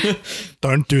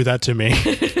 Don't do that to me.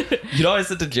 You know, I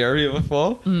said to Jeremy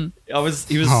before. He was.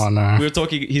 Oh, no. We were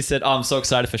talking. He said, "Oh, I'm so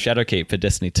excited for Shadowkeep for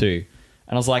Destiny 2," and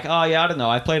I was like, "Oh yeah, I don't know.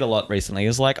 I played a lot recently." He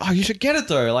was like, "Oh, you should get it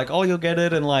though. Like, oh, you'll get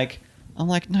it," and like, I'm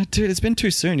like, no, dude, it's been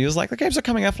too soon. He was like, the games are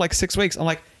coming out for like 6 weeks. I'm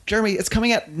like, Jeremy, it's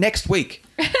coming out next week.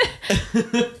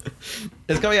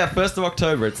 It's coming out 1st of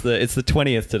October. It's the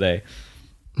 20th today.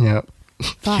 Yep.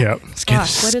 Fuck. Yep.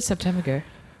 Fuck. Where did September go?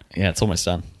 Yeah, it's almost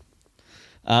done.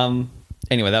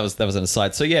 Anyway, that was an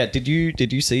aside. So yeah, did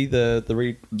you see the I haven't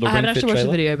Ring Fit actually watched the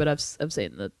trailer? video, but I've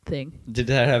seen the thing. Did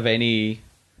that have any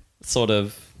sort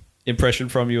of impression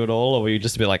from you at all, or were you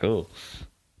just a bit like, oh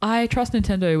I trust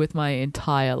Nintendo with my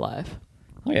entire life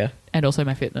yeah, and also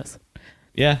my fitness.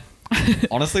 yeah?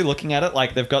 Honestly, looking at it,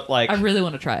 like they've got like I really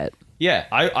want to try it. yeah,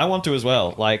 I want to as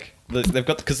well. Like they've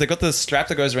got the strap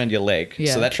that goes around your leg,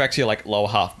 Yeah. so that tracks your like lower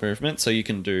half movement, so you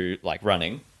can do like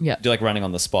running, Yeah. do like running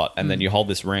on the spot, and then you hold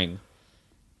this ring,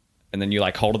 and then you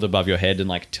like hold it above your head and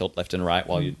like tilt left and right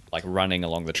while you're like running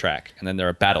along the track, and then there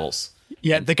are battles.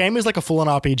 Yeah, the game is like a full-on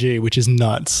RPG, which is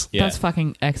nuts. Yeah, That's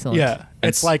fucking excellent. Yeah,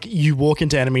 it's like you walk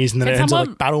into enemies and then Can it ends someone-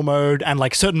 like battle mode, and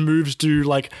like certain moves do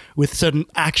like with certain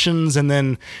actions, and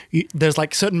then there's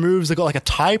like certain moves that got like a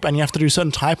type, and you have to do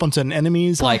certain type on certain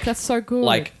enemies. Fuck, like that's so good.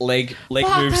 Like leg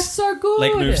Fuck, moves. that's so good.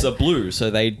 Leg moves are blue, so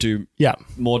they do Yeah,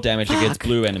 more damage against Fuck.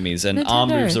 blue enemies, and arm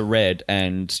Nintendo. moves are red,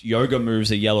 and yoga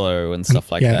moves are yellow, and stuff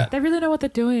like Yeah. that. They really know what they're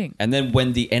doing. And then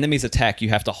when the enemies attack, you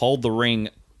have to hold the ring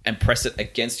and press it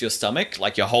against your stomach,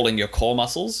 like you're holding your core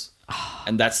muscles,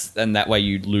 and that way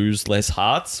you lose less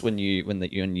hearts when you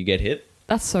get hit.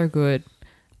 That's so good.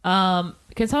 Can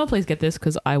someone please get this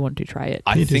because I want to try it?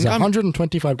 I it is think I'm.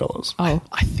 $125. Oh,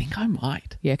 I think I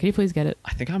might. yeah. Can you please get it?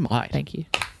 I think I might. Thank you.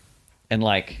 And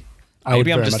like, I would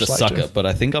maybe I'm very just a much like sucker, to. but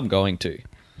I think I'm going to.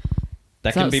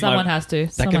 That So, can be someone my. has to.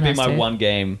 That Someone can be has my to. one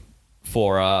game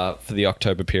for the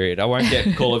October period. I won't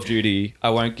get Call of Duty. I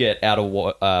won't get Outer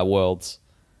Worlds.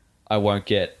 I won't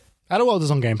get. Outer Worlds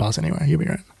is on Game Pass anyway. You'll be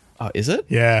right. Oh, is it?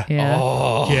 Yeah. Yeah.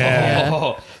 Oh,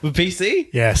 Yeah. PC.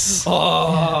 Yes. Oh,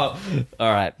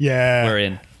 all right. Yeah. We're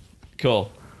in.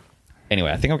 Cool. Anyway,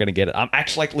 I think I'm gonna get it. I'm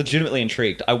actually like legitimately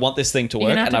intrigued. I want this thing to You're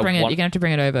work, gonna have and to I bring it. want. You're gonna have to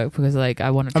bring it over because like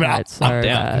I want to I mean, try I'm it. So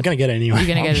down. I'm gonna get it anyway. You're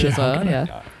gonna get it as well. Oh, Yeah.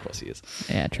 of course he is.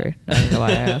 Yeah. True. I don't know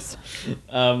why I asked.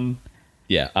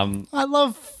 Yeah. I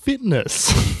love fitness.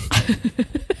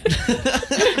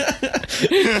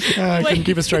 I couldn't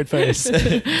keep a straight face.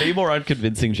 Be more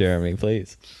unconvincing, Jeremy,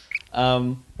 please.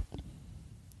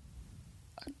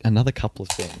 Another couple of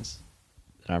things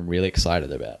that I'm really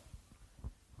excited about.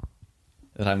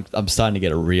 That I'm starting to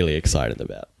get really excited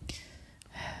about.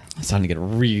 I'm starting to get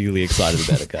really excited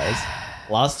about it, guys.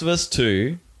 Last of Us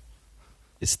 2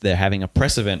 they're having a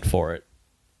press event for it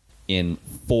in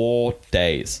 4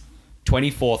 days,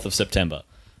 24th of September.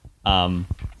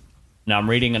 Now I'm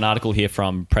reading an article here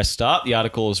from Press Start. The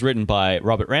article is written by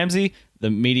Robert Ramsey.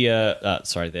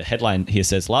 The headline here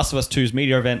says, Last of Us 2's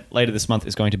media event later this month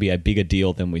is going to be a bigger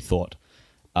deal than we thought.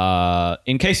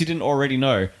 In case you didn't already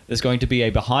know, there's going to be a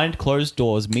behind closed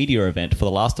doors media event for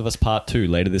The Last of Us Part 2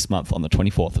 later this month on the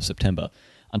 24th of September.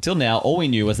 Until now, all we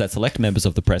knew was that select members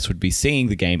of the press would be seeing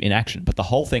the game in action, but the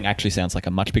whole thing actually sounds like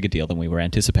a much bigger deal than we were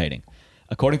anticipating.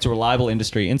 According to reliable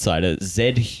industry insider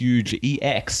Zed Huge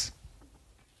EX.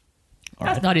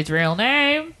 That's not his real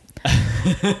name.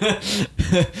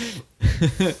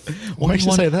 What makes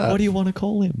you say that? What do you want to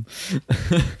call him?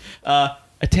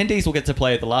 Attendees will get to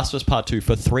play The Last of Us Part 2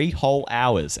 for 3 whole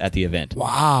hours at the event.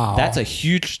 Wow. That's a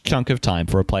huge chunk of time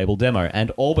for a playable demo, and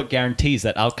all but guarantees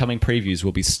that upcoming previews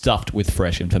will be stuffed with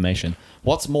fresh information.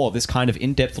 What's more, this kind of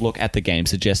in-depth look at the game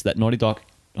suggests that Naughty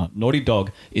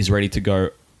Dog is ready to go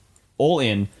all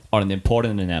in on an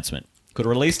important announcement. Could a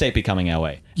release date be coming our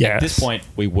way? Yes. At this point,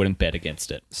 we wouldn't bet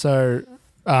against it. So,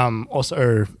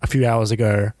 also a few hours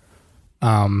ago,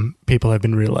 people have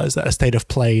been realized that a state of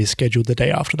play is scheduled the day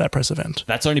after that press event.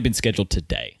 That's only been scheduled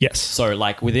today. Yes. So,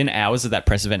 like, within hours of that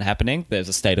press event happening, there's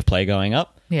a state of play going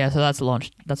up. Yeah. So that's a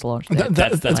launch. That's a launch. That-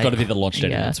 date. That's got to be the launch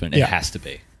date Yeah. announcement. It Yeah. has to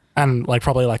be. And like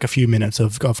probably like a few minutes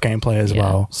of gameplay as Yeah.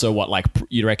 well. So what, like,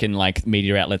 you reckon, like,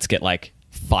 media outlets get, like,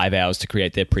 5 hours to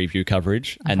create their preview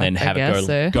coverage and then I have it guess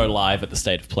so. go live at the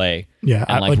state of play? Yeah.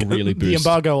 And, like, really the boost.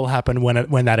 embargo will happen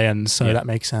when that ends, so Yeah. that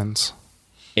makes sense.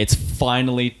 It's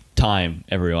finally time,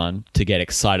 everyone, to get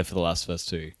excited for The Last of Us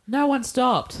 2. No one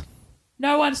stopped.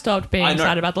 No one stopped being I know.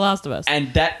 excited about The Last of Us.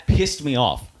 And that pissed me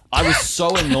off. I was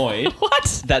so annoyed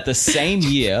What? that the same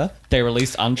year they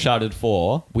released Uncharted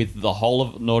 4 with the whole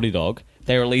of Naughty Dog,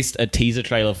 they released a teaser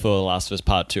trailer for The Last of Us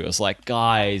Part 2. It's like,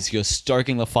 guys, you're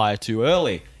stoking the fire too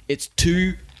early. It's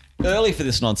too early for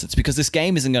this nonsense because this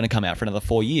game isn't going to come out for another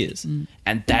 4 years.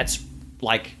 And that's,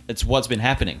 like, it's what's been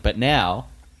happening. But now,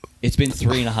 it's been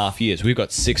 3.5 years. We've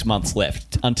got 6 months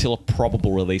left until a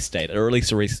probable release date, or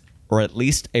at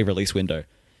least a release window.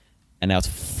 And now it's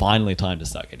finally time to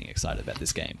start getting excited about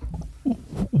this game.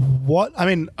 What I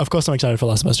mean, of course, I'm excited for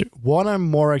Last of Us 2. What I'm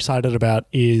more excited about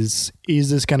is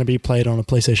this going to be played on a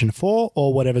PlayStation 4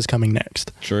 or whatever's coming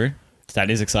next? True. That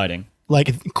is exciting.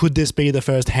 Like, could this be the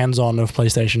first hands-on of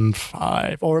PlayStation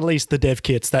 5, or at least the dev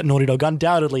kits that Naughty Dog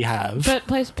undoubtedly have? But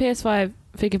PS5,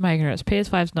 forgive my ignorance,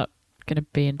 PS5's not going to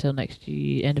be until next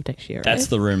year, end of next year, right? That's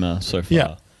the rumor so far.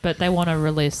 Yeah. But they want to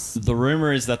release. The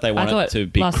rumor is that they I want thought it to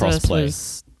be Last of Us crossplay.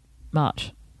 was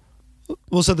March.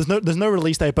 Well, so there's no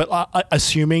release date, but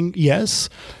assuming yes,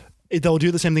 they'll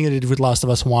do the same thing they did with Last of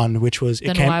Us 1, which was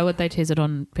Then why would they tease it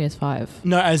on PS5?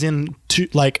 No, as in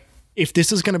like, if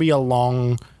this is going to be a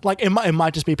long, like, it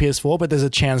might just be PS4, but there's a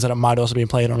chance that it might also be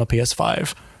played on a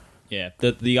PS5. Yeah,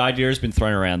 the idea has been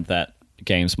thrown around that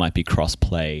games might be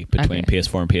cross-play between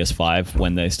PS4 and PS5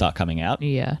 when they start coming out.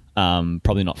 Yeah.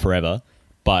 Probably not forever,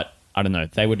 but I don't know.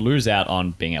 They would lose out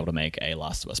on being able to make a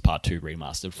Last of Us Part 2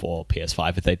 remastered for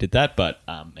PS5 if they did that, but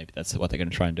maybe that's what they're going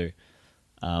to try and do.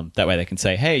 That way they can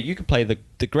say, hey, you can play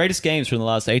the greatest games from the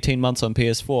last 18 months on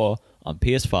PS4 on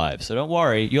PS5. So don't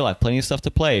worry, you'll have plenty of stuff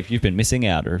to play if you've been missing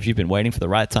out or if you've been waiting for the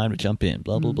right time to jump in,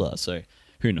 blah, blah, blah. So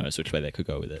who knows which way they could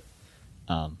go with it.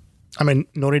 I mean,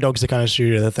 Naughty Dog's the kind of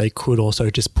studio that they could also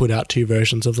just put out two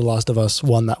versions of The Last of Us,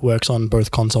 one that works on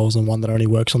both consoles and one that only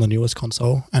works on the newest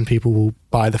console, and people will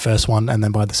buy the first one and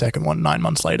then buy the second one 9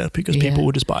 months later because people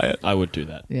will just buy it. I would do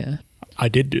that. Yeah. I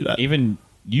did do that. Even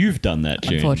you've done that,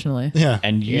 June. Unfortunately. Yeah.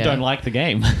 And you don't like the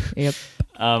game. Yep.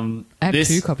 I have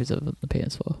 2 copies of the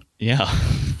PS4. Yeah.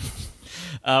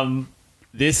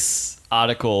 This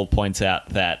article points out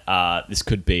that this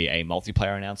could be a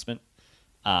multiplayer announcement.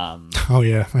 Oh,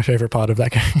 yeah. My favorite part of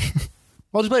that game.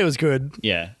 Multiplayer was good.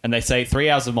 Yeah. And they say 3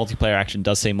 hours of multiplayer action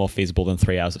does seem more feasible than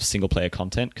 3 hours of single player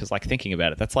content. Because, like, thinking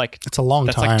about it, it's a long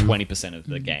time. That's like 20% of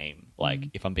the game. Like,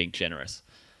 if I'm being generous.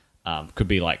 Could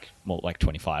be like more like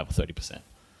 25 or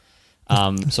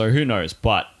 30%. So who knows?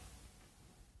 But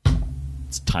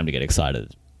it's time to get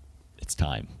excited. It's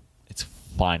time. It's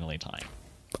finally time.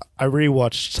 I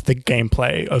rewatched the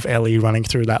gameplay of Ellie running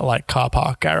through that like car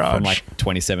park garage From like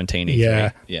 2017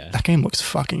 E3. Yeah. That game looks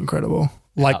fucking incredible.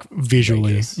 Like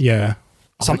visually. gorgeous. Yeah.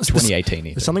 Like 2018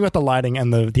 E3. There's something about the lighting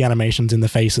and the animations in the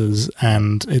faces,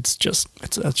 and it's just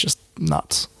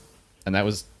nuts. And that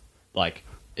was like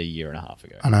a year and a half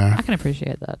ago. I know. I can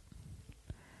appreciate that.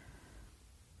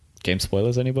 Game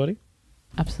spoilers, anybody?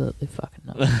 Absolutely fucking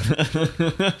not.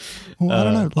 Well, I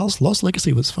don't know. Lost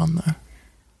Legacy was fun though.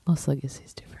 Lost Legacy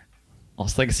is different.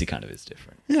 Lost Legacy kind of is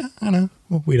different. Yeah, I know.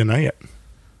 Well, we don't know yet.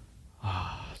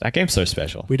 That game's so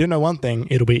special. We do know one thing.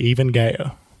 It'll be even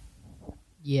gayer.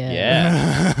 Yeah.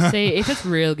 Yeah. See, if it's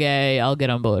real gay, I'll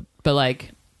get on board. But like,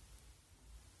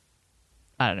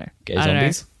 I don't know. Gay I don't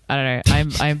zombies? know. I don't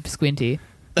know. I'm squinty.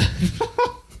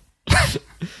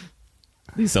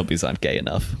 These zombies aren't gay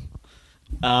enough.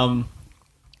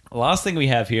 Last thing we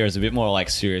have here is a bit more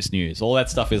like serious news. All that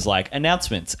stuff is like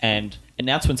announcements and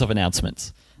announcements of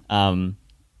announcements.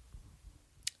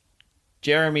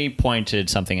 Jeremy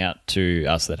pointed something out to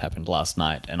us that happened last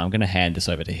night, and I'm going to hand this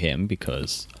over to him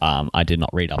because I did not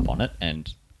read up on it,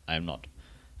 and I'm not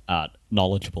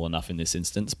knowledgeable enough in this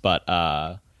instance. But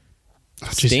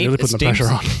Jeez, you're really putting the pressure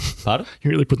on. Pardon?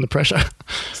 You're really putting the pressure.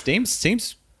 Steam's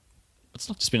it's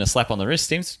not just been a slap on the wrist.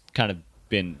 Steam's kind of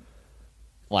been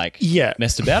like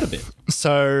messed about a bit.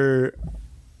 So,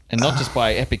 and not just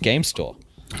by Epic Game Store.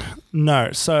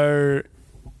 No, so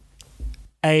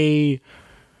a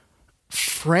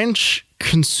French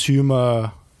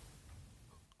consumer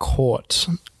court,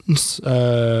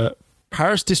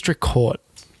 Paris District Court,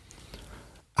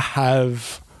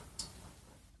 have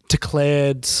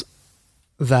declared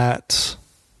that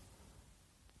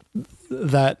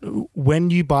when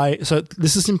you buy, so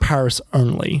this is in Paris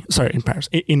only. Sorry, in Paris,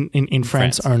 in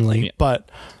France only, yeah. But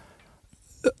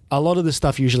a lot of this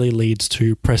stuff usually leads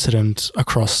to precedent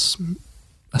across,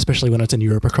 especially when it's in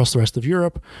Europe, across the rest of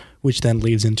Europe, which then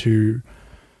leads into,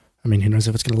 I mean, who knows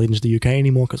if it's going to lead into the UK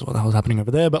anymore because what the hell is happening over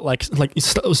there? But like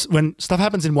when stuff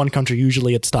happens in one country,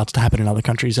 usually it starts to happen in other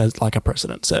countries as like a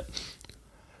precedent set.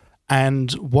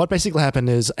 And what basically happened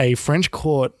is a French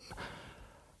court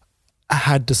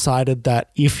had decided that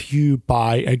if you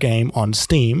buy a game on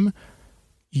Steam,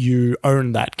 you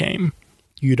own that game.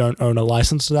 You don't own a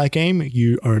license to that game.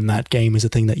 You own that game as a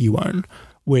thing that you own,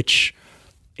 which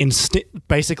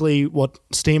basically what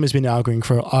Steam has been arguing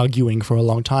for a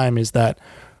long time is that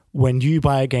when you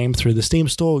buy a game through the Steam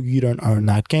store, you don't own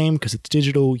that game because it's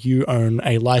digital. You own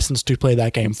a license to play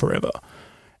that game forever.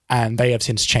 And they have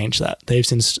since changed that. They've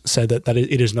since said that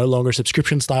it is no longer a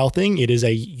subscription style thing. It is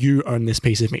you own this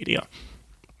piece of media.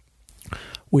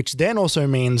 Which then also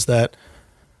means that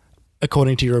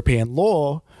according to European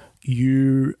law,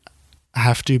 you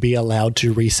have to be allowed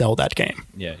to resell that game.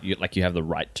 Yeah, you have the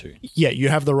right to. Yeah, you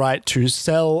have the right to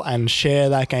sell and share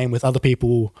that game with other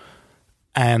people.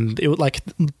 And it would like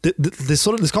this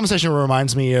conversation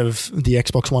reminds me of the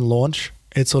Xbox One launch.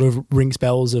 It sort of rings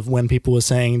bells of when people were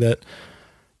saying that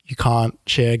you can't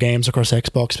share games across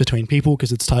Xbox between people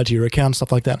because it's tied to your account,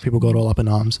 stuff like that. People got all up in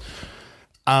arms.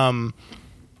 Sony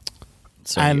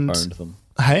owned them.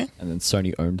 Hey? And then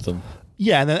Sony owned them.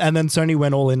 Yeah, and then Sony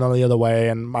went all in on the other way,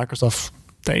 and Microsoft,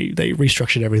 they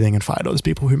restructured everything and fired all those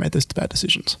people who made those bad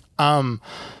decisions.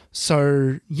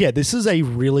 So, yeah, this is a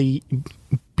really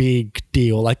big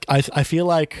deal. Like, I feel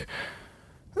like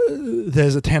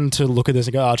there's a tend to look at this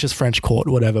and go, oh, it's just French court,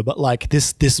 whatever. But, like,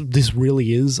 this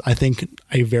really is, I think,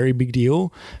 a very big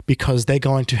deal because they're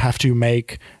going to have to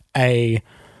make a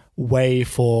way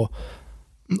for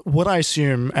what I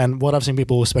assume and what I've seen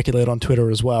people speculate on Twitter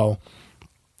as well,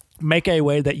 make a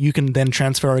way that you can then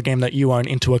transfer a game that you own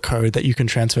into a code that you can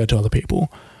transfer to other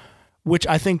people, which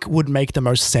I think would make the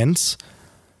most sense.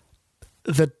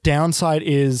 The downside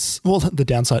is,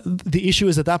 the issue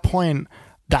is at that point,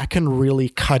 that can really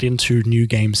cut into new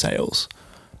game sales.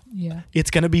 Yeah. It's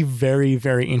going to be very,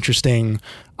 very interesting.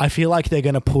 I feel like they're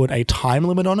going to put a time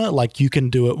limit on it. Like you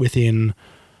can do it within,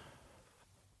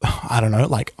 I don't know,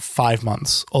 like 5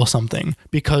 months or something,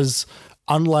 because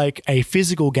unlike a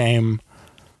physical game,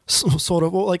 sort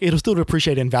of like it'll still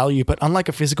depreciate in value, but unlike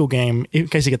a physical game, in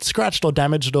case it gets scratched or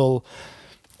damaged,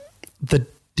 the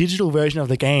digital version of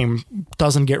the game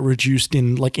doesn't get reduced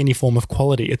in like any form of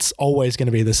quality. It's always going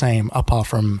to be the same, apart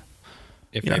from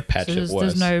if they patch it worse.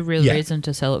 There's no real reason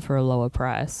to sell it for a lower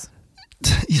price.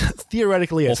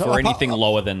 Theoretically, or for anything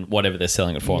lower than whatever they're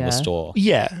selling it for in the store.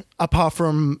 Yeah, apart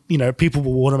from, people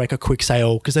will want to make a quick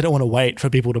sale because they don't want to wait for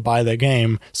people to buy their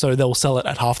game, so they'll sell it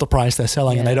at half the price they're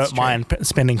selling, and they don't mind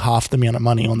spending half the amount of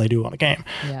money on they do on a game.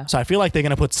 Yeah. So I feel like they're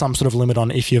going to put some sort of limit on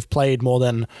if you've played more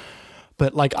than,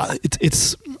 but like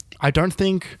it's I don't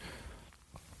think,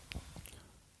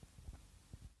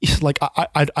 like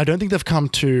I don't think they've come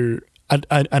to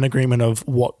an agreement of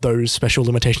what those special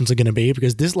limitations are going to be,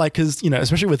 because this, like, because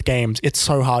especially with games, it's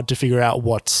so hard to figure out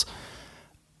what's,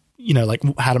 like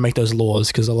how to make those laws,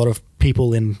 because a lot of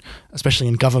people especially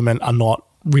in government, are not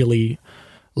really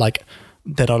like,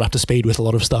 they're not up to speed with a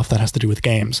lot of stuff that has to do with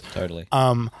games. Totally.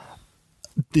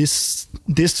 This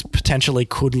potentially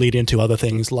could lead into other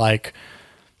things like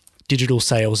digital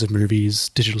sales of movies,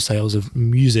 digital sales of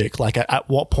music. Like at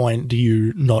what point do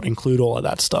you not include all of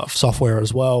that stuff, software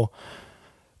as well?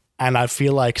 And I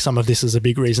feel like some of this is a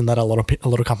big reason that a lot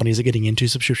of companies are getting into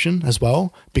subscription as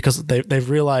well, because they've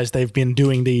realized they've been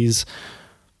doing these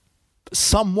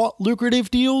somewhat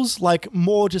lucrative deals, like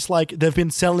more just like they've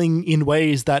been selling in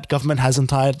ways that government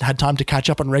hasn't had time to catch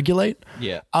up and regulate.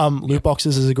 Yeah. Loot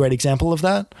boxes is a great example of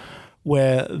that,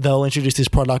 where they'll introduce this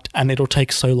product and it'll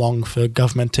take so long for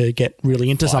government to get really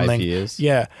into 5 something. years.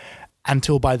 Yeah.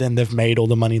 Until by then they've made all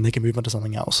the money and they can move on to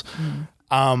something else.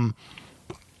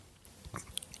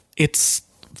 It's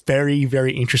very,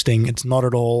 very interesting. It's not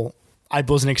at all, I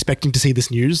wasn't expecting to see this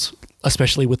news,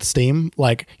 especially with Steam.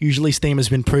 Like usually Steam has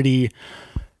been pretty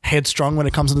headstrong when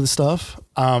it comes to this stuff.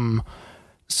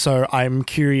 So I'm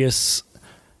curious,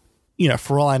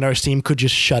 for all I know, Steam could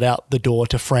just shut out the door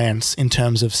to France in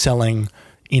terms of selling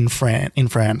in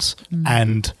France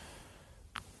and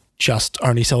just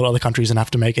only sell to other countries and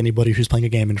have to make anybody who's playing a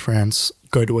game in France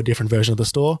go to a different version of the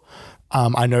store.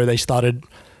 I know they started,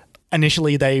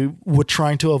 initially they were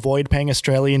trying to avoid paying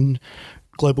Australian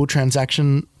global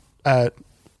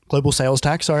sales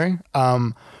tax,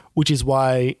 which is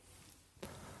why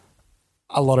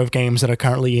a lot of games that are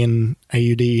currently in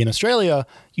AUD in Australia,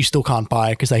 you still can't buy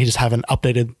because they just haven't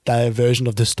updated their version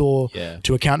of the store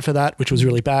to account for that, which was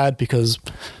really bad because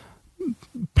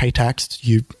pay tax,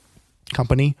 you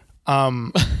company.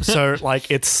 So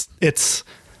like it's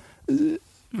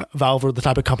Valve are the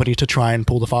type of company to try and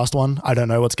pull the fast one. I don't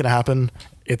know what's going to happen.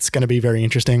 It's going to be very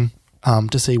interesting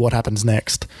to see what happens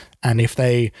next. And if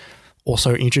they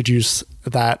also introduce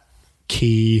that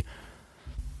key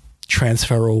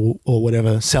transfer or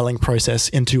whatever selling process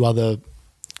into other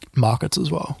markets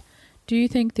as well. Do you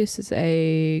think this is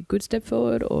a good step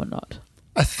forward or not?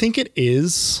 I think it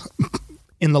is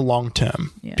in the long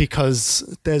term,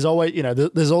 because there's always,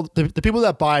 there's all the people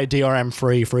that buy DRM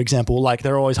free, for example, like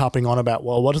they're always harping on about,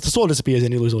 well, what if the store disappears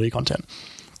and you lose all your content?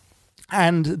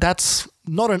 And that's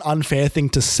not an unfair thing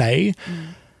to say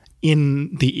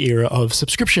in the era of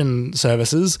subscription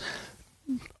services.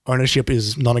 Ownership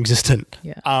is non-existent.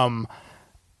 Yeah.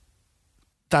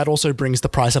 That also brings the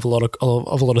price of a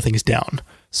lot of things down.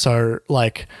 So,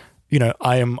 like,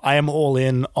 I am all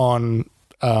in on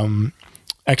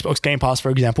Xbox Game Pass, for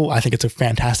example, I think it's a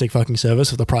fantastic fucking service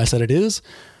for the price that it is.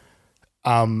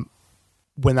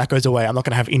 When that goes away, I'm not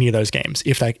going to have any of those games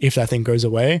if that thing goes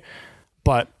away.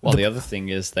 But Well, the other thing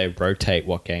is they rotate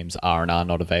what games are and are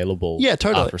not available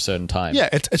totally. after a certain time. Yeah,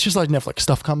 it's just like Netflix.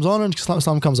 Stuff comes on and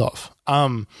some comes off.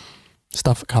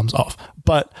 Stuff comes off.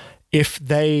 But if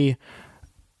they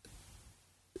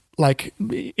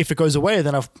if it goes away,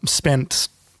 then I've spent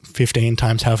 $15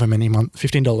 times however many months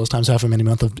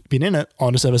I've been in it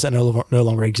on a service that no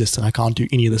longer exists, and I can't do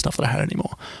any of the stuff that I had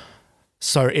anymore.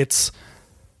 So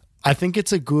I think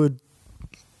it's a good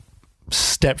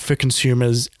step for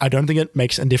consumers. I don't think it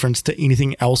makes a difference to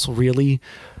anything else really,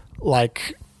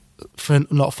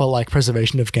 not for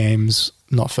preservation of games,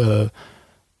 not for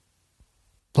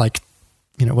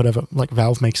whatever.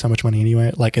 Valve makes so much money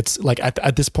anyway. It's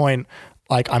at this point,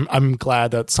 I'm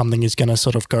glad that something is going to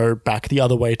sort of go back the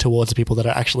other way towards the people that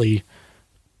are actually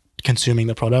consuming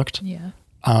the product. Yeah.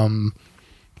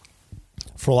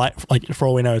 For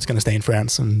all we know, it's going to stay in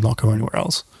France and not go anywhere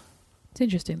else. It's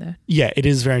interesting though. Yeah, it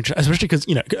is very interesting, especially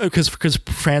because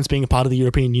France being a part of the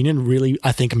European Union really,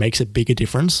 I think, makes a bigger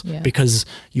difference because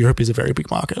Europe is a very big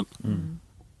market.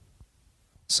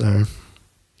 So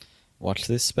Watch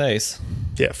this space.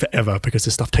 yeah, forever, because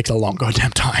this stuff takes a long goddamn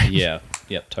time. Yeah.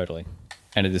 Yep, totally.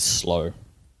 And it is slow,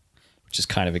 which is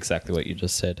kind of exactly what you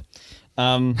just said.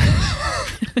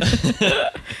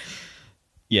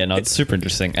 Yeah, no, it's super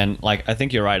interesting. And I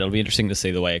think you're right. It'll be interesting to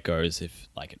see the way it goes if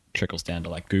it trickles down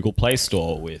to Google Play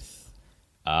Store with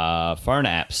phone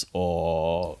apps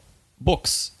or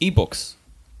books, ebooks,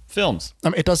 films.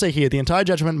 It does say here, the entire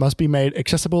judgment must be made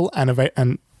accessible and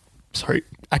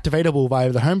activatable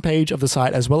via the homepage of the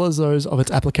site, as well as those of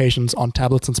its applications on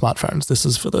tablets and smartphones. This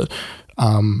is for the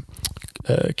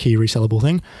key resellable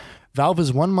thing. Valve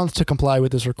has 1 month to comply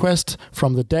with this request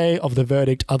from the day of the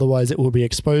verdict. Otherwise, it will be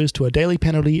exposed to a daily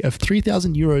penalty of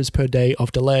 €3,000 per day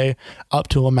of delay, up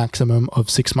to a maximum of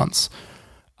 6 months.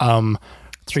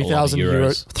 3,000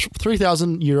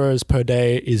 euros per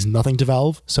day is nothing to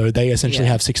Valve, so they essentially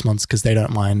have 6 months because they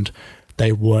don't mind.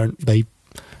 You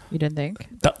didn't think?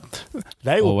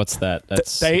 Well, what's that?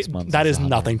 That's 6 months. That is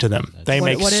nothing to them. They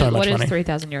make so much money. What is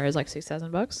 €3,000? Like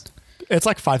 $6,000? It's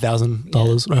like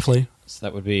 $5,000 roughly. So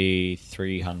that would be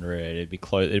 300. It'd be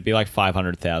close. It'd be like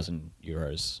 500,000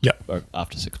 euros. Yep.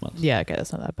 After 6 months. Yeah, okay,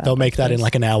 that's not that bad. They'll make that in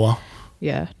an hour.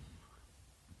 Yeah.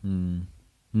 I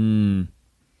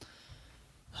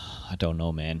don't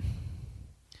know, man.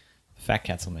 Fat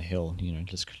cat's on the hill.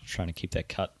 Just trying to keep that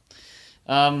cut.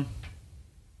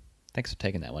 Thanks for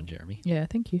taking that one, Jeremy. Yeah,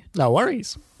 thank you. No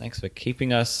worries. Thanks for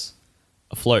keeping us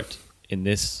afloat in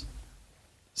this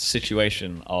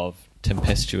situation of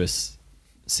tempestuous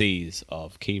seas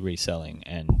of key reselling.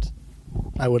 And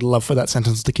I would love for that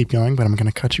sentence to keep going, but I'm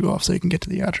going to cut you off so you can get to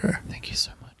the outro. Thank you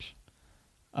so much.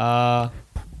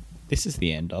 This is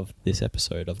the end of this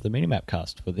episode of the Minimap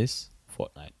Cast for this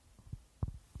fortnight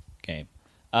game.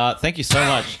 Thank you so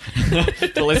much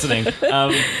for listening.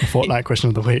 Fortnight question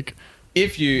of the week.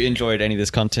 If you enjoyed any of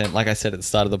this content, like I said at the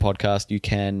start of the podcast, you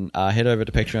can head over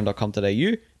to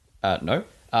patreon.com.au.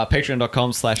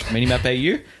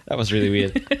 Patreon.com/minimapau. That was really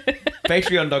weird.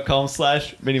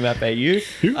 Patreon.com/minimapau.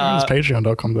 Who is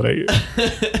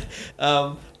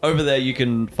patreon.com.au? Over there, you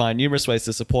can find numerous ways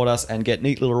to support us and get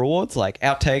neat little rewards like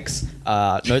outtakes,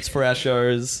 notes for our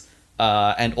shows,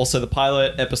 and also the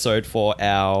pilot episode for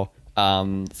our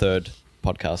third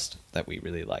podcast that we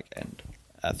really like and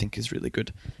I think is really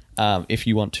good. If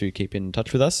you want to keep in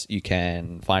touch with us, you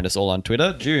can find us all on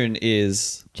Twitter. June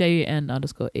is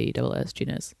JUN_ESS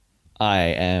Junez. I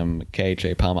am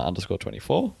KJ Palmer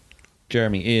 _24.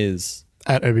 Jeremy is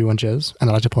at Obi-Wan Jez. And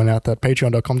I'd like to point out that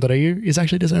patreon.com.au is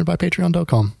actually designed by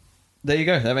patreon.com. There you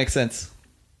go. That makes sense.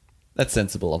 That's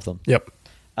sensible of them. Yep.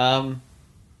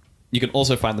 You can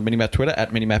also find the Minimap Twitter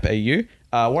at MinimapAU.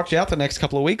 Watch out the next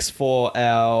couple of weeks for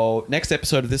our next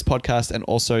episode of this podcast and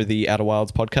also the Outer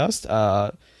Wilds podcast.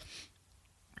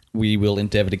 We will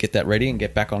endeavor to get that ready and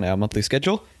get back on our monthly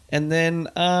schedule. And then,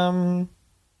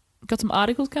 got some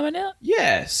articles coming out?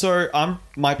 Yeah. So I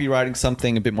might be writing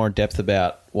something a bit more in depth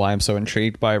about why I'm so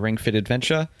intrigued by Ring Fit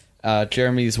Adventure.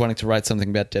 Jeremy's wanting to write something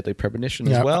about Deadly Premonition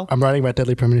as well. I'm writing about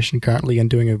Deadly Premonition currently and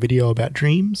doing a video about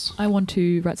dreams. I want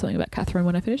to write something about Catherine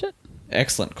when I finish it.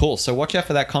 Excellent. Cool. So watch out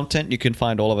for that content. You can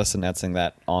find all of us announcing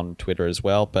that on Twitter as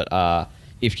well. But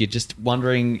if you're just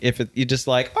wondering you're just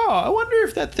like, oh, I wonder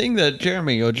if that thing that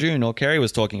Jeremy or June or Kerry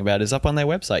was talking about is up on their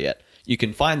website yet. You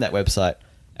can find that website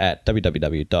at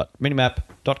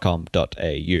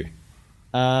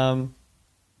www.minimap.com.au.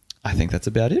 I think that's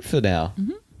about it for now.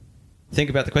 Mm-hmm.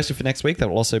 Think about the question for next week. That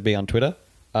will also be on Twitter.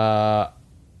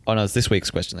 Oh no, it's this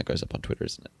week's question that goes up on Twitter,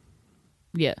 isn't it?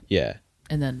 Yeah. Yeah.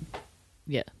 And then,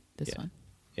 this Yeah. one.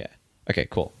 Yeah. Okay,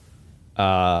 cool.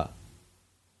 Yeah.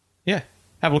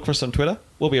 Have a look for us on Twitter.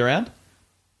 We'll be around.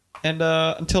 And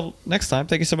until next time,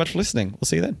 thank you so much for listening. We'll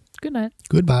see you then. Good night.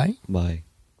 Goodbye. Bye.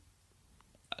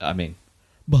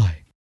 Bye.